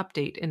in this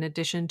update. In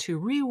addition to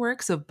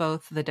reworks of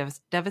both the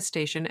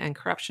Devastation and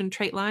Corruption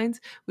trait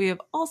lines, we have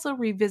also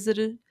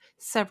revisited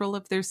several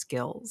of their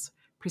skills.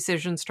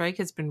 Precision Strike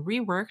has been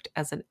reworked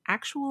as an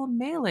actual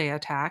melee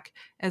attack,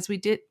 as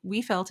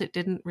we felt it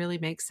didn't really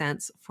make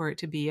sense for it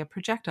to be a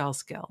projectile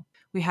skill.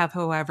 We have,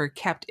 however,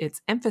 kept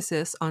its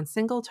emphasis on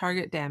single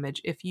target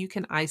damage if you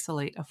can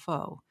isolate a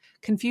foe.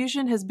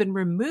 Confusion has been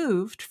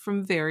removed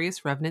from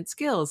various Revenant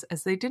skills,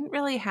 as they didn't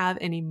really have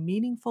any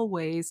meaningful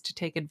ways to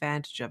take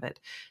advantage of it,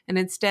 and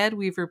instead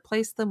we've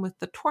replaced them with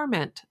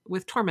Torment,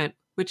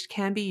 which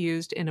can be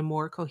used in a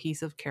more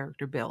cohesive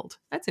character build.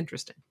 That's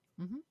interesting.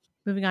 Mm-hmm.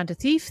 Moving on to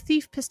Thief.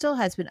 Thief Pistol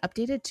has been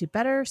updated to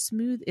better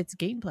smooth its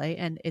gameplay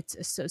and its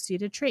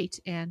associated trait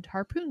and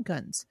harpoon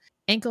guns.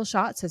 Ankle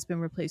Shots has been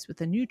replaced with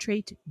a new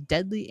trait,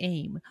 Deadly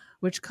Aim,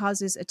 which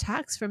causes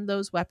attacks from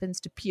those weapons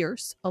to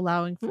pierce,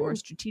 allowing for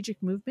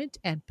strategic movement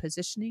and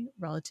positioning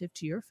relative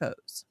to your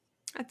foes.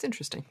 That's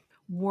interesting.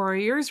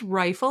 Warrior's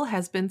Rifle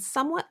has been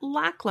somewhat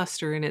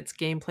lackluster in its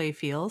gameplay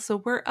feel, so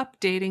we're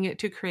updating it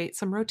to create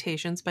some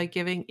rotations by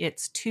giving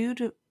its 2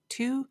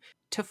 to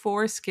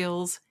 4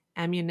 skills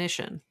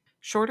ammunition.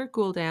 Shorter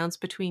cooldowns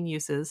between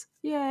uses,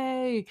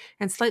 yay,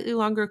 and slightly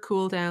longer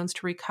cooldowns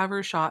to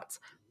recover shots,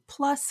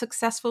 plus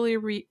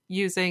successfully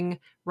using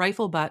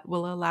Rifle Butt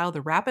will allow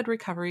the rapid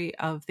recovery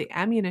of the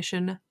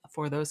ammunition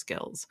for those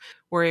skills.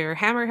 Warrior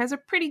Hammer has a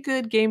pretty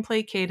good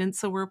gameplay cadence,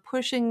 so we're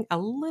pushing a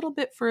little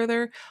bit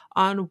further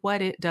on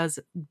what it does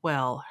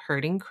well,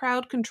 hurting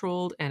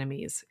crowd-controlled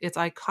enemies. Its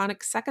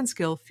iconic second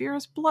skill,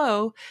 Fierce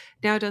Blow,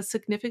 now does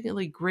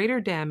significantly greater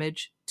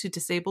damage to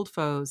disabled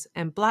foes,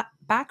 and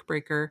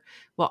Backbreaker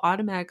will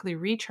automatically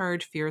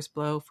recharge Fierce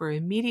Blow for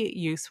immediate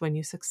use when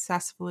you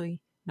successfully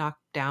knock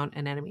down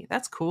an enemy.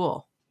 That's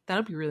cool.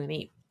 That'll be really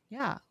neat.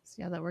 Yeah,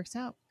 see how that works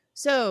out.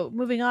 So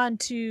moving on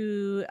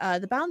to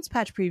the balance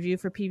patch preview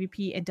for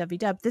PvP and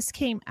WW. This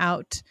came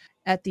out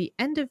at the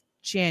end of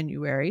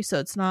January, so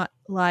it's not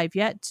live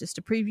yet. It's just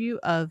a preview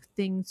of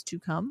things to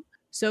come.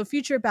 So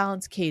future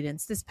balance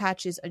cadence. This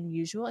patch is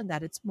unusual in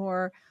that it's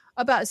more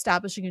about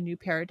establishing a new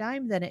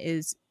paradigm than it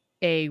is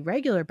a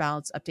regular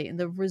balance update. And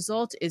the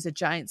result is a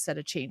giant set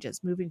of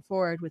changes. Moving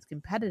forward with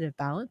competitive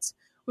balance,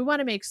 we want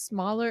to make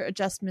smaller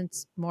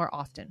adjustments more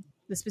often.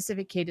 The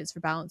specific cadence for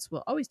balance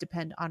will always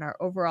depend on our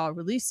overall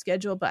release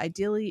schedule, but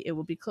ideally it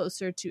will be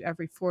closer to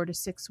every 4 to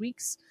 6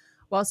 weeks,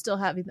 while still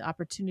having the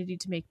opportunity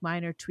to make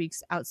minor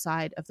tweaks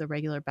outside of the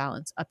regular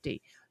balance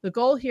update. The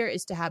goal here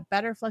is to have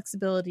better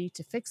flexibility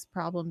to fix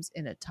problems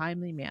in a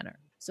timely manner.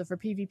 So for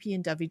PvP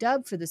and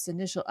WW, for this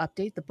initial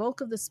update, the bulk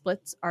of the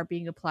splits are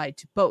being applied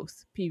to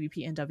both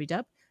PvP and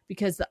WW,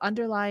 because the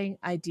underlying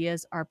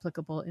ideas are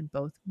applicable in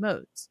both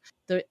modes.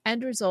 The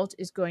end result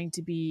is going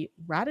to be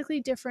radically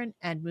different,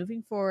 and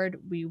moving forward,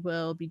 we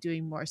will be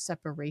doing more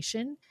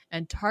separation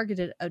and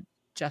targeted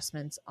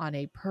adjustments on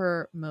a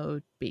per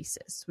mode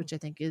basis, which I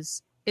think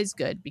is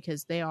good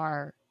because they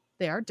are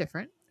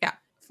different. Yeah.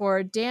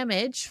 For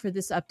damage, for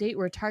this update,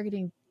 we're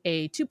targeting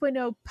a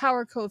 2.0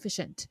 power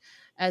coefficient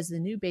as the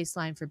new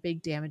baseline for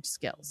big damage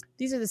skills.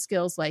 These are the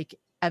skills like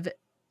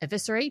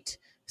Eviscerate,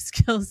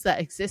 skills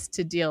that exist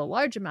to deal a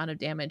large amount of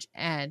damage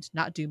and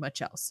not do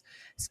much else.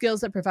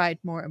 Skills that provide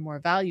more and more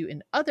value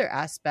in other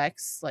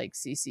aspects like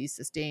CC,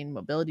 sustain,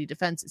 mobility,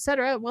 defense,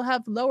 etc. will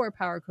have lower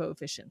power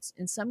coefficients.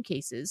 In some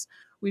cases,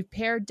 we've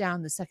pared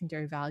down the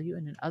secondary value,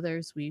 and in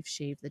others, we've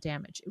shaved the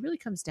damage. It really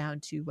comes down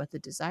to what the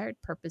desired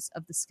purpose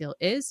of the skill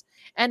is,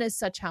 and as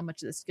such, how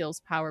much of the skill's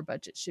power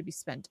budget should be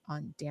spent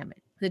on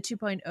damage. The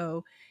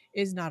 2.0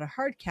 is not a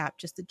hard cap,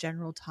 just the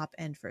general top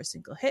end for a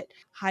single hit,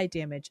 high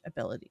damage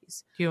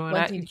abilities. You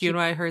know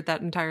I heard that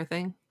entire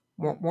thing?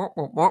 Yeah,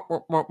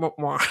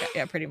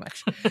 pretty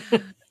much.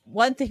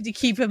 One thing to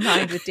keep in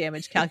mind with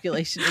damage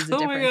calculation is the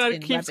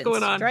difference in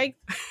weapon strength.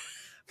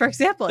 For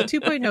example, a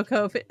 2.0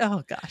 coefficient.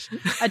 Oh gosh,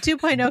 a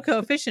 2.0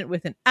 coefficient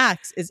with an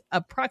axe is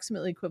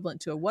approximately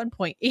equivalent to a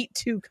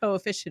 1.82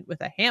 coefficient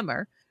with a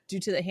hammer, due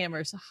to the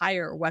hammer's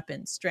higher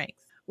weapon strength.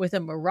 With a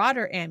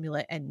Marauder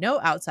amulet and no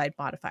outside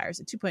modifiers,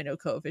 a 2.0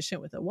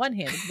 coefficient with a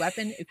one-handed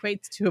weapon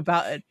equates to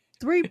about a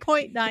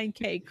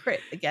 3.9k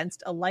crit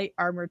against a light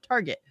armor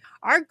target.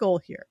 Our goal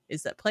here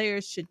is that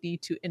players should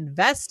need to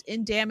invest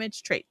in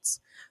damage traits,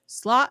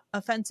 slot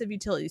offensive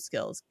utility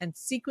skills, and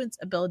sequence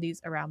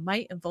abilities around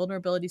might and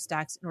vulnerability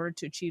stacks in order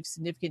to achieve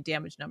significant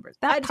damage numbers.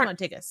 I just want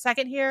to take a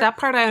second here. That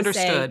part I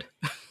understood.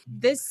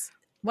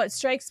 What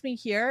strikes me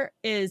here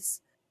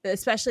is,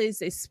 especially as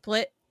they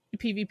split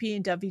PvP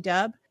and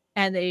WW,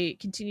 and they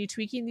continue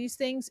tweaking these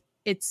things.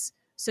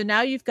 So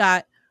now you've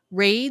got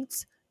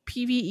raids,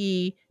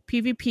 PvE,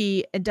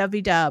 PvP, and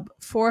WW,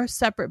 4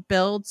 separate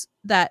builds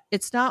that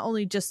it's not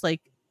only just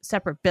like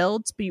separate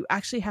builds, but you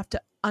actually have to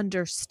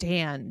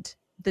understand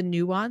the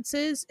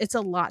nuances. It's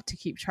a lot to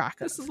keep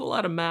track of. This is a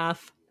lot of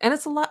math. And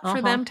it's a lot for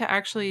them to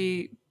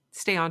actually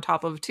stay on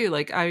top of too.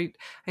 Like I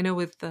know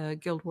with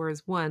Guild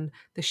Wars 1,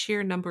 the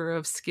sheer number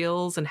of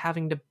skills and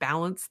having to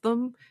balance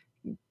them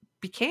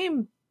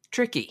became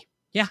tricky.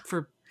 Yeah.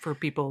 For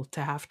people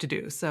to have to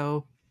do.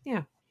 So,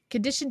 yeah.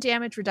 Condition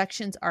damage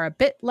reductions are a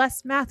bit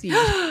less mathy.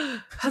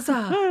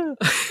 Huzzah!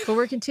 But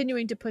we're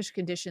continuing to push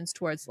conditions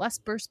towards less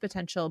burst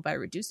potential by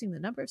reducing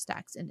the number of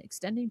stacks and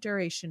extending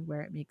duration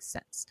where it makes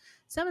sense.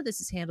 Some of this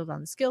is handled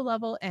on the skill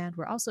level, and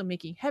we're also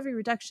making heavy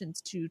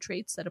reductions to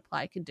traits that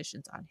apply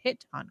conditions on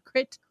hit, on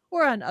crit,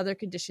 or on other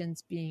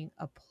conditions being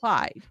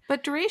applied.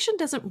 But duration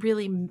doesn't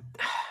really...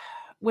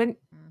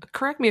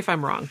 Correct me if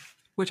I'm wrong,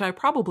 which I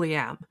probably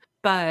am,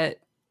 but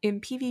in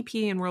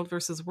PvP and World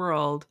versus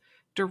World,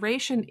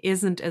 duration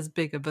isn't as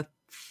big of a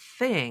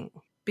thing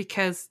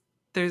because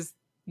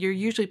you're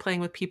usually playing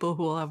with people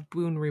who will have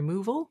boon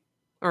removal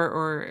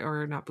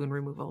or not boon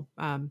removal,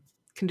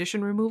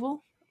 condition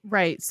removal.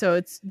 Right. So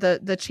it's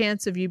the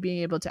chance of you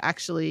being able to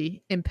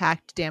actually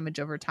impact damage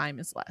over time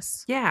is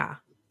less. Yeah.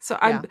 So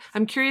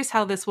I'm curious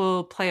how this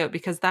will play out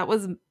because that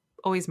was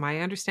always my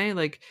understanding.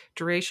 Like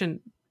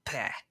duration.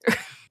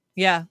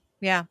 Yeah.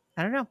 I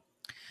don't know.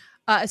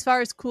 As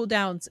far as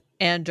cooldowns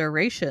and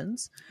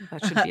durations,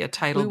 that should be a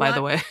title, by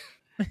the way.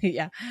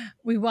 Yeah.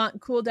 We want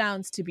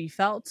cooldowns to be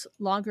felt.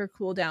 Longer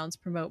cooldowns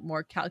promote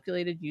more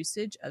calculated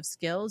usage of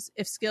skills.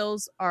 If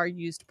skills are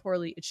used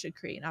poorly, it should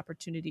create an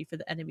opportunity for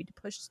the enemy to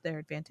push their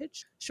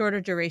advantage. Shorter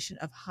duration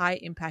of high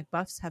impact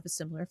buffs have a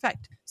similar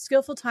effect.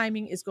 Skillful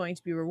timing is going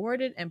to be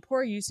rewarded, and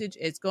poor usage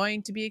is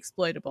going to be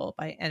exploitable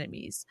by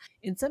enemies.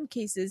 In some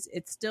cases,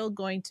 it's still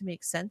going to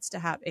make sense to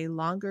have a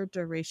longer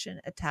duration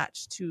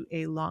attached to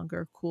a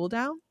longer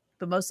cooldown.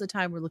 But most of the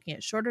time, we're looking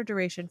at shorter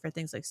duration for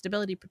things like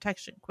stability,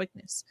 protection,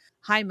 quickness,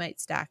 high might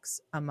stacks,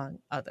 among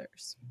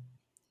others.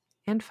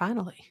 And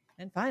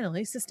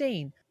finally,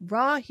 sustain.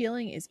 Raw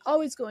healing is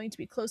always going to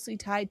be closely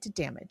tied to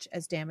damage.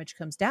 As damage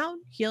comes down,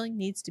 healing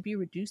needs to be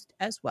reduced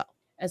as well.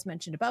 As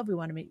mentioned above, we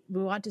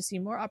want to see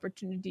more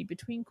opportunity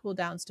between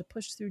cooldowns to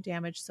push through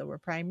damage, so we're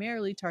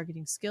primarily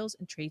targeting skills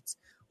and traits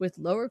with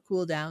lower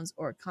cooldowns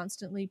or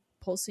constantly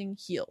pulsing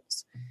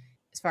heals.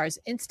 As far as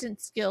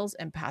instant skills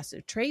and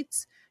passive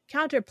traits,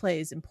 counterplay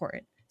is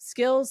important.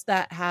 Skills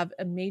that have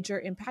a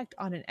major impact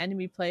on an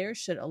enemy player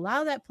should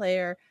allow that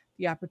player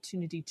the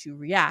opportunity to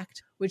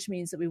react, which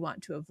means that we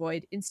want to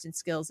avoid instant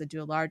skills that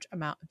do a large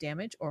amount of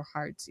damage or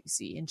hard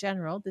CC. In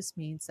general, this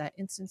means that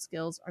instant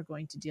skills are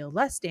going to deal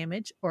less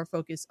damage or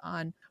focus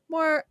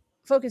more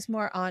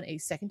on a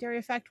secondary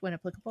effect when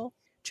applicable.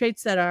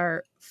 Traits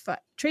that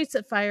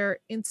fire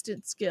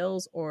instant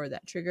skills or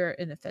that trigger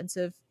an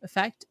offensive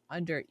effect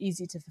under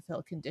easy to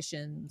fulfill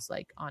conditions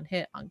like on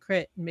hit, on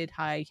crit,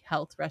 mid-high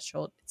health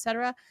threshold,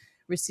 etc.,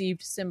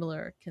 received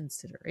similar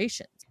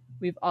considerations.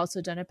 We've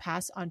also done a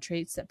pass on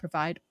traits that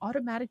provide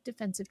automatic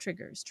defensive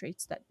triggers,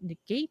 traits that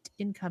negate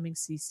incoming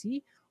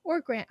CC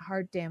or grant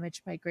hard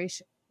damage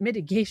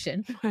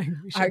mitigation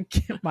are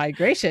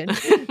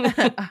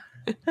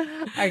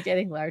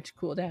getting large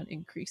cooldown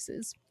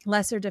increases.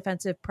 Lesser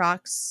defensive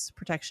procs,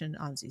 protection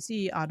on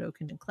CC, auto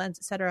condition cleanse,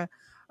 etc.,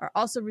 are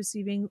also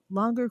receiving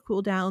longer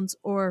cooldowns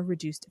or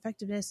reduced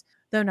effectiveness,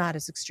 though not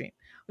as extreme.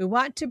 We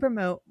want to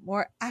promote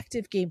more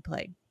active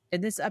gameplay,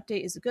 and this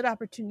update is a good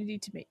opportunity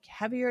to make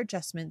heavier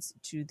adjustments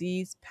to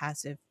these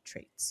passive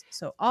traits.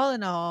 So all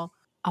in all,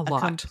 a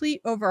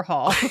complete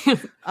overhaul.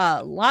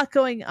 A lot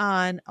going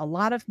on, a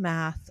lot of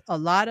math, a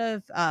lot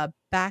of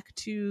back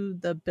to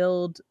the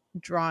build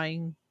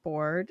drawing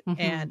board,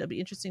 and it'll be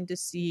interesting to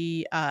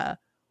see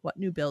what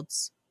new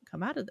builds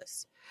come out of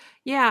this.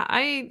 Yeah,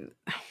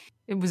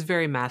 it was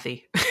very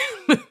mathy.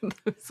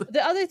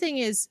 The other thing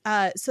is,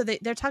 so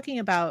they're talking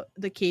about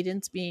the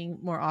cadence being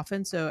more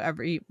often, so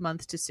every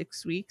month to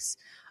 6 weeks,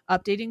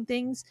 updating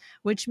things,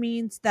 which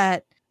means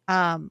that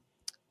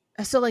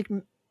so like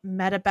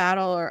Meta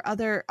Battle or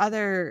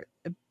other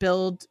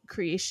build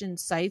creation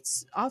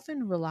sites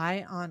often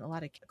rely on a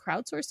lot of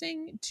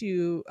crowdsourcing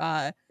to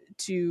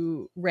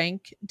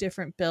rank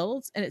different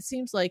builds, and it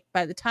seems like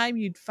by the time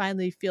you'd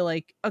finally feel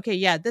like, okay,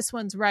 yeah, this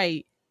one's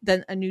right,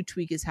 then a new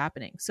tweak is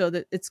happening. So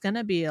that it's going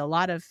to be a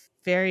lot of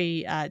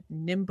very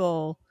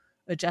nimble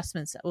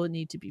adjustments that will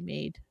need to be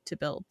made to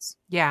builds.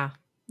 Yeah,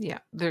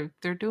 they're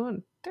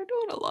doing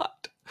a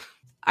lot.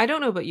 I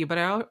don't know about you, but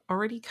I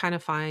already kind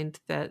of find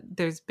that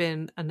there's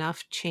been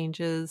enough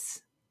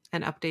changes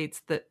and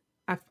updates that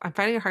I'm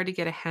finding it hard to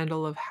get a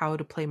handle of how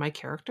to play my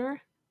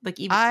character. Like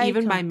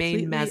even my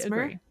main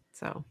Mesmer. Agree.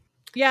 So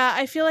yeah,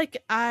 I feel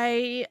like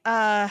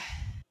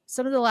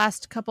some of the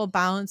last couple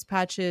balance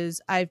patches,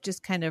 I've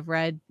just kind of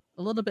read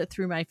a little bit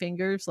through my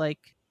fingers,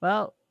 like,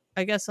 well,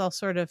 I guess I'll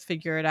sort of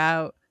figure it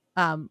out.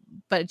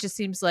 But it just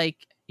seems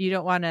like you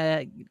don't want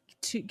to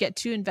get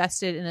too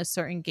invested in a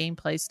certain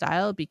gameplay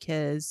style,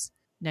 because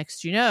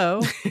next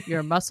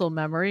your muscle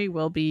memory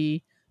will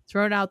be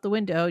thrown out the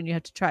window and you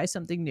have to try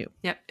something new.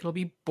 Yep, it'll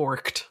be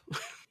borked.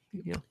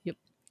 Yep.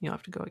 You'll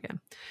have to go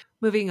again.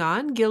 Moving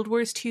on, Guild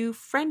Wars 2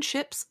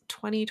 Friendships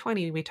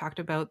 2020. We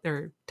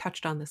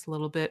touched on this a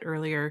little bit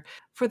earlier.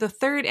 For the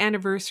 3rd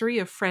anniversary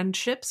of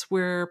Friendships,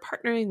 we're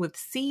partnering with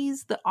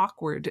Seize the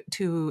Awkward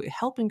to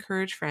help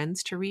encourage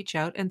friends to reach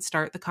out and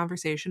start the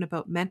conversation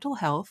about mental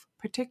health,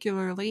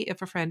 particularly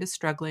if a friend is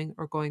struggling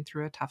or going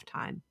through a tough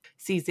time.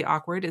 Seize the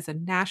Awkward is a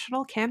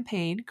national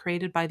campaign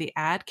created by the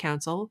Ad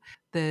Council,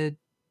 the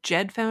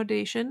JED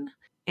Foundation,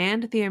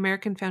 and the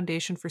American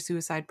Foundation for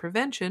Suicide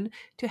Prevention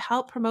to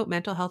help promote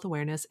mental health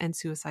awareness and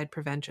suicide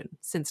prevention.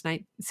 Since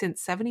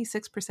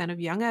 76% of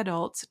young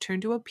adults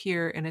turn to a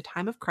peer in a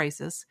time of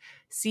crisis,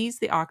 Seize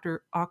the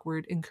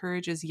Awkward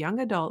encourages young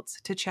adults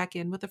to check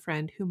in with a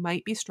friend who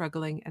might be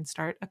struggling and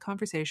start a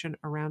conversation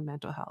around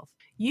mental health.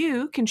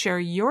 You can share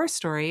your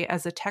story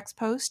as a text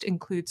post,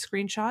 include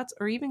screenshots,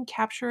 or even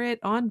capture it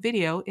on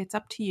video. It's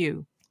up to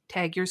you.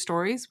 Tag your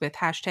stories with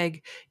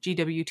hashtag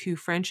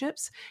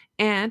GW2Friendships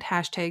and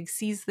hashtag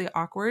Seize the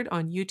Awkward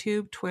on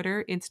YouTube,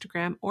 Twitter,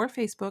 Instagram, or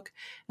Facebook,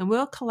 and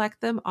we'll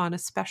collect them on a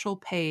special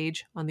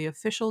page on the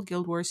official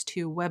Guild Wars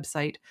 2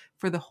 website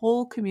for the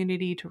whole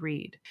community to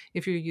read.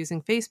 If you're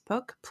using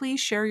Facebook, please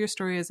share your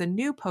story as a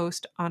new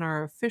post on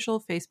our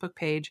official Facebook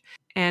page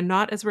and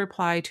not as a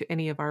reply to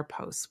any of our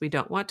posts. We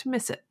don't want to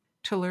miss it.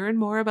 To learn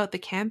more about the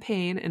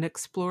campaign and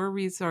explore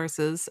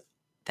resources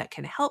that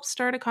can help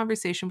start a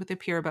conversation with a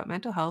peer about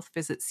mental health,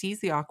 visit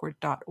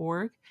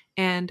seizetheawkward.org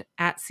and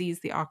at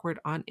seizetheawkward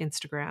on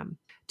Instagram.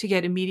 To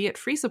get immediate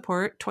free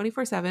support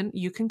 24/7,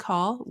 you can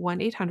call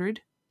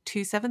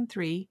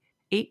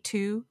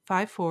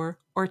 1-800-273-8254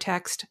 or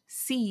text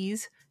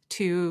SEIZE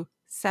to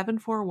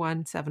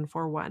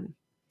 741-741.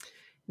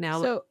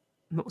 Now,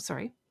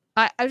 sorry.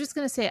 I was just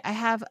going to say, I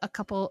have a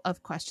couple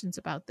of questions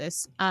about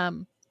this.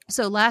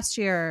 So last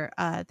year,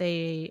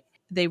 they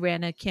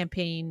ran a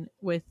campaign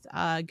with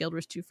Guild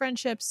Wars 2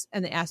 Friendships,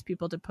 and they asked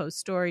people to post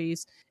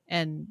stories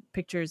and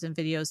pictures and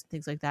videos and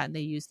things like that, and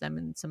they used them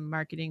in some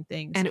marketing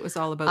things. And it was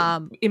all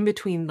about in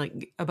between,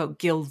 like about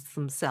guilds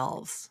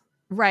themselves.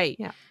 Right.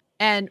 Yeah.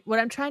 And what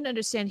I'm trying to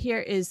understand here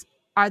is,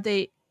 are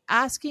they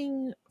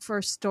asking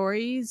for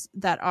stories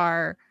that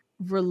are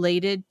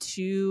related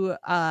to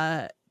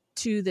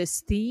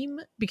this theme?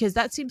 Because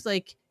that seems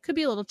like could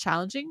be a little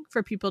challenging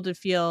for people to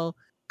feel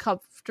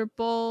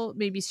comfortable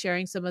maybe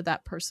sharing some of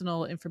that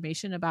personal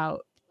information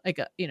about, like,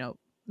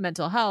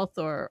 mental health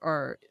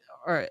or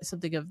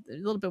something of a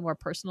little bit more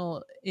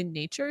personal in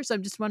nature. So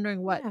I'm just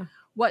wondering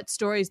what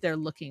stories they're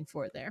looking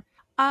for there.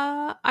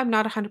 I'm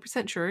not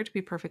 100% sure, to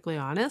be perfectly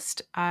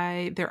honest.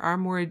 There are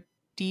more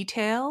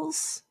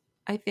details,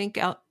 I think,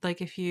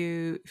 like if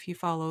you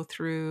follow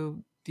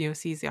through,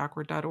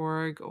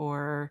 seizetheawkward.org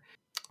or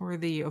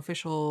the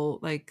official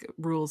like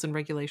rules and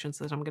regulations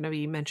that I'm going to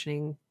be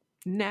mentioning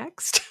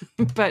next.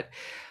 but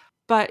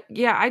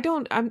yeah,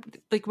 I'm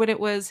like, when it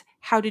was,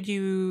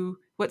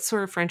 what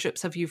sort of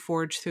friendships have you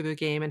forged through the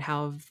game and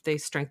how have they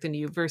strengthened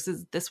you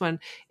versus this one?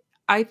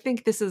 I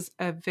think this is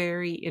a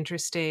very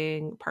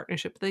interesting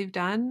partnership they've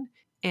done,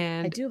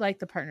 and I do like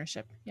the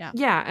partnership.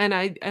 Yeah. And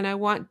I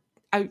want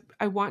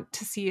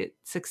to see it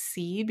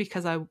succeed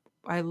because I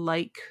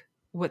like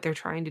what they're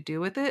trying to do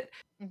with it.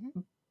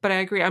 Mm-hmm. But I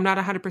agree, I'm not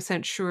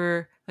 100%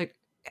 sure like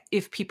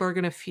if people are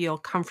going to feel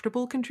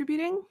comfortable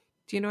contributing.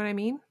 Do you know what I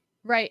mean?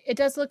 Right. It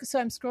does look, so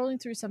I'm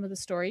scrolling through some of the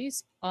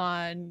stories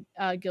on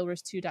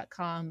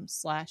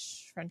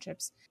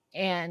guildwars2.com/friendships.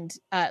 And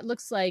it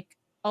looks like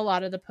a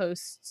lot of the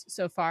posts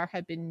so far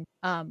have been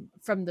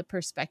from the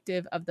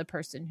perspective of the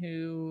person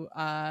who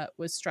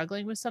was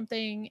struggling with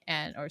something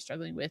or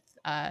struggling with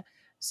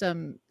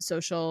some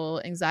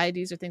social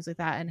anxieties or things like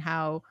that, and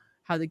how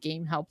the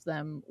game helped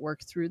them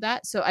work through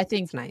that. So I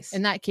think nice.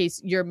 In that case,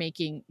 you're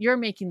making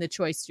the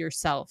choice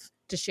yourself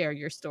to share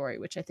your story,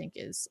 which I think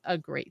is a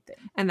great thing.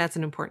 And that's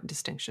an important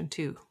distinction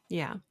too.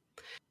 Yeah.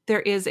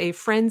 There is a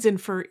Friends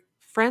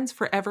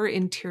Forever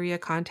Interia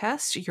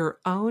contest, your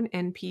own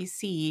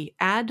NPC.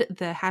 Add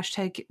the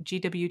hashtag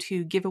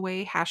GW2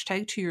 giveaway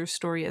hashtag to your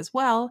story as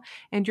well,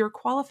 and your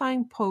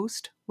qualifying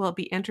post will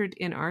be entered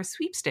in our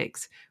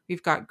sweepstakes.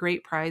 We've got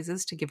great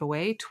prizes to give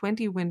away.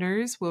 20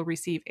 winners will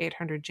receive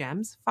 800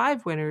 gems.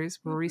 5 winners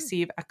will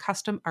receive a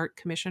custom art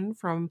commission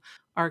from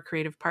our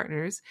creative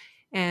partners.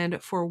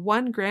 And for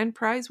one grand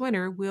prize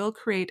winner, we'll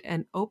create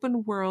an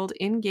open world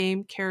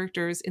in-game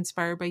characters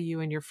inspired by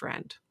you and your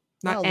friend.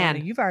 Not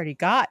Anne. You've already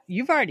got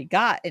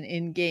an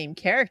in-game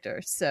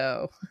character,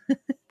 so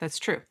that's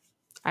true.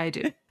 I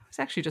do. I was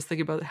actually just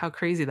thinking about how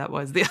crazy that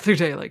was the other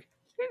day. Like,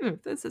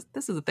 this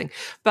is a thing.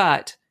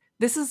 But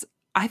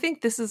I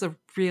think this is a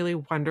really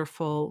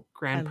wonderful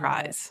grand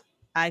prize.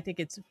 I think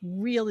it's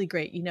really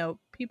great.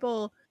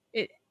 People,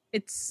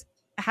 it's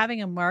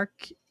having a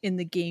mark in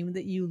the game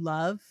that you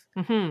love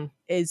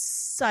is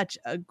such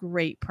a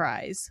great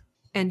prize.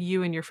 And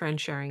you and your friend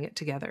sharing it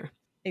together.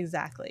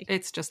 Exactly.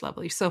 It's just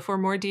lovely. So for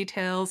more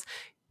details,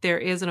 there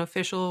is an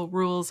official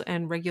rules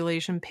and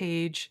regulation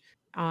page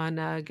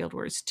on Guild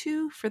Wars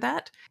 2 for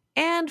that.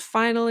 And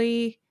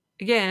finally,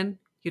 again,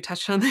 you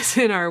touched on this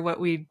in our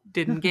What We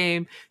Did in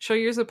Game. Show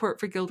your support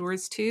for Guild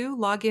Wars 2.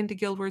 Log into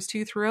Guild Wars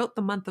 2 throughout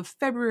the month of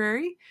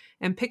February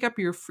and pick up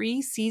your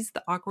free Seize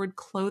the Awkward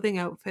clothing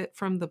outfit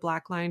from the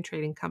Black Lion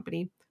Trading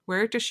Company.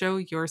 Wear it to show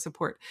your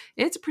support.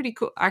 It's pretty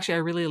cool. Actually, I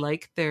really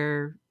like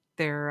their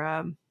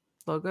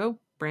logo.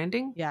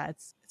 Branding. Yeah,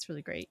 it's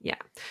really great. Yeah.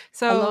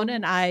 So Alona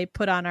and I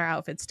put on our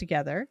outfits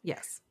together.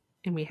 Yes.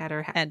 And we had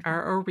our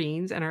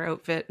arenes and our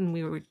outfit, and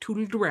we were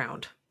tootled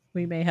around.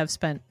 We may have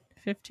spent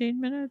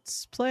 15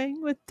 minutes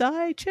playing with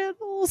dye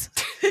channels.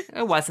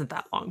 It wasn't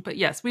that long, but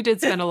yes, we did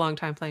spend a long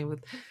time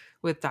playing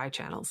with dye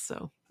channels.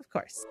 So of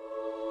course.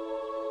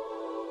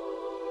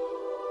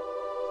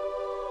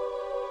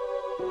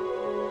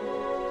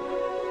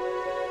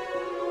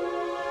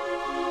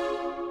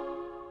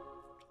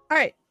 All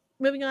right.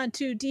 Moving on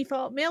to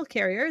default mail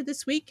carrier.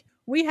 This week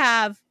we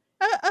have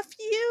a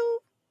few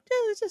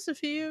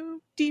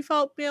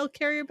default mail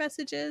carrier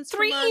messages.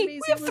 We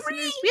have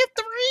three.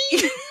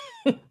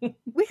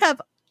 We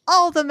have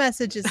all the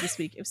messages this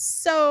week. It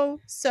was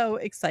so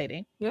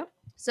exciting. Yeah.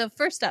 So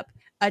first up,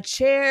 a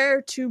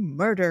chair to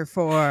murder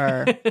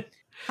for.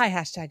 Hi,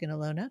 hashtag and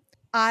Alona.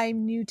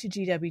 I'm new to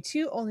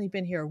GW2, only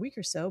been here a week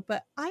or so,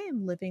 but I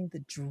am living the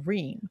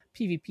dream.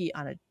 PvP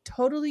on a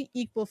totally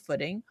equal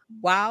footing.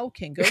 WoW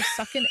can go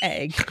suck an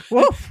egg.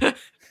 Woof.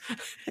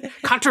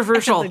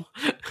 Controversial.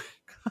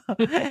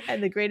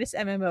 And the greatest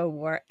MMO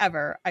war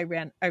ever. I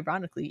ran,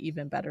 ironically,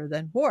 even better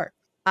than War.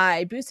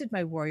 I boosted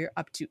my warrior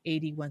up to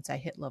 80 once I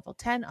hit level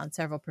 10 on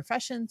several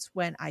professions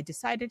when I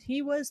decided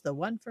he was the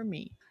one for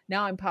me.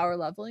 Now I'm power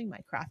leveling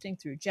my crafting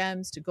through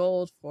gems to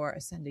gold for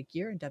ascended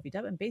gear and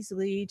WW, and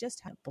basically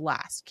just have a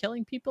blast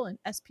killing people in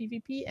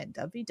SPVP and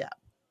WW.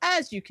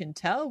 As you can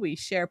tell, we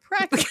share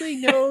practically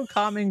no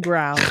common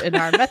ground in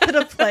our method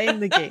of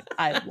playing the game.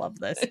 I love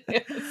this.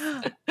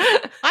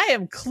 I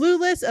am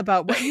clueless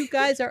about what you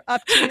guys are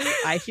up to.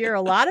 I hear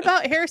a lot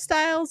about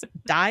hairstyles,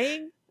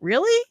 dyeing.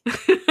 Really?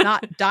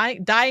 Not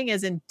dying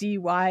as in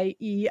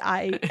DYEING.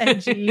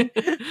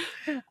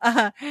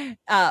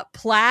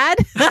 Plaid.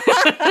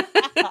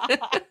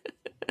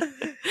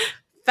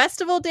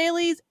 Festival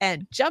dailies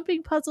and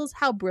jumping puzzles.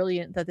 How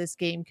brilliant that this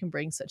game can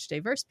bring such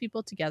diverse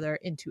people together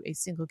into a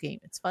single game.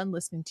 It's fun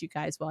listening to you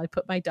guys while I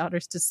put my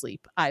daughters to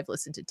sleep. I've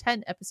listened to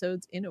 10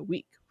 episodes in a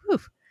week. Whew.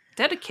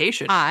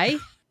 Dedication. I,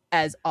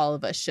 as all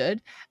of us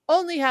should,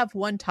 only have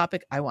one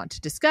topic I want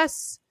to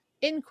discuss.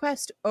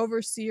 Inquest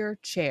Overseer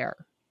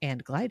Chair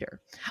and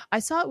Glider. I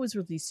saw it was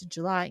released in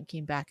July and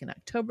came back in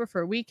October for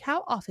a week.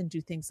 How often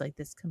do things like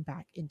this come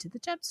back into the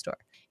gem store?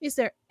 Is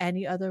there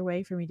any other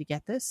way for me to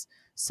get this?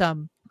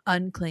 Some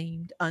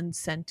unclaimed,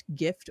 unsent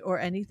gift or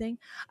anything?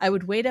 I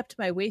would wade up to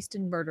my waist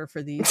and murder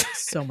for these.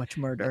 So much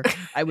murder.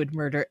 I would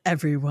murder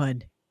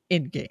everyone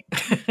in game.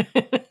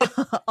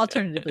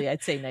 Alternatively,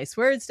 I'd say nice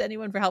words to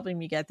anyone for helping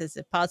me get this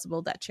if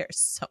possible. That chair is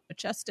so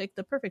majestic.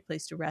 The perfect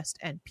place to rest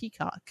and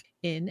peacock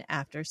in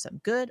after some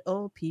good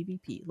old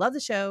PvP. Love the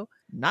show.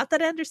 Not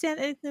that I understand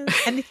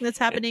anything that's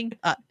happening.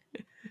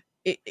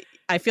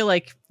 I feel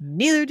like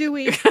neither do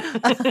we. Keep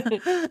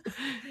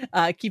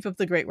up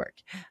the great work.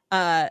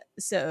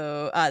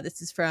 So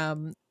this is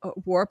from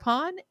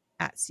Warpawn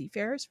at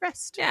Seafarer's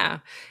Rest. Yeah.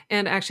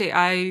 And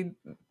actually,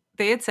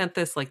 they had sent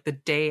this like the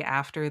day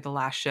after the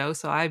last show,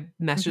 so I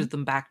messaged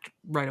them back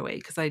right away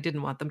because I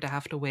didn't want them to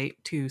have to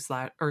wait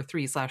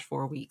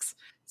 3/4 weeks.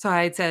 So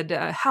I had said,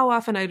 how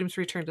often items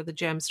return to the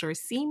gem store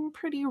seem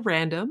pretty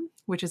random,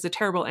 which is a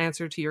terrible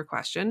answer to your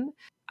question.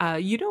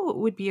 You know what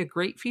would be a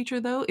great feature,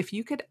 though? If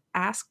you could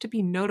ask to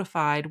be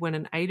notified when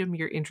an item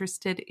you're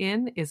interested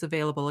in is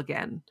available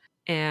again.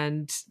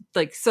 And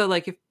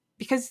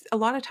because a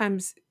lot of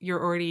times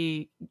you're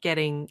already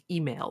getting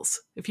emails.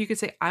 If you could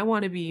say, I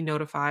want to be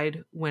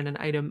notified when an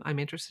item I'm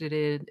interested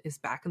in is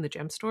back in the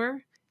gem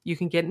store, you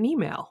can get an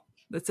email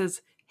that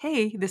says,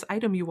 hey, this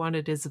item you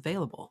wanted is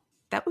available.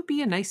 That would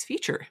be a nice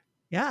feature.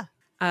 Yeah.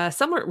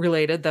 Somewhat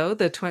related, though,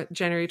 the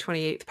January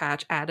 28th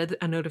patch added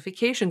a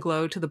notification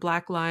glow to the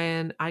Black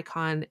Lion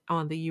icon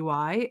on the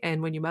UI,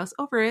 and when you mouse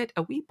over it,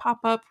 a wee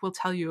pop-up will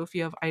tell you if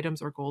you have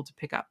items or gold to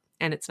pick up.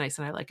 And it's nice,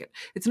 and I like it.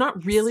 It's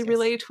not really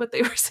related to what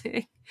they were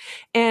saying.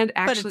 And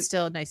actually, but it's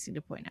still a nice thing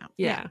to point out.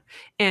 Yeah.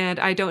 And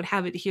I don't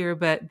have it here,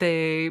 but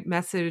they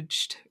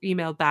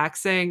emailed back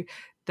saying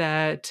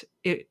that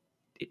the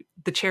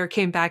chair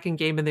came back in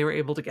game and they were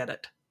able to get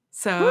it.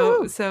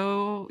 So,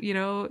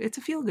 it's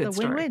a feel-good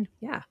story. Win-win.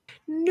 Yeah.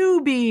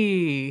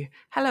 Newbie.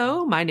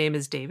 Hello, my name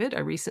is David. I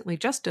recently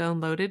just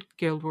downloaded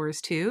Guild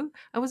Wars 2.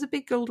 I was a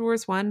big Guild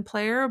Wars 1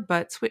 player,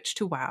 but switched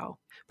to WoW.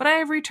 But I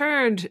have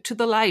returned to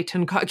the light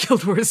and got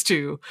Guild Wars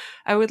 2.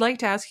 I would like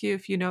to ask you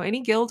if you know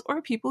any guilds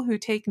or people who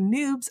take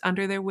noobs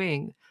under their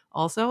wing.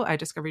 Also, I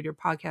discovered your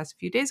podcast a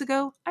few days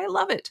ago. I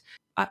love it.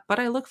 But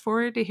I look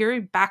forward to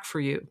hearing back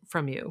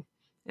from you.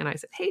 And I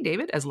said, hey,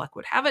 David, as luck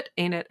would have it,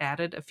 ANET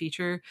added a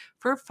feature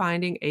for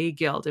finding a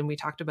guild. And we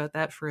talked about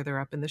that further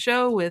up in the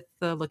show with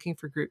the Looking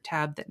for Group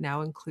tab that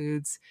now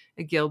includes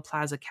a Guild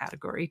Plaza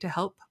category to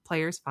help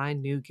players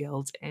find new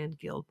guilds and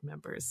guild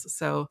members.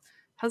 So,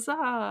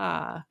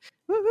 huzzah!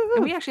 Woo-hoo-hoo.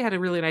 And we actually had a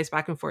really nice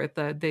back and forth.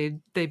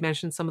 They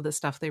mentioned some of the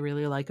stuff they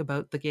really like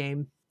about the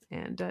game.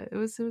 And it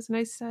was a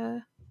nice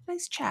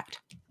chat.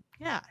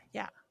 Yeah.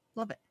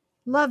 Love it.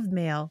 Love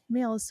mail.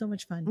 Mail is so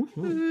much fun.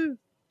 Mm-hmm.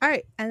 All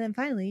right. And then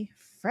finally,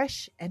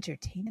 fresh,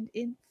 entertainment,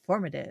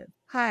 informative.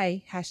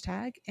 Hi,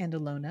 hashtag and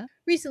Alona.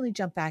 Recently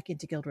jumped back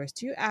into Guild Wars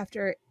 2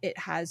 after it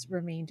has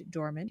remained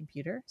dormant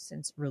computer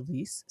since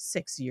release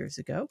 6 years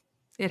ago.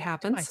 It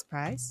happens. To my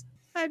surprise,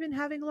 I've been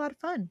having a lot of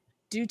fun.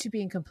 Due to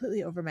being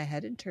completely over my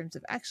head in terms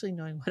of actually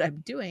knowing what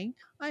I'm doing,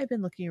 I have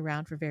been looking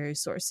around for various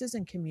sources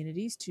and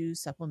communities to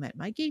supplement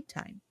my game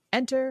time.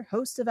 Enter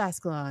Hosts of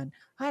Ascalon.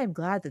 I am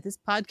glad that this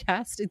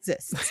podcast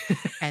exists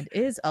and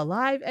is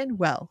alive and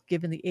well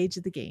given the age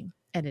of the game.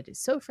 And it is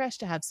so fresh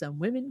to have some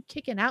women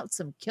kicking out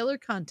some killer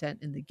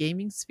content in the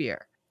gaming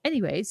sphere.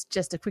 Anyways,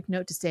 just a quick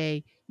note to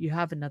say you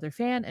have another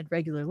fan and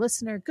regular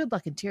listener. Good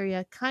luck in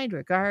Tyria. Kind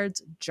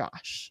regards,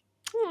 Josh.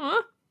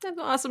 Aw, that's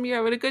awesome. You're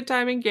having a good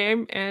time in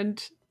game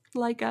and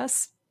like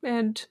us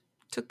and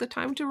took the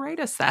time to write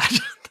us that.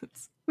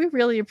 We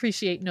really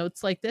appreciate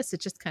notes like this.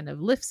 It just kind of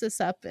lifts us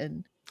up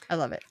and I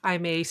love it. I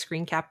may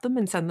screen cap them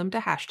and send them to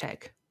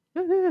hashtag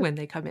when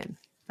they come in.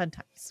 Fun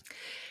times.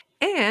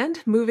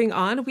 And moving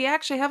on, we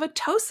actually have a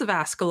Toast of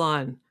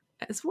Ascalon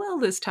as well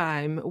this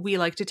time. We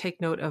like to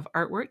take note of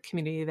artwork,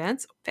 community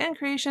events, fan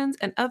creations,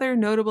 and other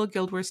notable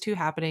Guild Wars 2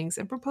 happenings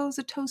and propose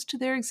a toast to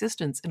their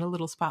existence in a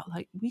little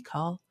spotlight we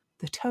call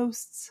the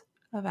Toasts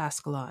of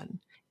Ascalon.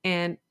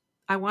 And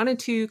I wanted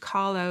to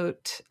call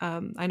out,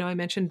 I know I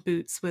mentioned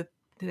Boots with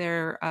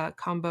their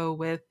combo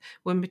with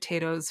Wooden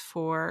Potatoes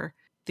for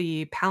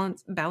the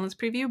balance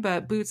preview,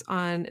 but Boots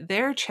on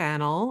their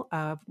channel,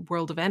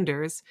 World of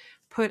Enders,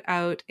 put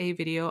out a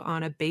video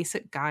on a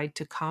basic guide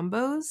to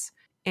combos.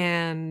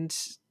 And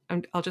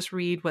I'll just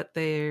read what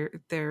their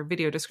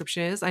video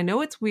description is. I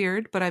know it's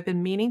weird, but I've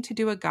been meaning to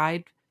do a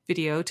guide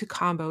video to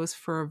combos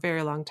for a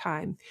very long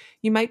time.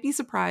 You might be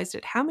surprised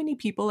at how many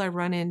people I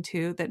run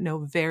into that know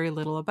very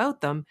little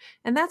about them,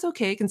 and that's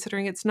okay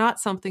considering it's not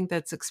something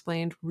that's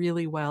explained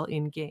really well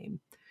in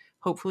game.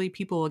 Hopefully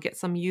people will get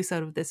some use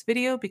out of this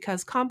video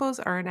because combos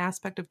are an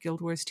aspect of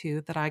Guild Wars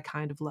 2 that I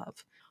kind of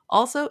love.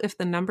 Also, if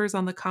the numbers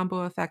on the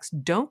combo effects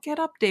don't get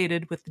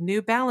updated with the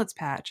new balance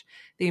patch,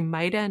 they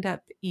might end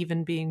up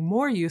even being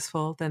more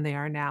useful than they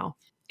are now.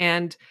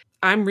 And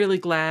I'm really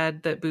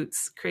glad that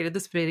Boots created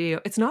this video.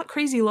 It's not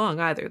crazy long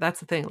either.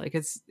 That's the thing. Like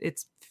it's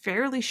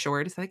fairly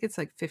short. I think it's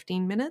like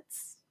 15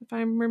 minutes, if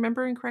I'm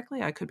remembering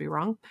correctly. I could be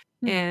wrong.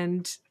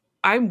 And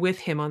I'm with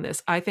him on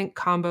this. I think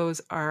combos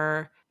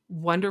are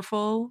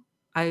wonderful.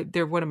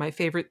 They're one of my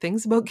favorite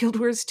things about Guild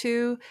Wars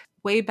 2.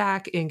 Way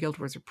back in Guild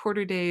Wars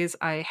Reporter days,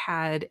 I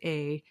had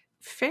a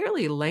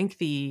fairly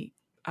lengthy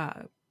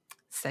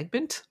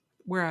segment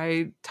where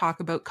I talk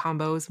about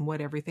combos and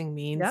what everything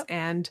means. Yep.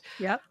 And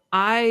Yep.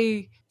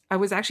 I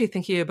was actually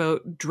thinking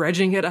about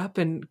dredging it up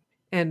and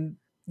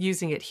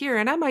using it here,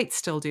 and I might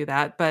still do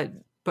that, but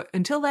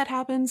until that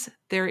happens,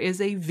 there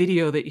is a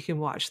video that you can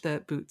watch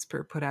that Boots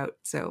put out.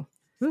 So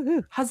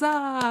Woohoo.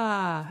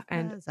 Huzzah!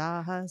 And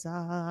Huzzah,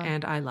 huzzah.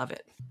 And I love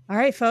it. All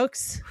right,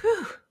 folks.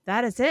 Whew.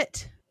 That is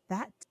it.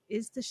 That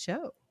is the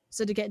show.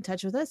 So to get in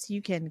touch with us,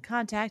 you can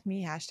contact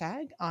me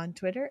on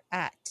Twitter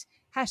at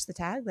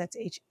 #thetag. That's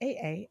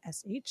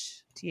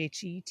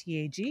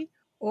HAASHTHETAG.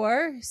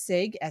 Or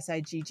SIG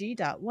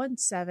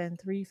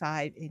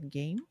SIGG.1735 in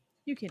game.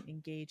 You can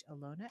engage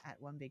Alona at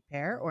One Big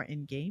Pair or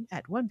in game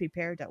at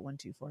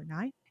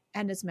onebigpair.1249.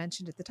 And as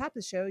mentioned at the top of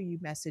the show, you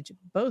message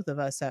both of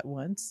us at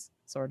once,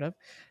 sort of,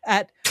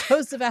 at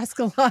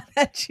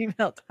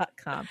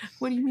hostofascalon@gmail.com.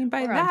 What do you mean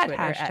by that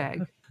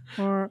hashtag?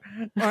 Or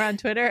on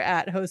Twitter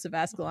at Hosts of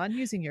Ascalon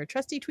using your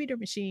trusty tweeter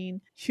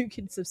machine. You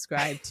can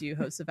subscribe to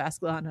Hosts of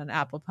Ascalon on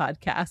Apple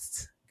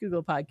Podcasts,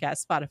 Google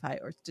Podcasts, Spotify,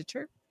 or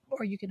Stitcher.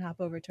 Or you can hop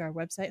over to our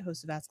website,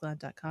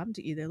 hostofascalon.com,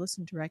 to either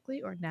listen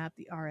directly or nab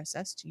the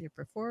RSS to your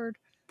preferred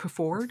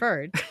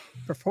podcast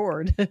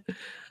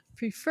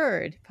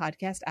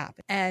app.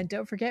 And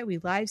don't forget, we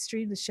live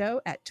stream the show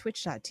at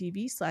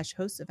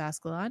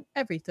twitch.tv/hostofascalon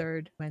every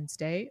third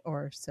Wednesday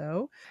or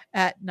so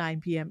at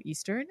 9 p.m.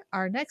 Eastern.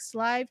 Our next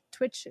live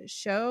Twitch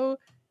show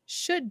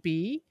should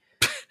be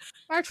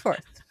March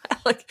 4th.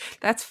 Like,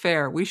 that's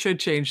fair. We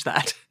should change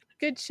that.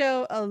 Good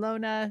show,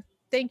 Alona.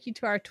 Thank you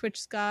to our Twitch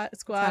squad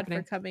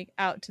for coming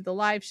out to the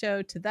live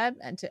show. To them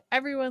and to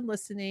everyone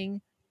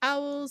listening,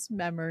 Owl's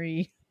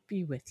memory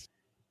be with you.